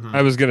 Mm-hmm.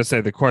 I was going to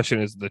say the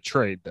question is the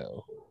trade,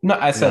 though. No,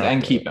 I said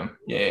and keep him.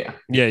 Yeah.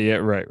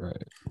 Right.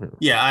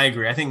 Yeah, I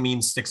agree. I think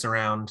Means sticks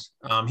around.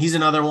 He's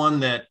another one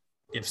that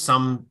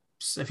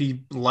if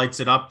he lights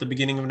it up the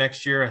beginning of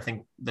next year, I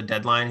think the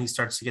deadline he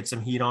starts to get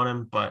some heat on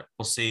him, but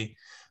we'll see.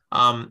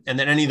 And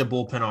then any of the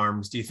bullpen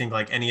arms, do you think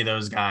like any of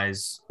those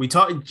guys?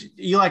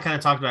 Eli kind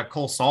of talked about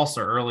Cole Salsa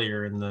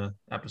earlier in the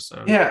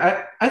episode.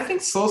 Yeah, I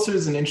think Salsa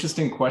is an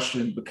interesting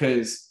question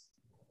because,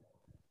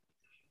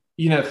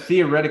 you know,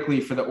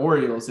 theoretically for the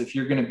Orioles, if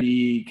you're going to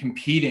be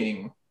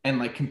competing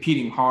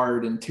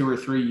hard in 2 or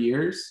 3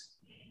 years,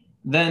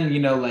 then, you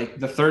know, like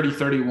the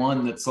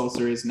 30-31 that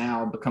Salsa is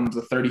now becomes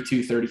a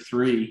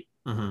 32-33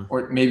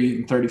 or maybe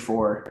even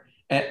 34.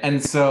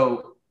 And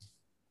so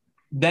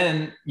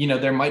then, you know,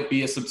 there might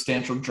be a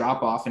substantial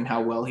drop off in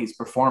how well he's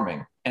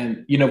performing.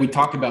 And, you know, we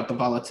talk about the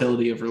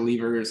volatility of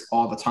relievers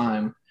all the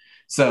time.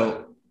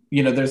 So,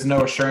 you know, there's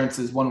no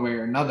assurances one way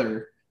or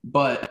another,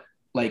 but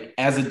like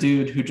as a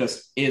dude who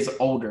just is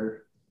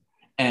older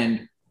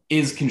and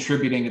is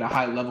contributing at a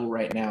high level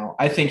right now,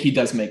 I think he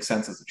does make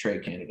sense as a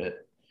trade candidate.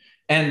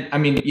 And I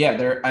mean,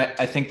 yeah,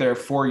 I think there are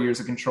 4 years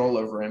of control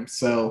over him.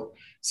 So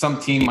some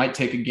team might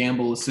take a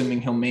gamble,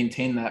 assuming he'll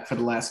maintain that for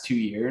the last 2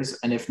 years.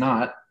 And if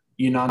not,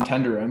 you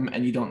non-tender him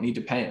and you don't need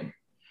to pay him.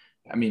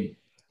 I mean,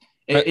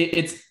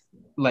 it's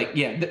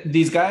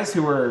these guys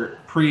who are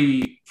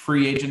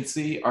pre-free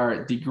agency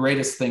are the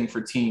greatest thing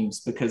for teams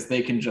because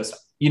they can just,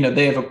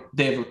 they have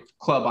a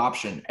club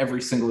option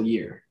every single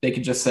year. They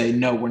can just say,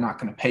 no, we're not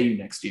going to pay you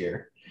next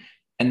year.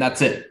 And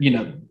that's it.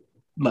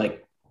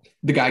 Like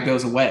the guy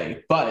goes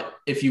away. But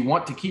if you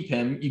want to keep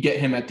him, you get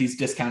him at these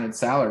discounted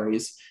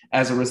salaries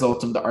as a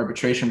result of the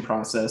arbitration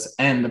process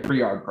and the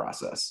pre-arb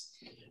process.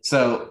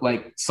 So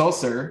like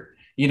Sulcer,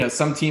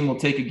 some team will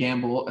take a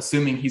gamble,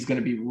 assuming he's going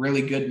to be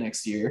really good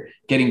next year,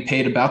 getting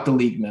paid about the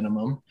league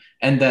minimum.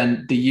 And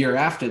then the year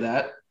after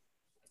that,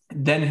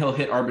 then he'll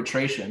hit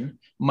arbitration,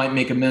 might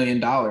make $1 million,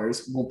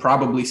 will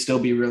probably still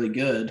be really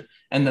good.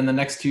 And then the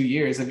next 2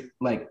 years,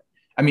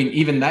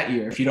 even that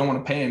year, if you don't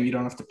want to pay him, you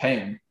don't have to pay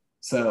him.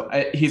 So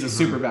he's a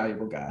super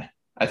valuable guy,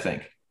 I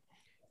think,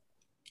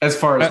 as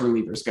far as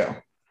relievers go.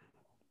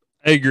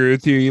 I agree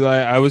with you, Eli.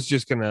 I was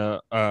just going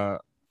to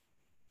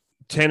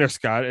Tanner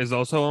Scott is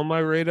also on my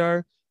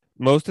radar.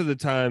 Most of the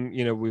time,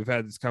 we've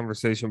had this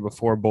conversation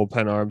before,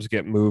 bullpen arms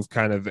get moved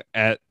kind of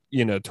at,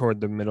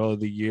 toward the middle of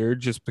the year,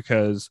 just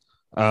because,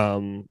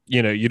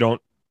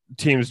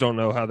 teams don't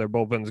know how their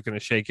bullpen is going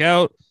to shake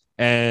out.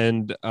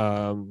 And,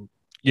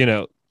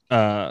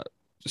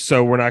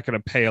 so we're not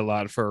going to pay a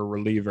lot for a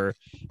reliever.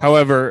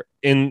 However,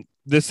 in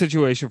this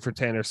situation for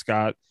Tanner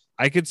Scott,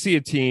 I could see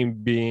a team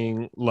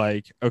being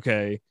like,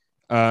 okay,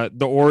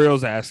 the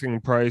Orioles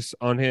asking price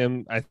on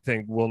him, I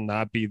think, will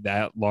not be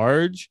that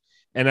large.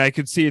 And I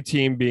could see a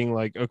team being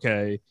like,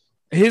 okay,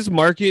 his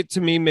market to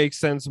me makes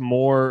sense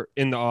more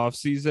in the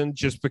offseason,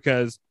 just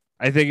because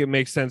I think it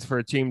makes sense for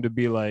a team to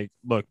be like,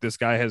 look, this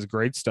guy has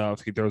great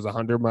stuff. He throws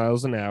 100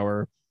 miles an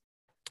hour.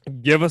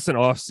 Give us an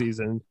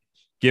offseason.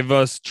 Give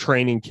us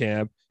training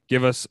camp.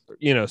 Give us,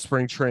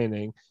 spring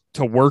training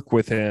to work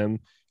with him.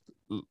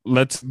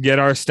 Let's get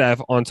our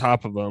staff on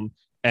top of him.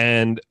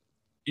 And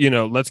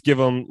let's give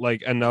them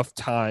like enough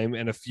time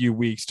and a few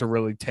weeks to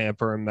really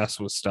tamper and mess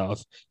with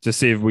stuff to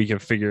see if we can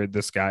figure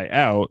this guy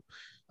out.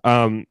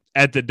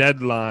 At the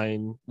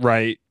deadline,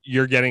 right,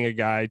 you're getting a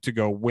guy to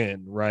go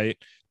win, right?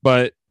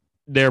 But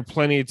there are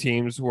plenty of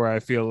teams where I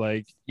feel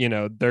like,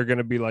 they're going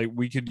to be like,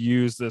 we could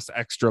use this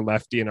extra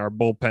lefty in our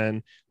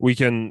bullpen. We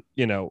can,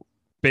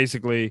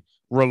 basically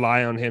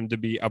rely on him to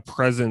be a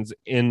presence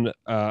in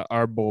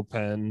our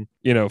bullpen,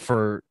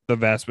 for the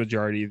vast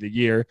majority of the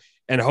year.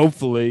 And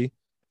hopefully,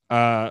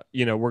 we're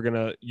going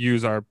to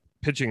use our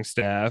pitching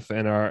staff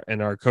and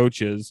our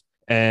coaches,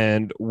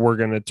 and we're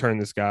going to turn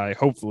this guy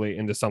hopefully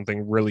into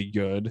something really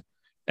good.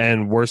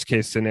 And worst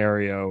case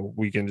scenario,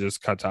 we can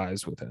just cut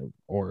ties with him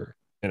or,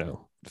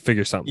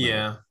 figure something out.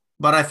 Yeah.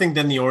 But I think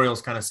then the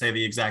Orioles kind of say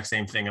the exact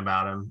same thing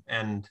about him.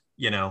 And,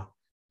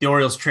 the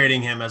Orioles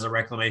trading him as a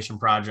reclamation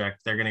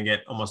project, they're going to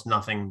get almost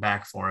nothing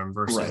back for him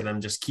versus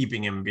them just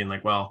keeping him and being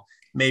like, well,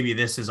 maybe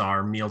this is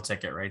our meal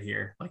ticket right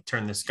here. Like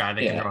turn this guy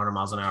that can throw 100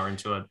 miles an hour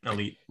into an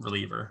elite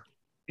reliever.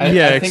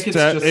 I think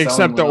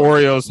except the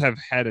Orioles have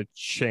had a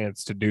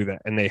chance to do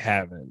that and they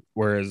haven't,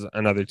 whereas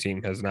another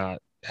team has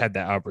not had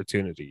that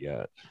opportunity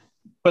yet.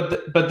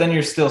 But then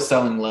you're still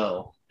selling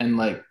low, and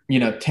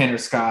Tanner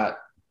Scott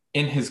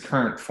in his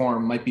current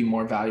form might be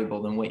more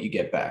valuable than what you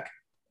get back.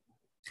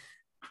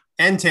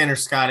 And Tanner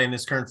Scott in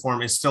his current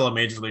form is still a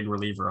major league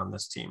reliever on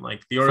this team.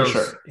 Like the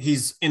Orioles,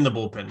 he's in the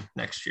bullpen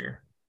next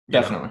year.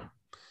 Definitely.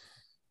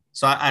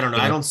 So I don't know.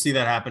 Yeah. I don't see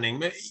that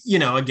happening.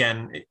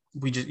 Again,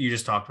 you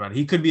just talked about it.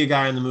 He could be a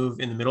guy on the move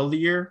in the middle of the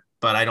year,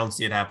 but I don't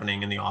see it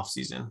happening in the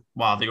offseason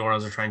while the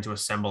Orioles are trying to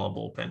assemble a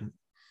bullpen.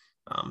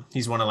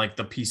 He's one of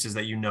the pieces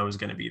that is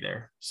going to be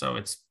there. So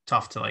it's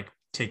tough to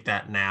take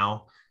that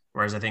now.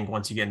 Whereas I think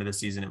once you get into the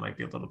season, it might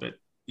be a little bit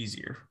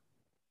easier.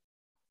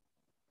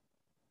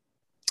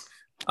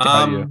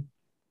 All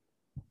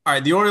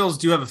right. The Orioles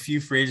do have a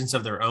few free agents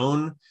of their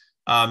own.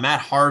 Matt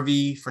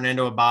Harvey,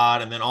 Fernando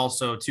Abad, and then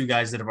also two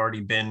guys that have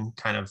already been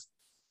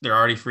they're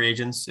already free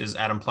agents is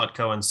Adam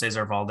Plutko and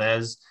Cesar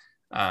Valdez.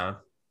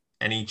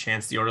 Any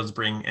chance the Orioles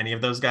bring any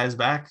of those guys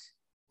back?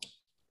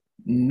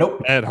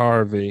 Nope. Matt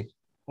Harvey.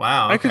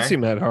 Wow. Okay. I could see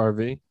Matt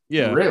Harvey.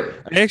 Yeah. Really?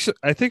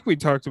 I think we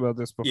talked about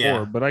this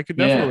before, but I could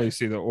definitely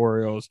see the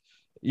Orioles,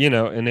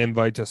 an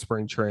invite to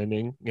spring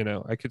training.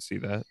 I could see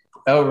that.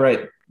 Oh,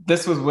 right.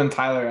 This was when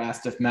Tyler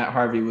asked if Matt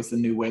Harvey was the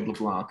new Wade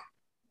LeBlanc.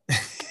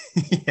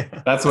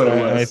 Yeah. That's what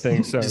it was. I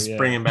think so. Just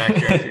bring him back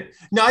here.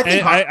 No, I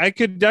think I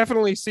could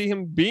definitely see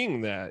him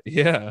being that.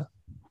 Yeah.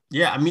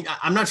 Yeah. I mean,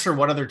 I'm not sure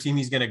what other team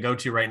he's going to go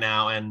to right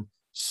now and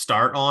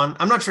start on.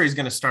 I'm not sure he's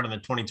going to start on the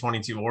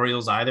 2022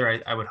 Orioles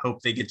either. I would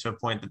hope they get to a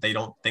point that they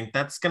don't think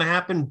that's going to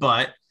happen,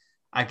 but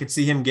I could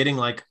see him getting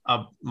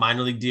a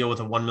minor league deal with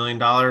a $1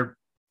 million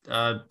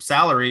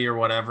salary or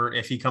whatever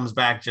if he comes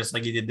back just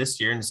like he did this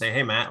year and say,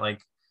 hey, Matt,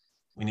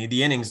 we need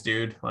the innings,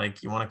 dude.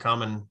 You want to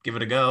come and give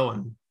it a go?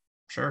 And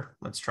sure,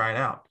 let's try it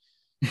out.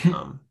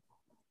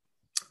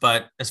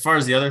 But as far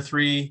as the other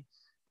three,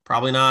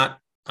 probably not.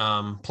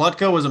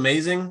 Plutko was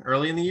amazing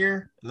early in the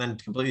year and then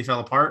completely fell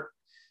apart.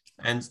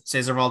 And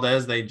Cesar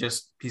Valdez,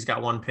 he's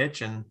got one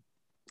pitch and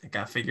it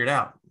got figured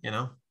out,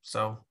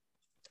 So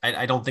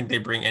I don't think they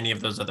bring any of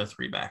those other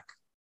three back.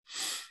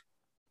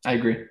 I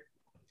agree.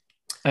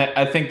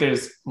 I think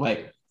there's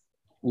like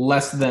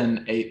less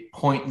than a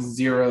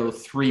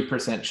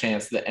 0.03%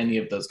 chance that any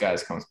of those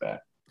guys comes back.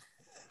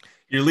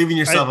 You're leaving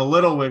yourself a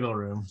little wiggle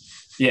room.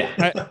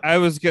 Yeah. I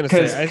was going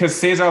to say. Because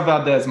Cesar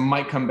Valdez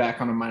might come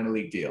back on a minor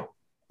league deal.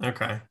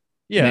 Okay.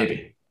 Yeah.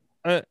 Maybe.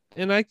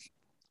 And I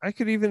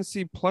could even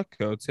see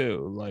Plutko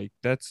too. Like,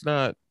 that's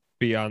not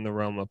beyond the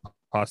realm of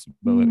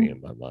possibility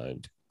in my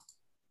mind.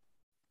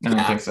 I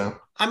don't think so.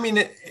 I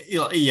mean,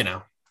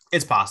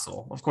 it's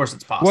possible. Of course,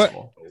 it's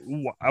possible.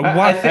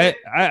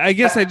 I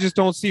guess I just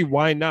don't see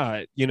why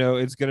not.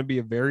 It's going to be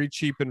a very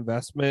cheap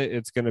investment.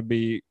 It's going to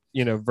be,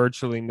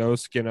 virtually no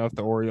skin off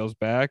the Orioles'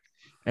 back,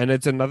 and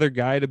it's another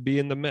guy to be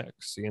in the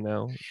mix.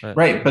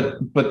 Right,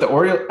 but the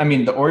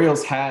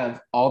Orioles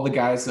have all the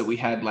guys that we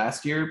had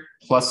last year,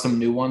 plus some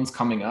new ones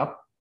coming up,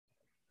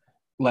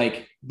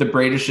 like the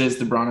Bradishes,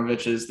 the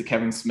Bronoviches, the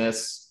Kevin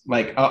Smiths,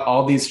 like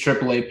all these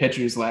AAA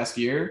pitchers last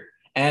year.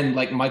 And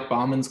like Mike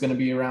Bauman's going to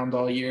be around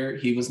all year.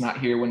 He was not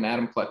here when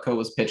Adam Plutko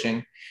was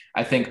pitching.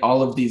 I think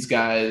all of these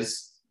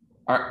guys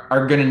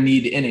are going to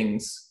need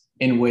innings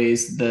in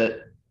ways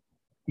that,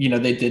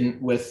 they didn't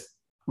with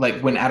like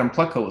when Adam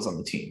Plutko was on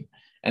the team.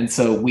 And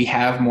so we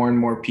have more and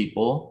more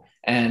people.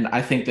 And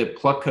I think that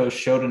Plutko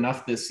showed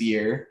enough this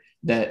year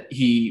that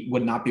he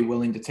would not be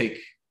willing to take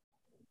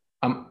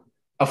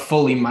a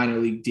fully minor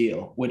league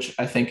deal, which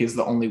I think is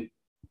the only,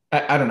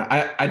 I don't know.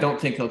 I don't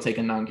think he'll take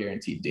a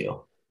non-guaranteed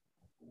deal.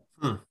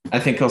 I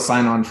think he'll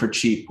sign on for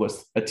cheap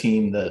with a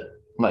team that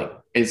like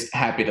is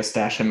happy to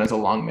stash him as a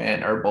long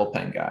man or a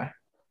bullpen guy.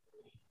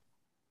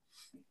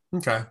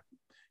 Okay.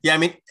 Yeah, I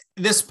mean,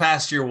 this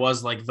past year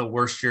was like the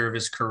worst year of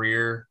his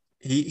career.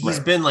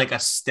 He's been like a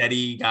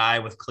steady guy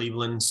with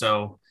Cleveland,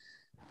 so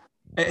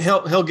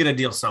he'll get a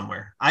deal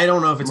somewhere. I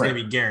don't know if it's going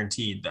to be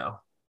guaranteed though.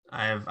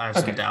 I have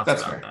some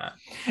doubts about that.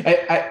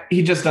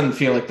 He just doesn't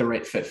feel like the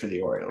right fit for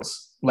the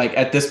Orioles. Like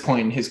at this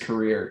point in his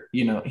career,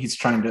 he's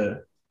trying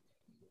to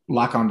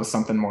lock onto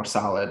something more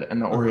solid,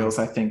 and the Orioles,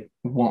 I think,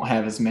 won't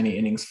have as many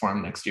innings for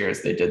him next year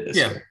as they did this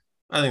year.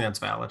 I think that's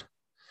valid.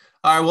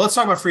 All right, well, let's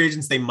talk about free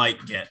agents they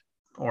might get,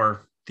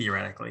 or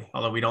theoretically,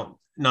 although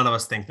none of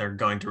us think they're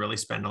going to really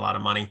spend a lot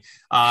of money.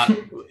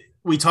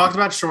 We talked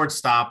about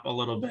shortstop a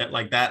little bit,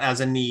 like that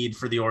as a need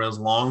for the Orioles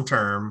long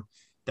term.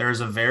 There's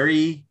a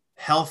very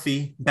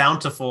healthy,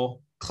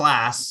 bountiful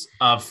class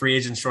of free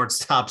agent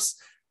shortstops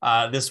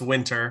this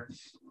winter,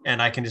 and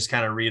I can just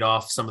kind of read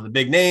off some of the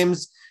big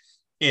names.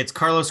 It's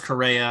Carlos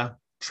Correa,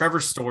 Trevor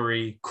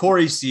Story,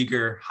 Corey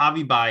Seager,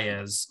 Javi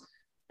Baez,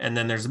 and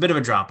then there's a bit of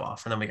a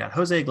drop-off. And then we got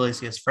Jose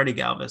Iglesias, Freddie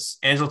Galvis,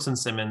 Angelton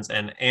Simmons,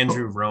 and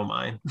Andrew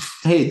Romine.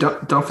 Hey,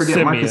 don't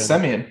forget Marcus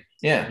Semien.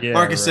 Yeah,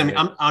 Marcus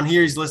Semien. On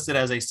here, he's listed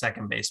as a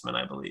second baseman,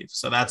 I believe.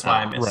 So that's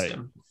why I missed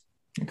him.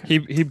 Okay.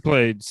 He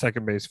played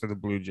second base for the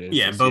Blue Jays.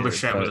 Yeah, Bo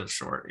Bichette was at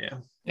short, yeah.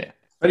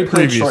 But he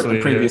played short the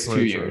previous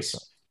 2 years.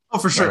 Oh,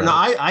 for sure. No,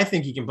 I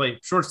think he can play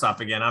shortstop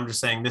again. I'm just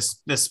saying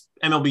this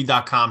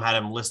MLB.com had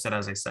him listed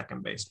as a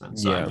second baseman.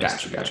 So yeah,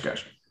 gotcha.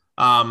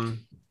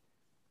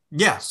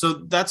 Yeah, so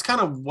that's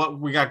kind of what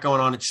we got going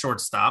on at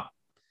shortstop.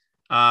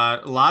 A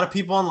lot of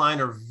people online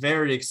are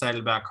very excited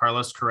about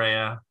Carlos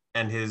Correa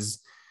and his,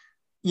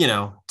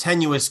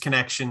 tenuous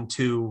connection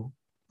to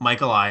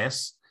Mike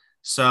Elias.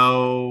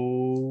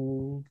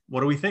 So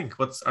what do we think?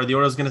 Are the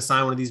Orioles going to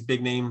sign one of these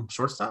big name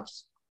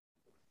shortstops?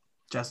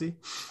 Jesse?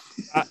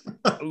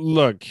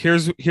 Look,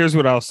 here's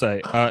what I'll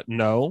say.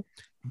 No,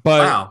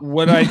 but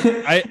what I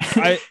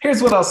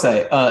here's what I'll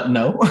say.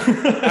 No. All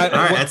right,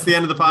 that's the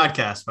end of the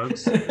podcast,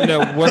 folks.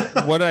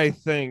 What I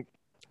think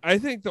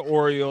the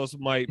Orioles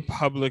might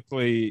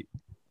publicly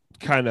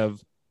kind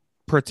of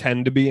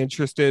pretend to be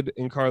interested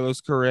in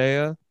Carlos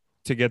Correa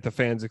to get the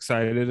fans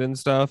excited and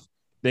stuff.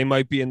 They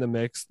might be in the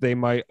mix. They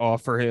might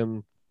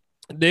even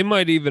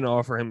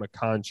offer him a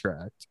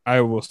contract.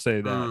 I will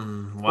say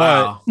that.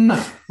 Wow.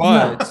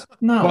 But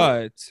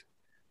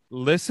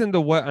listen to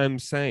what I'm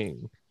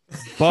saying.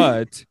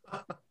 But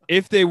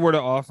if they were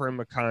to offer him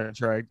a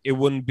contract, it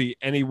wouldn't be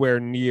anywhere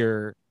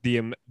near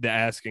the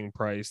asking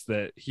price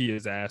that he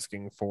is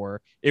asking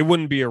for. It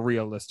wouldn't be a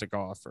realistic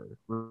offer,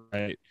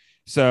 right?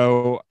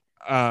 So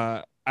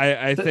I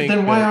think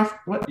then why offer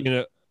what?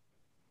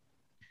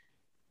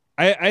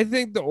 I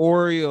think the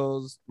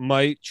Orioles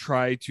might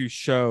try to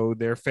show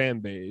their fan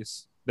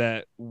base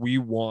that we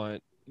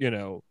want,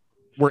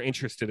 we're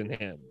interested in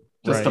him.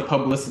 Just a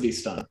publicity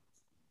stunt.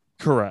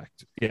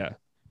 Correct. Yeah.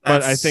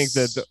 But I think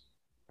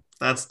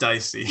that's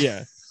dicey.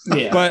 Yeah.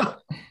 Yeah.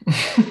 But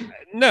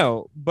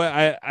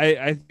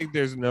I think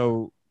there's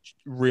no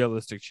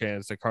realistic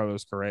chance that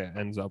Carlos Correa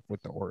ends up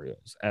with the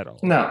Orioles at all.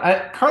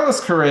 No,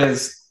 Carlos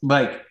Correa's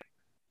like,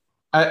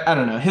 I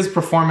don't know, his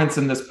performance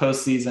in this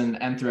postseason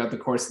and throughout the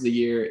course of the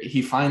year,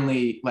 he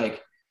finally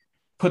like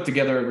put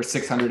together over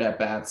 600 at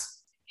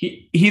bats.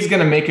 He's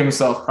going to make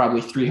himself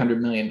probably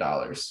 $300 million.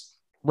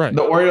 Right.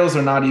 The Orioles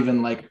are not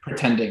even like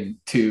pretending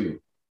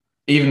to,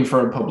 even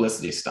for a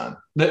publicity stunt.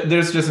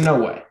 There's just no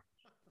way.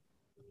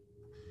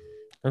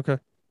 Okay.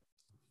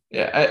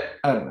 Yeah,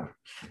 I don't know.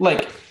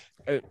 Like,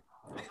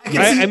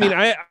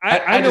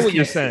 I know what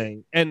you're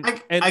saying, and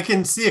I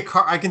can see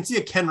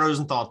a Ken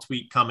Rosenthal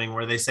tweet coming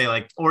where they say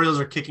like Orioles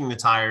are kicking the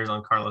tires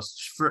on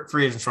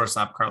free agent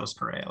shortstop Carlos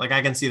Correa. Like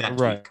I can see that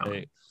tweet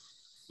coming.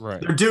 Right.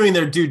 They're doing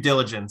their due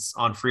diligence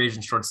on free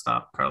agent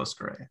shortstop Carlos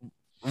Correa.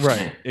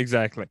 Right.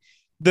 Exactly.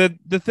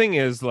 The thing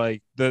is,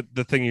 like,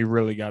 the thing you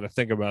really got to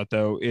think about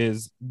though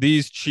is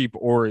these cheap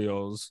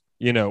Orioles,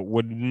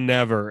 would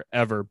never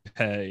ever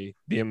pay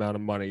the amount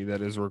of money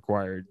that is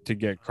required to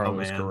get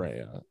Carlos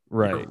Correa.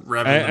 Right.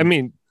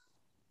 Revving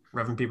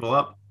people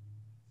up.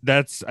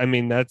 That's at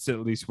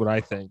least what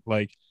I think.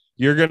 Like,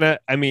 you're gonna,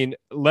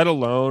 let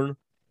alone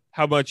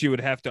how much you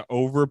would have to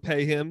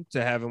overpay him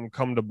to have him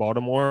come to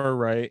Baltimore,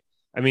 right?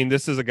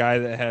 This is a guy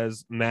that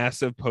has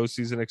massive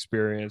postseason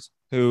experience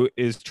who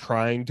is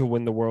trying to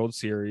win the World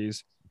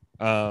Series.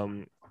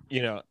 You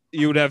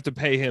would have to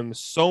pay him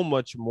so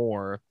much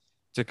more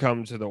to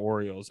come to the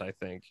Orioles, I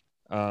think,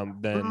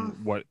 than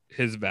what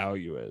his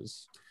value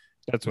is.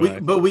 That's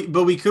what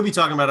we could be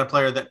talking about a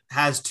player that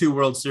has 2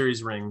 World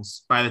Series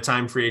rings by the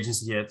time free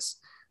agency hits,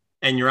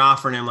 and you're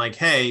offering him like,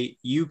 hey,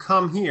 you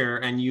come here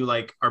and you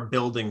like are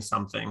building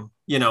something.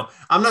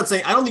 I'm not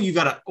saying, I don't think you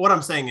got to, what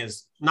I'm saying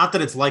is not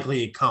that it's likely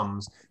he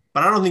comes,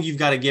 but I don't think you've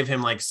got to give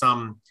him like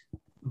some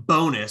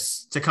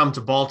bonus to come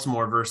to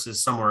Baltimore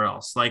versus somewhere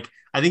else. Like,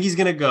 I think he's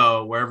going to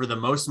go wherever the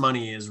most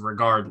money is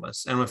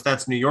regardless. And if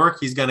that's New York,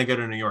 he's going to go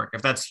to New York.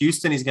 If that's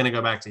Houston, he's going to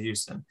go back to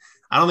Houston.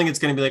 I don't think it's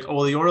going to be like, oh,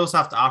 well, the Orioles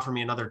have to offer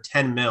me another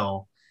 10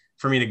 mil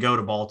for me to go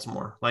to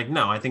Baltimore. Like,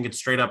 no, I think it's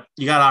straight up,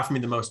 you got to offer me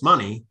the most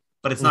money,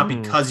 but it's not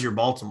because you're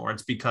Baltimore.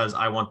 It's because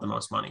I want the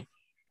most money.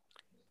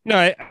 No,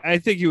 I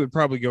think you would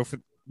probably go for,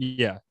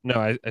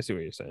 I see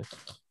what you're saying.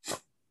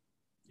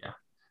 Yeah.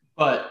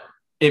 But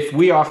if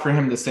we offer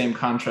him the same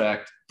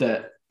contract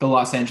that the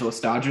Los Angeles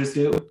Dodgers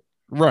do,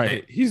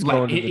 right, he's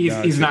going to the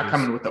Dodgers. He's not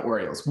coming with the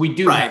Orioles. We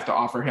do have to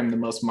offer him the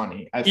most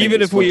money. I think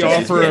even if we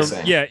offer him,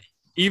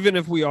 even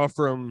if we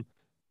offer him,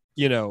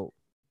 if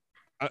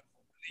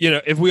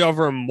we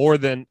offer him more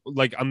than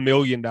like $1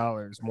 million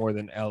more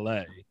than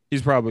LA,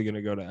 he's probably going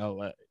to go to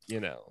LA.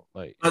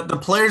 But the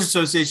Players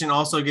Association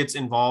also gets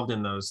involved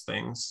in those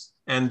things,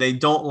 and they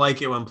don't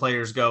like it when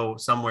players go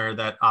somewhere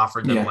that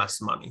offered them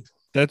less money.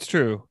 That's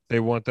true.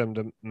 They want them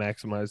to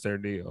maximize their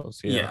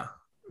deals. Yeah.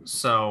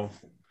 So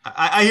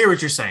I hear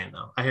what you're saying,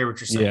 though. I hear what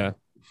you're saying.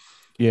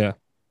 Yeah.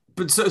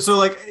 But so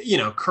like,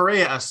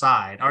 Correa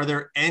aside, are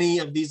there any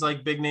of these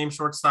like big name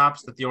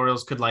shortstops that the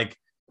Orioles could like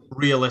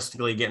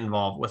realistically get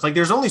involved with? Like,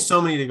 there's only so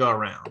many to go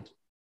around.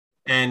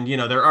 And,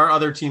 there are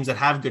other teams that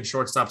have good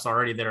shortstops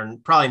already that are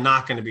probably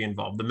not going to be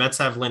involved. The Mets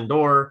have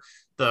Lindor.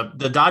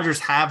 The Dodgers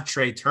have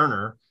Trey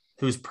Turner,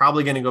 who's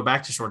probably going to go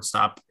back to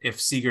shortstop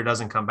if Seager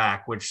doesn't come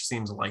back, which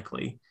seems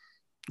likely.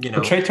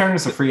 But Trey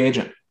Turner's a free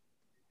agent.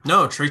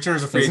 No, Trey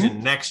Turner's a free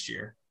agent next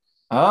year.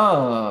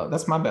 Oh,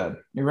 that's my bad.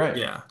 You're right.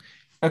 Yeah.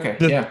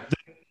 Okay.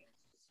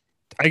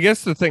 I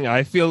guess the thing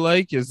I feel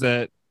like is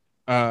that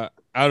out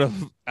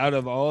of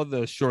all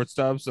the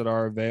shortstops that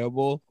are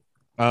available,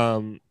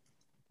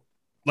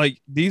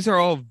 like these are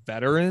all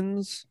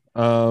veterans.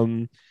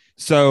 So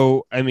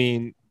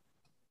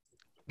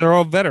they're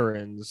all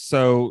veterans.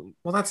 So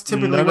that's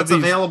typically what's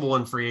available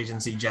in free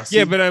agency, Jesse.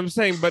 Yeah, but I'm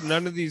saying,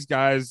 none of these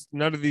guys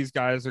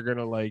are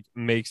gonna like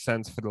make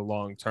sense for the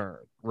long term,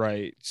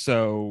 right?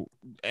 So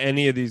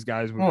any of these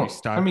guys would be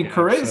stopped.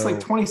 Correa's like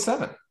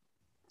 27.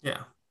 Yeah.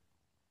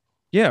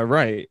 Yeah.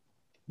 Right.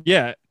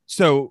 Yeah.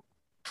 So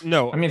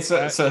no.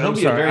 So he'll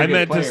be a very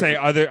good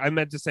player. I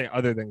meant to say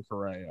other than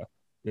Correa.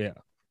 Yeah.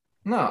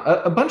 No,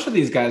 a bunch of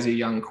these guys are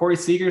young. Corey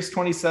Seager's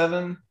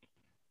 27.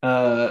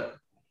 Trevor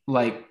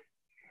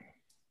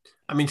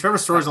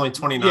Store's only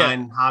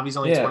 29. Javi's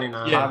only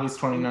 29. Yeah, Javi's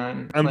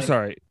 29. I'm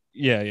sorry.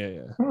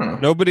 Yeah.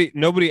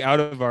 Nobody out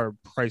of our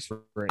price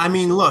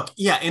range. Look,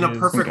 in a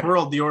perfect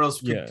world, the Orioles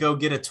could go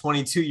get a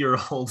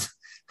 22-year-old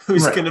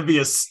who's going to be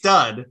a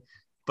stud,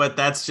 but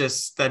that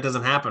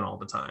doesn't happen all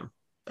the time.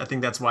 I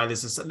think that's why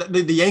this is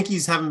the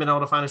Yankees haven't been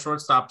able to find a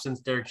shortstop since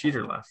Derek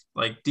Jeter left.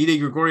 Like Didi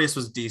Gregorius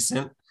was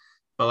decent,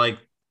 but like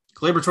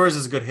Gleyber Torres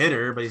is a good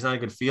hitter, but he's not a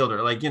good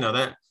fielder. Like,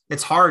 that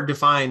it's hard to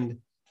find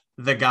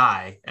the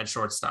guy at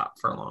shortstop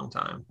for a long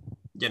time,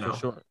 For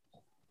sure.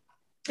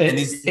 And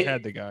he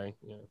had the guy.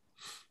 Yeah.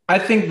 I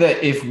think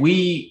that if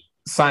we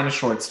sign a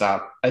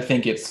shortstop, I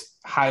think it's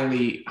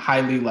highly,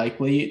 highly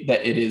likely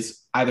that it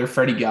is either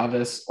Freddie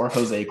Galvis or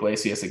Jose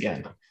Iglesias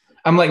again.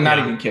 I'm like not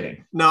even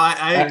kidding. No,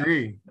 I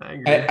agree.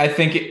 I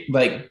think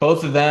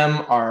both of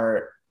them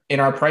are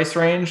in our price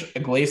range.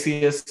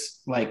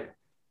 Iglesias, I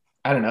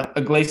don't know.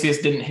 Iglesias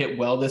didn't hit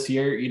well this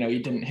year. He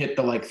didn't hit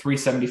the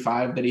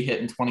 375 that he hit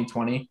in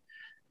 2020.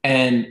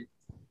 And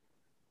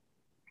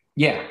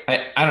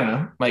I don't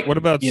know. What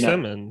about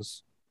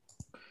Simmons?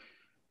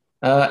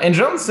 And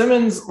John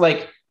Simmons,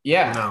 no.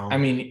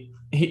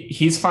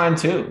 he's fine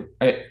too.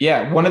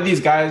 One of these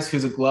guys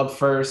who's a glove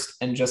first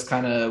and just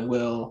kind of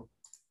will,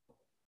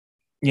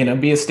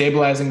 be a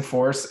stabilizing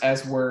force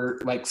as we're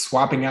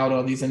swapping out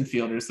all these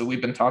infielders that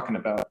we've been talking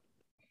about.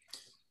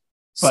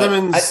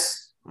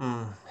 Simmons,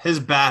 His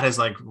bat has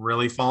like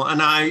really fallen.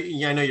 And I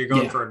know you're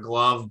going Yeah. for a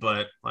glove,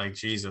 but like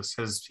Jesus,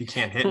 he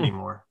can't hit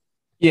anymore.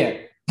 Yeah.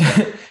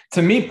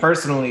 To me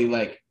personally,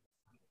 like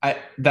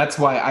that's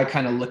why I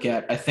kind of look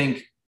at, I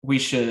think we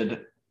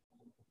should,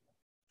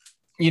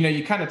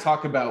 you kind of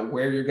talk about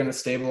where you're going to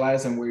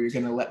stabilize and where you're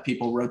going to let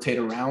people rotate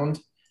around.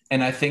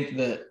 And I think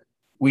that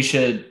we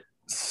should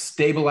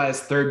stabilize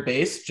third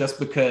base just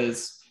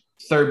because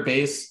third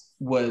base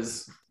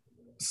was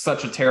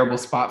such a terrible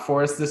spot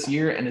for us this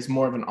year and is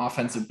more of an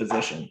offensive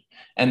position.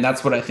 And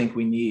that's what I think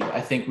we need. I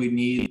think we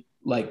need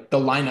like the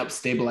lineup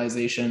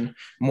stabilization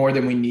more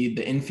than we need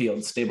the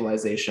infield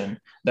stabilization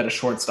that a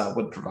shortstop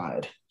would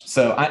provide.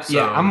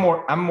 I'm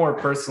more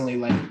personally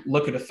like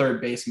look at a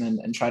third baseman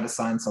and try to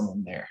sign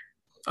someone there.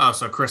 Oh,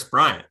 so Chris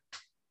Bryant.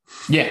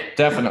 Yeah,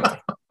 definitely.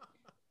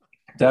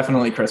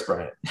 Definitely Chris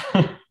Bryant.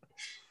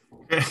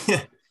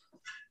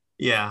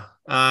 Yeah.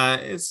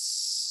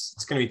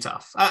 It's going to be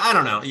tough. I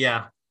don't know.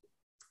 Yeah.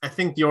 I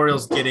think the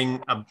Orioles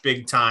getting a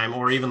big time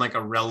or even like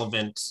a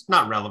relevant's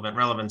not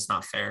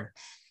fair.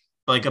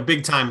 But like a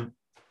big time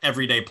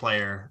everyday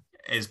player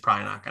is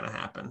probably not going to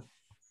happen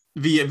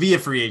via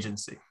free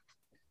agency.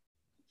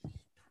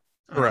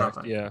 Correct.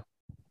 Yeah.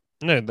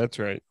 No, that's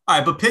right. All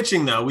right. But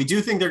pitching though, we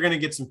do think they're going to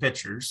get some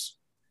pitchers.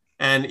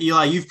 And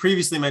Eli, you've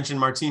previously mentioned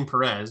Martin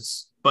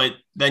Perez, but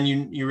then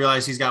you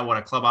realize he's got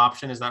a club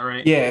option. Is that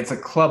right? Yeah, it's a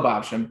club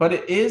option, but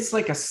it is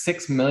like a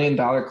 $6 million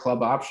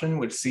club option,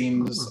 which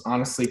seems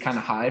honestly kind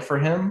of high for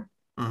him.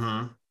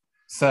 Mm-hmm.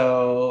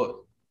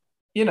 So,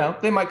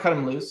 they might cut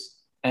him loose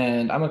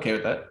and I'm okay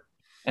with that.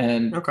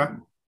 And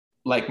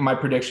like my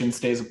prediction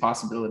stays a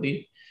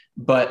possibility,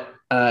 but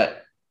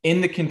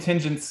in the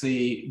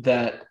contingency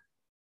that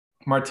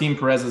Martin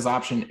Perez's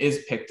option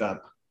is picked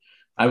up,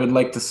 I would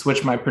like to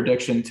switch my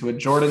prediction to a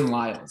Jordan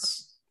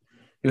Lyles,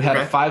 who had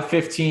a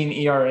 5.15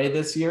 ERA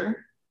this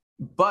year,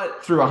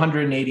 but threw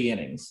 180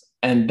 innings.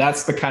 And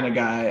that's the kind of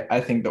guy I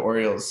think the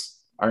Orioles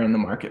are in the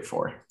market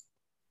for.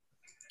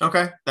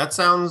 Okay. That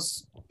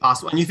sounds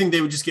possible. And you think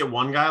they would just get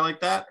one guy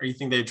like that? Or you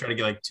think they'd try to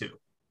get like two?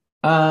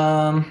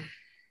 I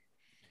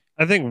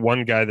think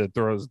one guy that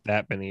throws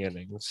that many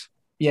innings.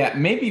 Yeah,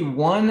 maybe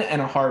one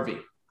and a Harvey.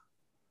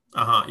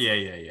 Uh-huh. Yeah.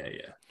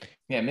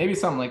 Yeah, maybe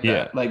something like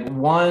that. Like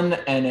one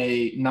and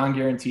a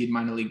non-guaranteed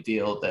minor league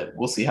deal that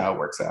we'll see how it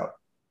works out.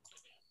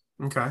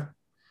 Okay.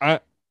 I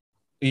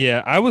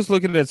was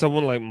looking at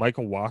someone like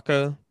Michael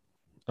Wacha.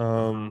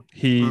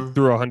 He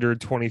threw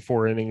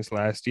 124 innings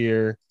last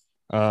year.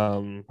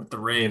 With the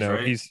Rays,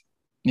 right?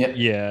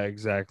 Yeah,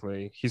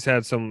 exactly. He's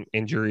had some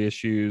injury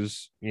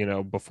issues,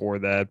 before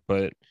that,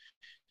 but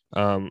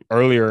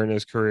earlier in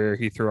his career,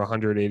 he threw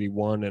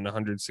 181 and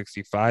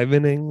 165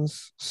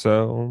 innings.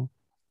 So,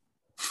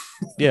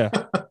 yeah.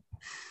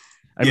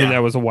 I mean,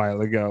 that was a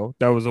while ago.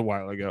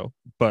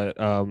 But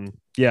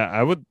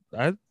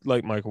I'd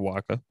like Michael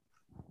Wacha.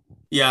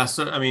 Yeah,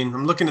 so I mean,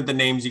 I'm looking at the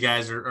names you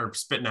guys are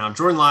spitting out.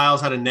 Jordan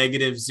Lyles had a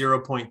negative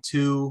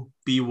 0.2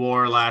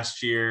 B-WAR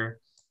last year.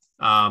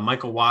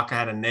 Michael Wacha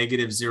had a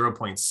negative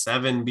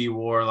 0.7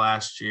 B-WAR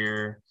last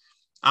year.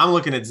 I'm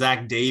looking at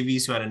Zach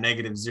Davies, who had a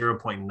negative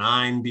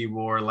 0.9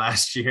 B-WAR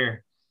last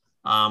year.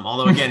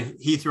 Although, again,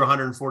 he threw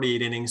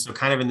 148 innings, so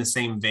kind of in the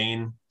same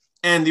vein.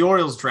 And the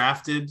Orioles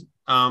drafted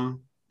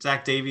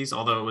Zach Davies,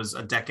 although it was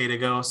a decade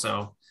ago,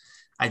 so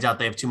I doubt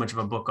they have too much of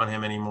a book on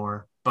him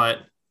anymore. But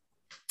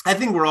I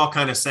think we're all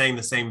kind of saying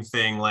the same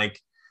thing. Like,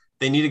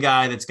 they need a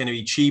guy that's going to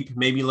be cheap,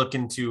 maybe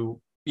looking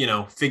to,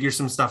 figure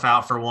some stuff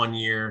out for 1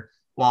 year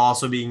while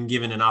also being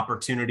given an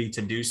opportunity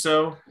to do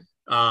so.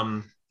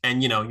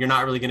 And, you're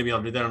not really going to be able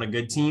to do that on a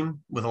good team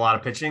with a lot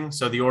of pitching.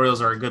 So the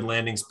Orioles are a good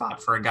landing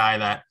spot for a guy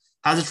that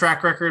has a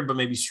track record, but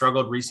maybe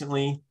struggled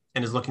recently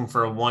and is looking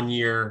for a 1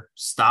 year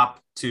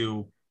stop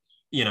to,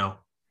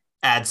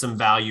 add some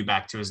value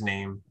back to his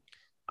name.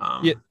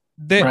 And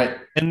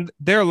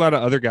there are a lot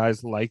of other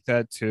guys like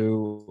that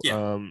too. Yeah.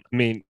 I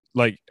mean,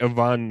 like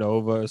Ivan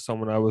Nova is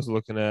someone I was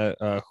looking at,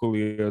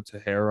 Julio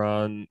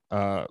Teheran.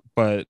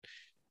 But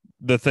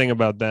the thing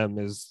about them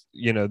is,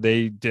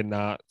 they did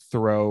not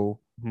throw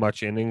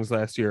much innings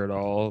last year at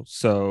all.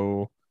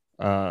 So,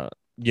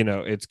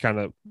 it's kind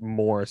of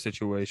more a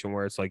situation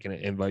where it's like an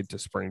invite to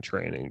spring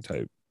training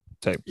type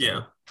Yeah.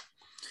 thing.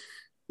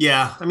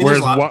 Yeah. I mean,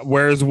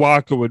 whereas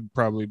Wacha would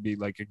probably be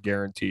like a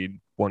guaranteed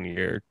 1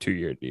 year, 2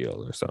 year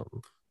deal or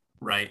something.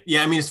 Right.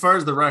 Yeah. I mean, as far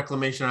as the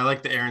reclamation, I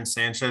like the Aaron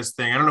Sanchez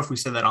thing. I don't know if we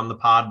said that on the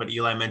pod, but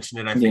Eli mentioned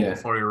it, I think,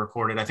 before we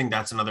recorded. I think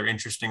that's another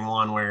interesting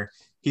one where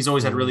he's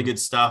always had really good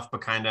stuff, but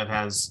kind of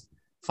has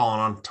fallen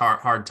on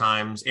hard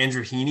times.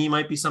 Andrew Heaney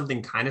might be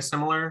something kind of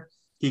similar.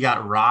 He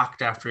got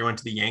rocked after he went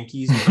to the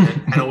Yankees, but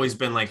had always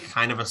been like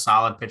kind of a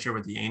solid pitcher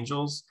with the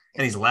Angels,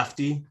 and he's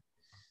lefty.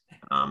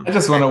 I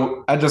just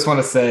want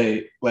to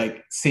say,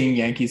 like, seeing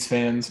Yankees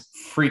fans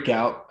freak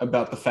out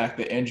about the fact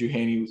that Andrew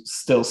Heaney was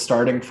still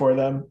starting for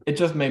them, it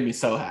just made me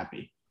so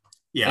happy.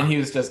 Yeah, and he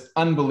was just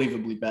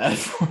unbelievably bad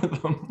for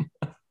them.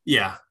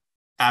 Yeah,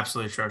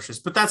 absolutely atrocious.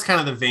 But that's kind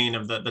of the vein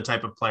of the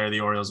type of player the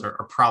Orioles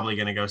are probably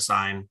going to go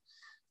sign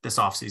this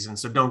offseason.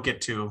 So don't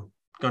get too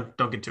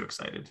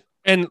excited.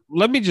 And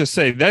let me just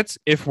say, that's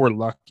if we're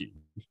lucky,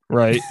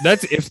 right?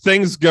 That's if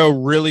things go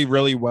really,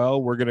 really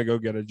well, we're gonna go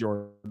get a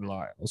Jordan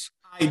Lyles.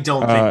 I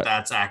don't think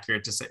that's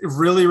accurate to say.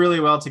 Really, really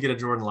well to get a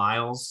Jordan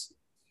Lyles.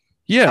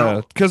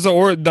 Yeah, because the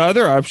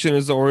other option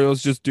is the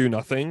Orioles just do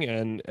nothing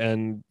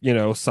and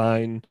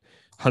sign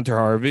Hunter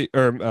Harvey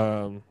or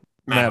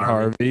Matt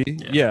Harvey.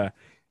 Yeah.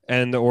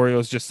 And the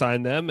Orioles just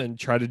sign them and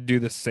try to do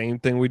the same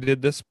thing we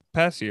did this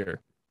past year,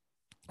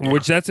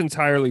 which that's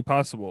entirely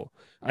possible.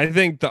 I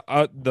think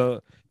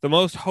the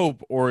most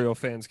hope Oriole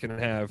fans can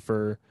have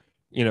for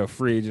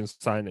free agent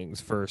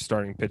signings for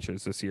starting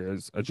pitchers this year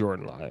is a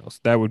Jordan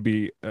Lyles. That would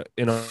be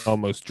an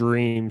almost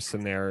dream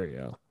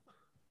scenario.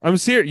 I'm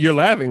serious. You're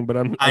laughing, but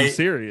I'm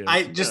serious.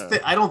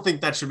 I don't think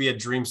that should be a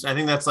dream. I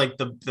think that's like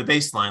the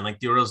baseline. Like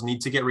the Orioles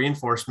need to get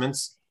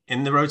reinforcements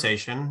in the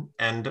rotation,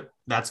 and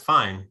that's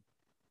fine.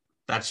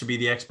 That should be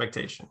the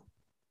expectation,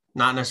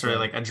 not necessarily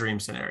like a dream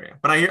scenario.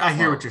 But I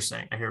hear what you're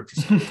saying.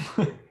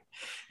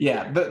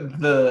 Yeah,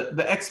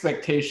 the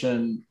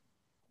expectation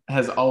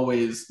has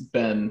always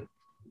been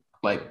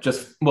like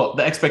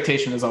the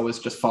expectation has always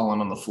just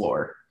fallen on the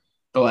floor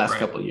the last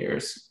couple of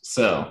years.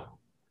 So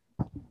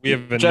we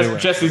have been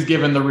Jesse's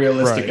given the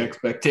realistic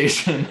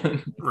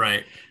expectation.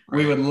 Right.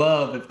 We would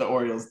love if the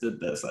Orioles did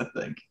this, I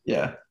think.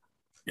 Yeah.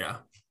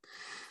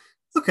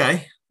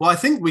 Okay. Well, I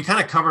think we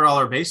kind of covered all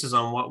our bases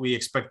on what we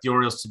expect the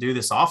Orioles to do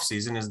this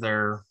offseason. Is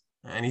there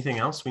anything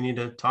else we need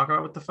to talk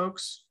about with the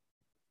folks?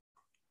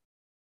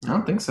 I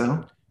don't think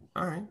so.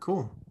 All right,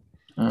 cool.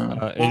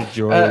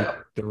 Enjoy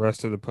the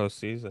rest of the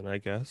postseason, I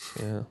guess.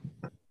 Yeah.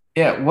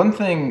 Yeah, one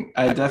thing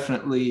I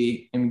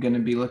definitely am going to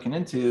be looking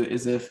into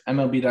is if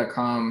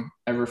MLB.com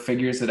ever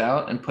figures it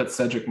out and puts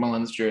Cedric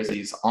Mullins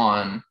jerseys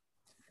on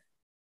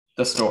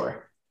the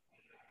store.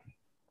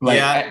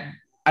 I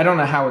don't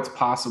know how it's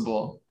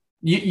possible.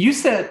 You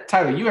said,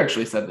 Tyler, you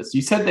actually said this.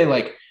 You said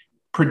they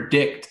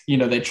predict,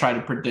 they try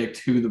to predict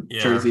who the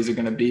jerseys are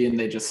going to be and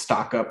they just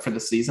stock up for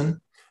the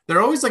season. They're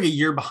always like a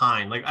year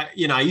behind.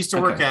 I used to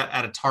work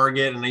at a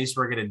Target and I used to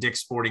work at a Dick's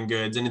Sporting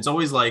Goods. And it's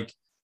always like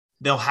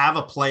they'll have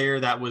a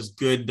player that was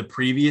good the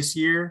previous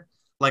year.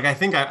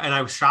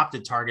 I shopped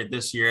at Target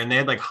this year and they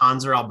had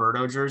Hanser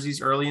Alberto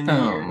jerseys early in the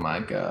year. Oh my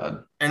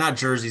God. And not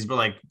jerseys,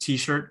 but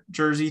t-shirt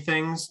jersey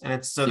things. And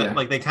it's so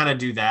that they kind of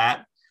do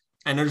that.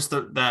 I noticed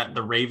that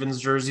the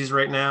Ravens jerseys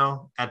right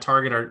now at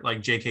Target are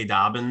J.K.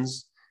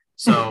 Dobbins.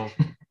 So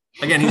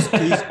again, he's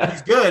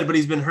good, but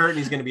he's been hurt and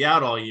he's going to be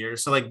out all year.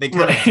 So they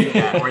kind of do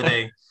that where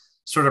they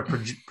sort of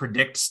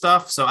predict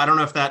stuff. So I don't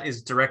know if that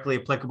is directly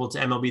applicable to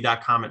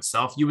MLB.com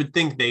itself. You would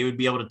think they would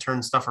be able to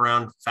turn stuff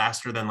around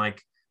faster than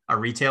a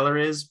retailer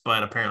is,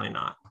 but apparently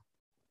not.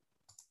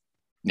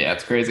 Yeah,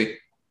 it's crazy.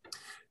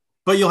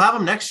 But you'll have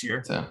them next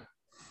year. So,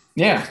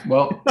 yeah,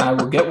 well, I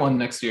will get one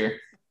next year.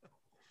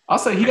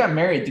 Also, he got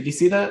married. Did you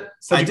see that?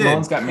 Cedric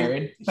Mullins got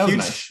married. That was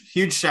nice.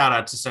 Huge shout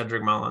out to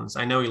Cedric Mullins.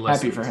 I know he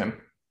listens. Happy for him.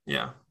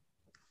 Yeah.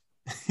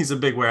 He's a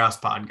big Warehouse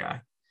Pod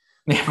guy.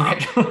 Yeah,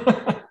 right.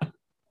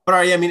 But all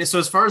right, so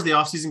as far as the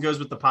offseason goes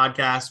with the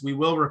podcast, we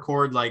will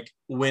record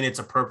when it's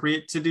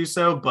appropriate to do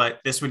so, but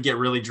this would get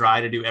really dry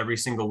to do every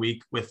single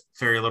week with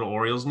very little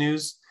Orioles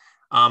news.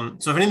 So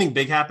if anything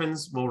big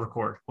happens, we'll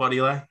record. What,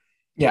 Eli?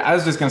 Yeah, I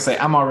was just going to say,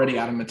 I'm already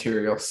out of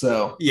material,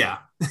 so. Yeah.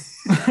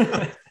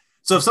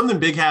 So if something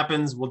big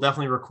happens, we'll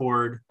definitely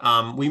record.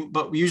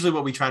 But usually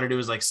what we try to do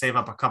is save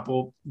up a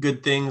couple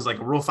good things, like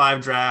a Rule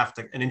 5 draft,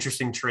 an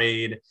interesting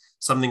trade,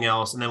 something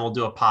else. And then we'll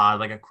do a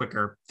pod, a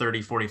quicker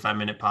 30, 45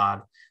 minute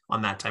pod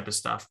on that type of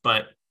stuff.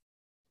 But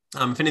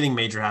if anything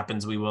major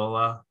happens, we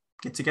will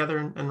get together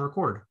and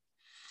record.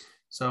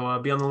 So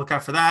be on the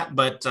lookout for that.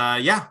 But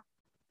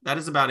that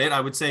is about it.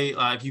 I would say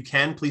if you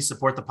can, please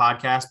support the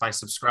podcast by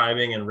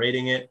subscribing and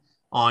rating it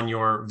on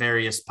your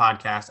various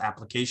podcast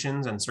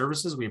applications and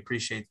services. We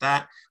appreciate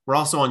that. We're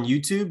also on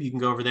YouTube. You can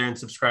go over there and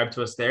subscribe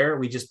to us there.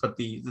 We just put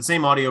the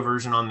same audio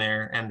version on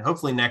there. And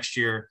hopefully next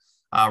year,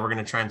 we're going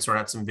to try and sort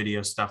out some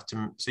video stuff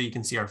so you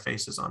can see our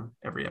faces on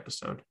every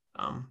episode.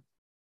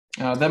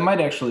 That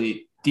might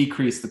actually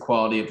decrease the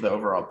quality of the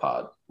overall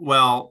pod.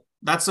 Well,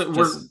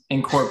 we're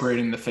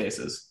incorporating the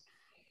faces.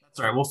 That's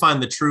all right. We'll find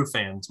the true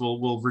fans.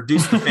 We'll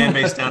reduce the fan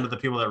base down to the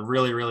people that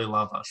really, really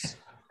love us.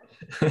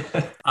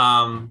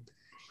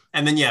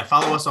 And then,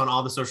 follow us on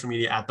all the social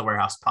media at The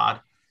Warehouse Pod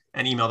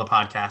and email the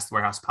podcast,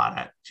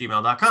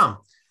 warehousepod@gmail.com.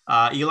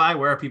 Eli,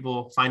 where are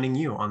people finding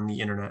you on the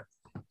internet?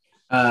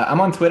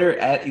 I'm on Twitter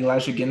at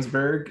Elijah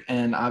Ginsberg,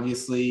 and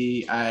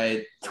obviously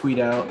I tweet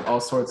out all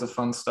sorts of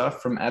fun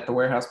stuff from at The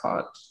Warehouse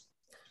Pod.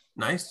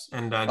 Nice.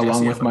 And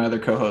along with my other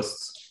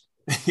co-hosts.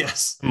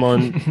 Yes. I'm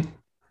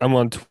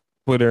on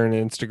Twitter and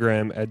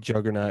Instagram at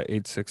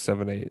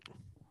Juggernaut8678.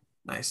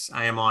 Nice.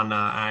 I'm on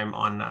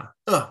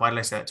why did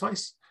I say that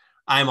twice?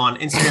 I'm on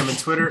Instagram and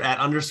Twitter at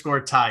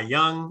 _Ty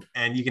Young,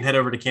 and you can head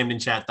over to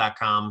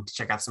CamdenChat.com to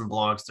check out some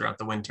blogs throughout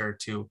the winter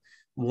to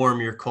warm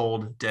your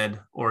cold, dead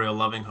Oriole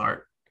loving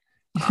heart.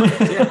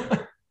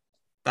 That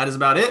is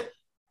about it.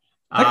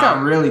 That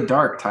got really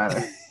dark,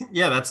 Tyler.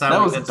 Yeah, that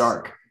was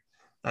dark.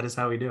 That is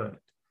how we do it.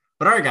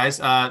 But all right, guys,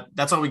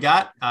 that's all we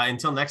got.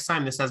 Until next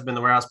time, this has been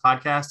the Warehouse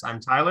Podcast. I'm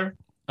Tyler.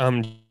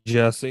 I'm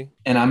Jesse.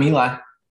 And I'm Eli.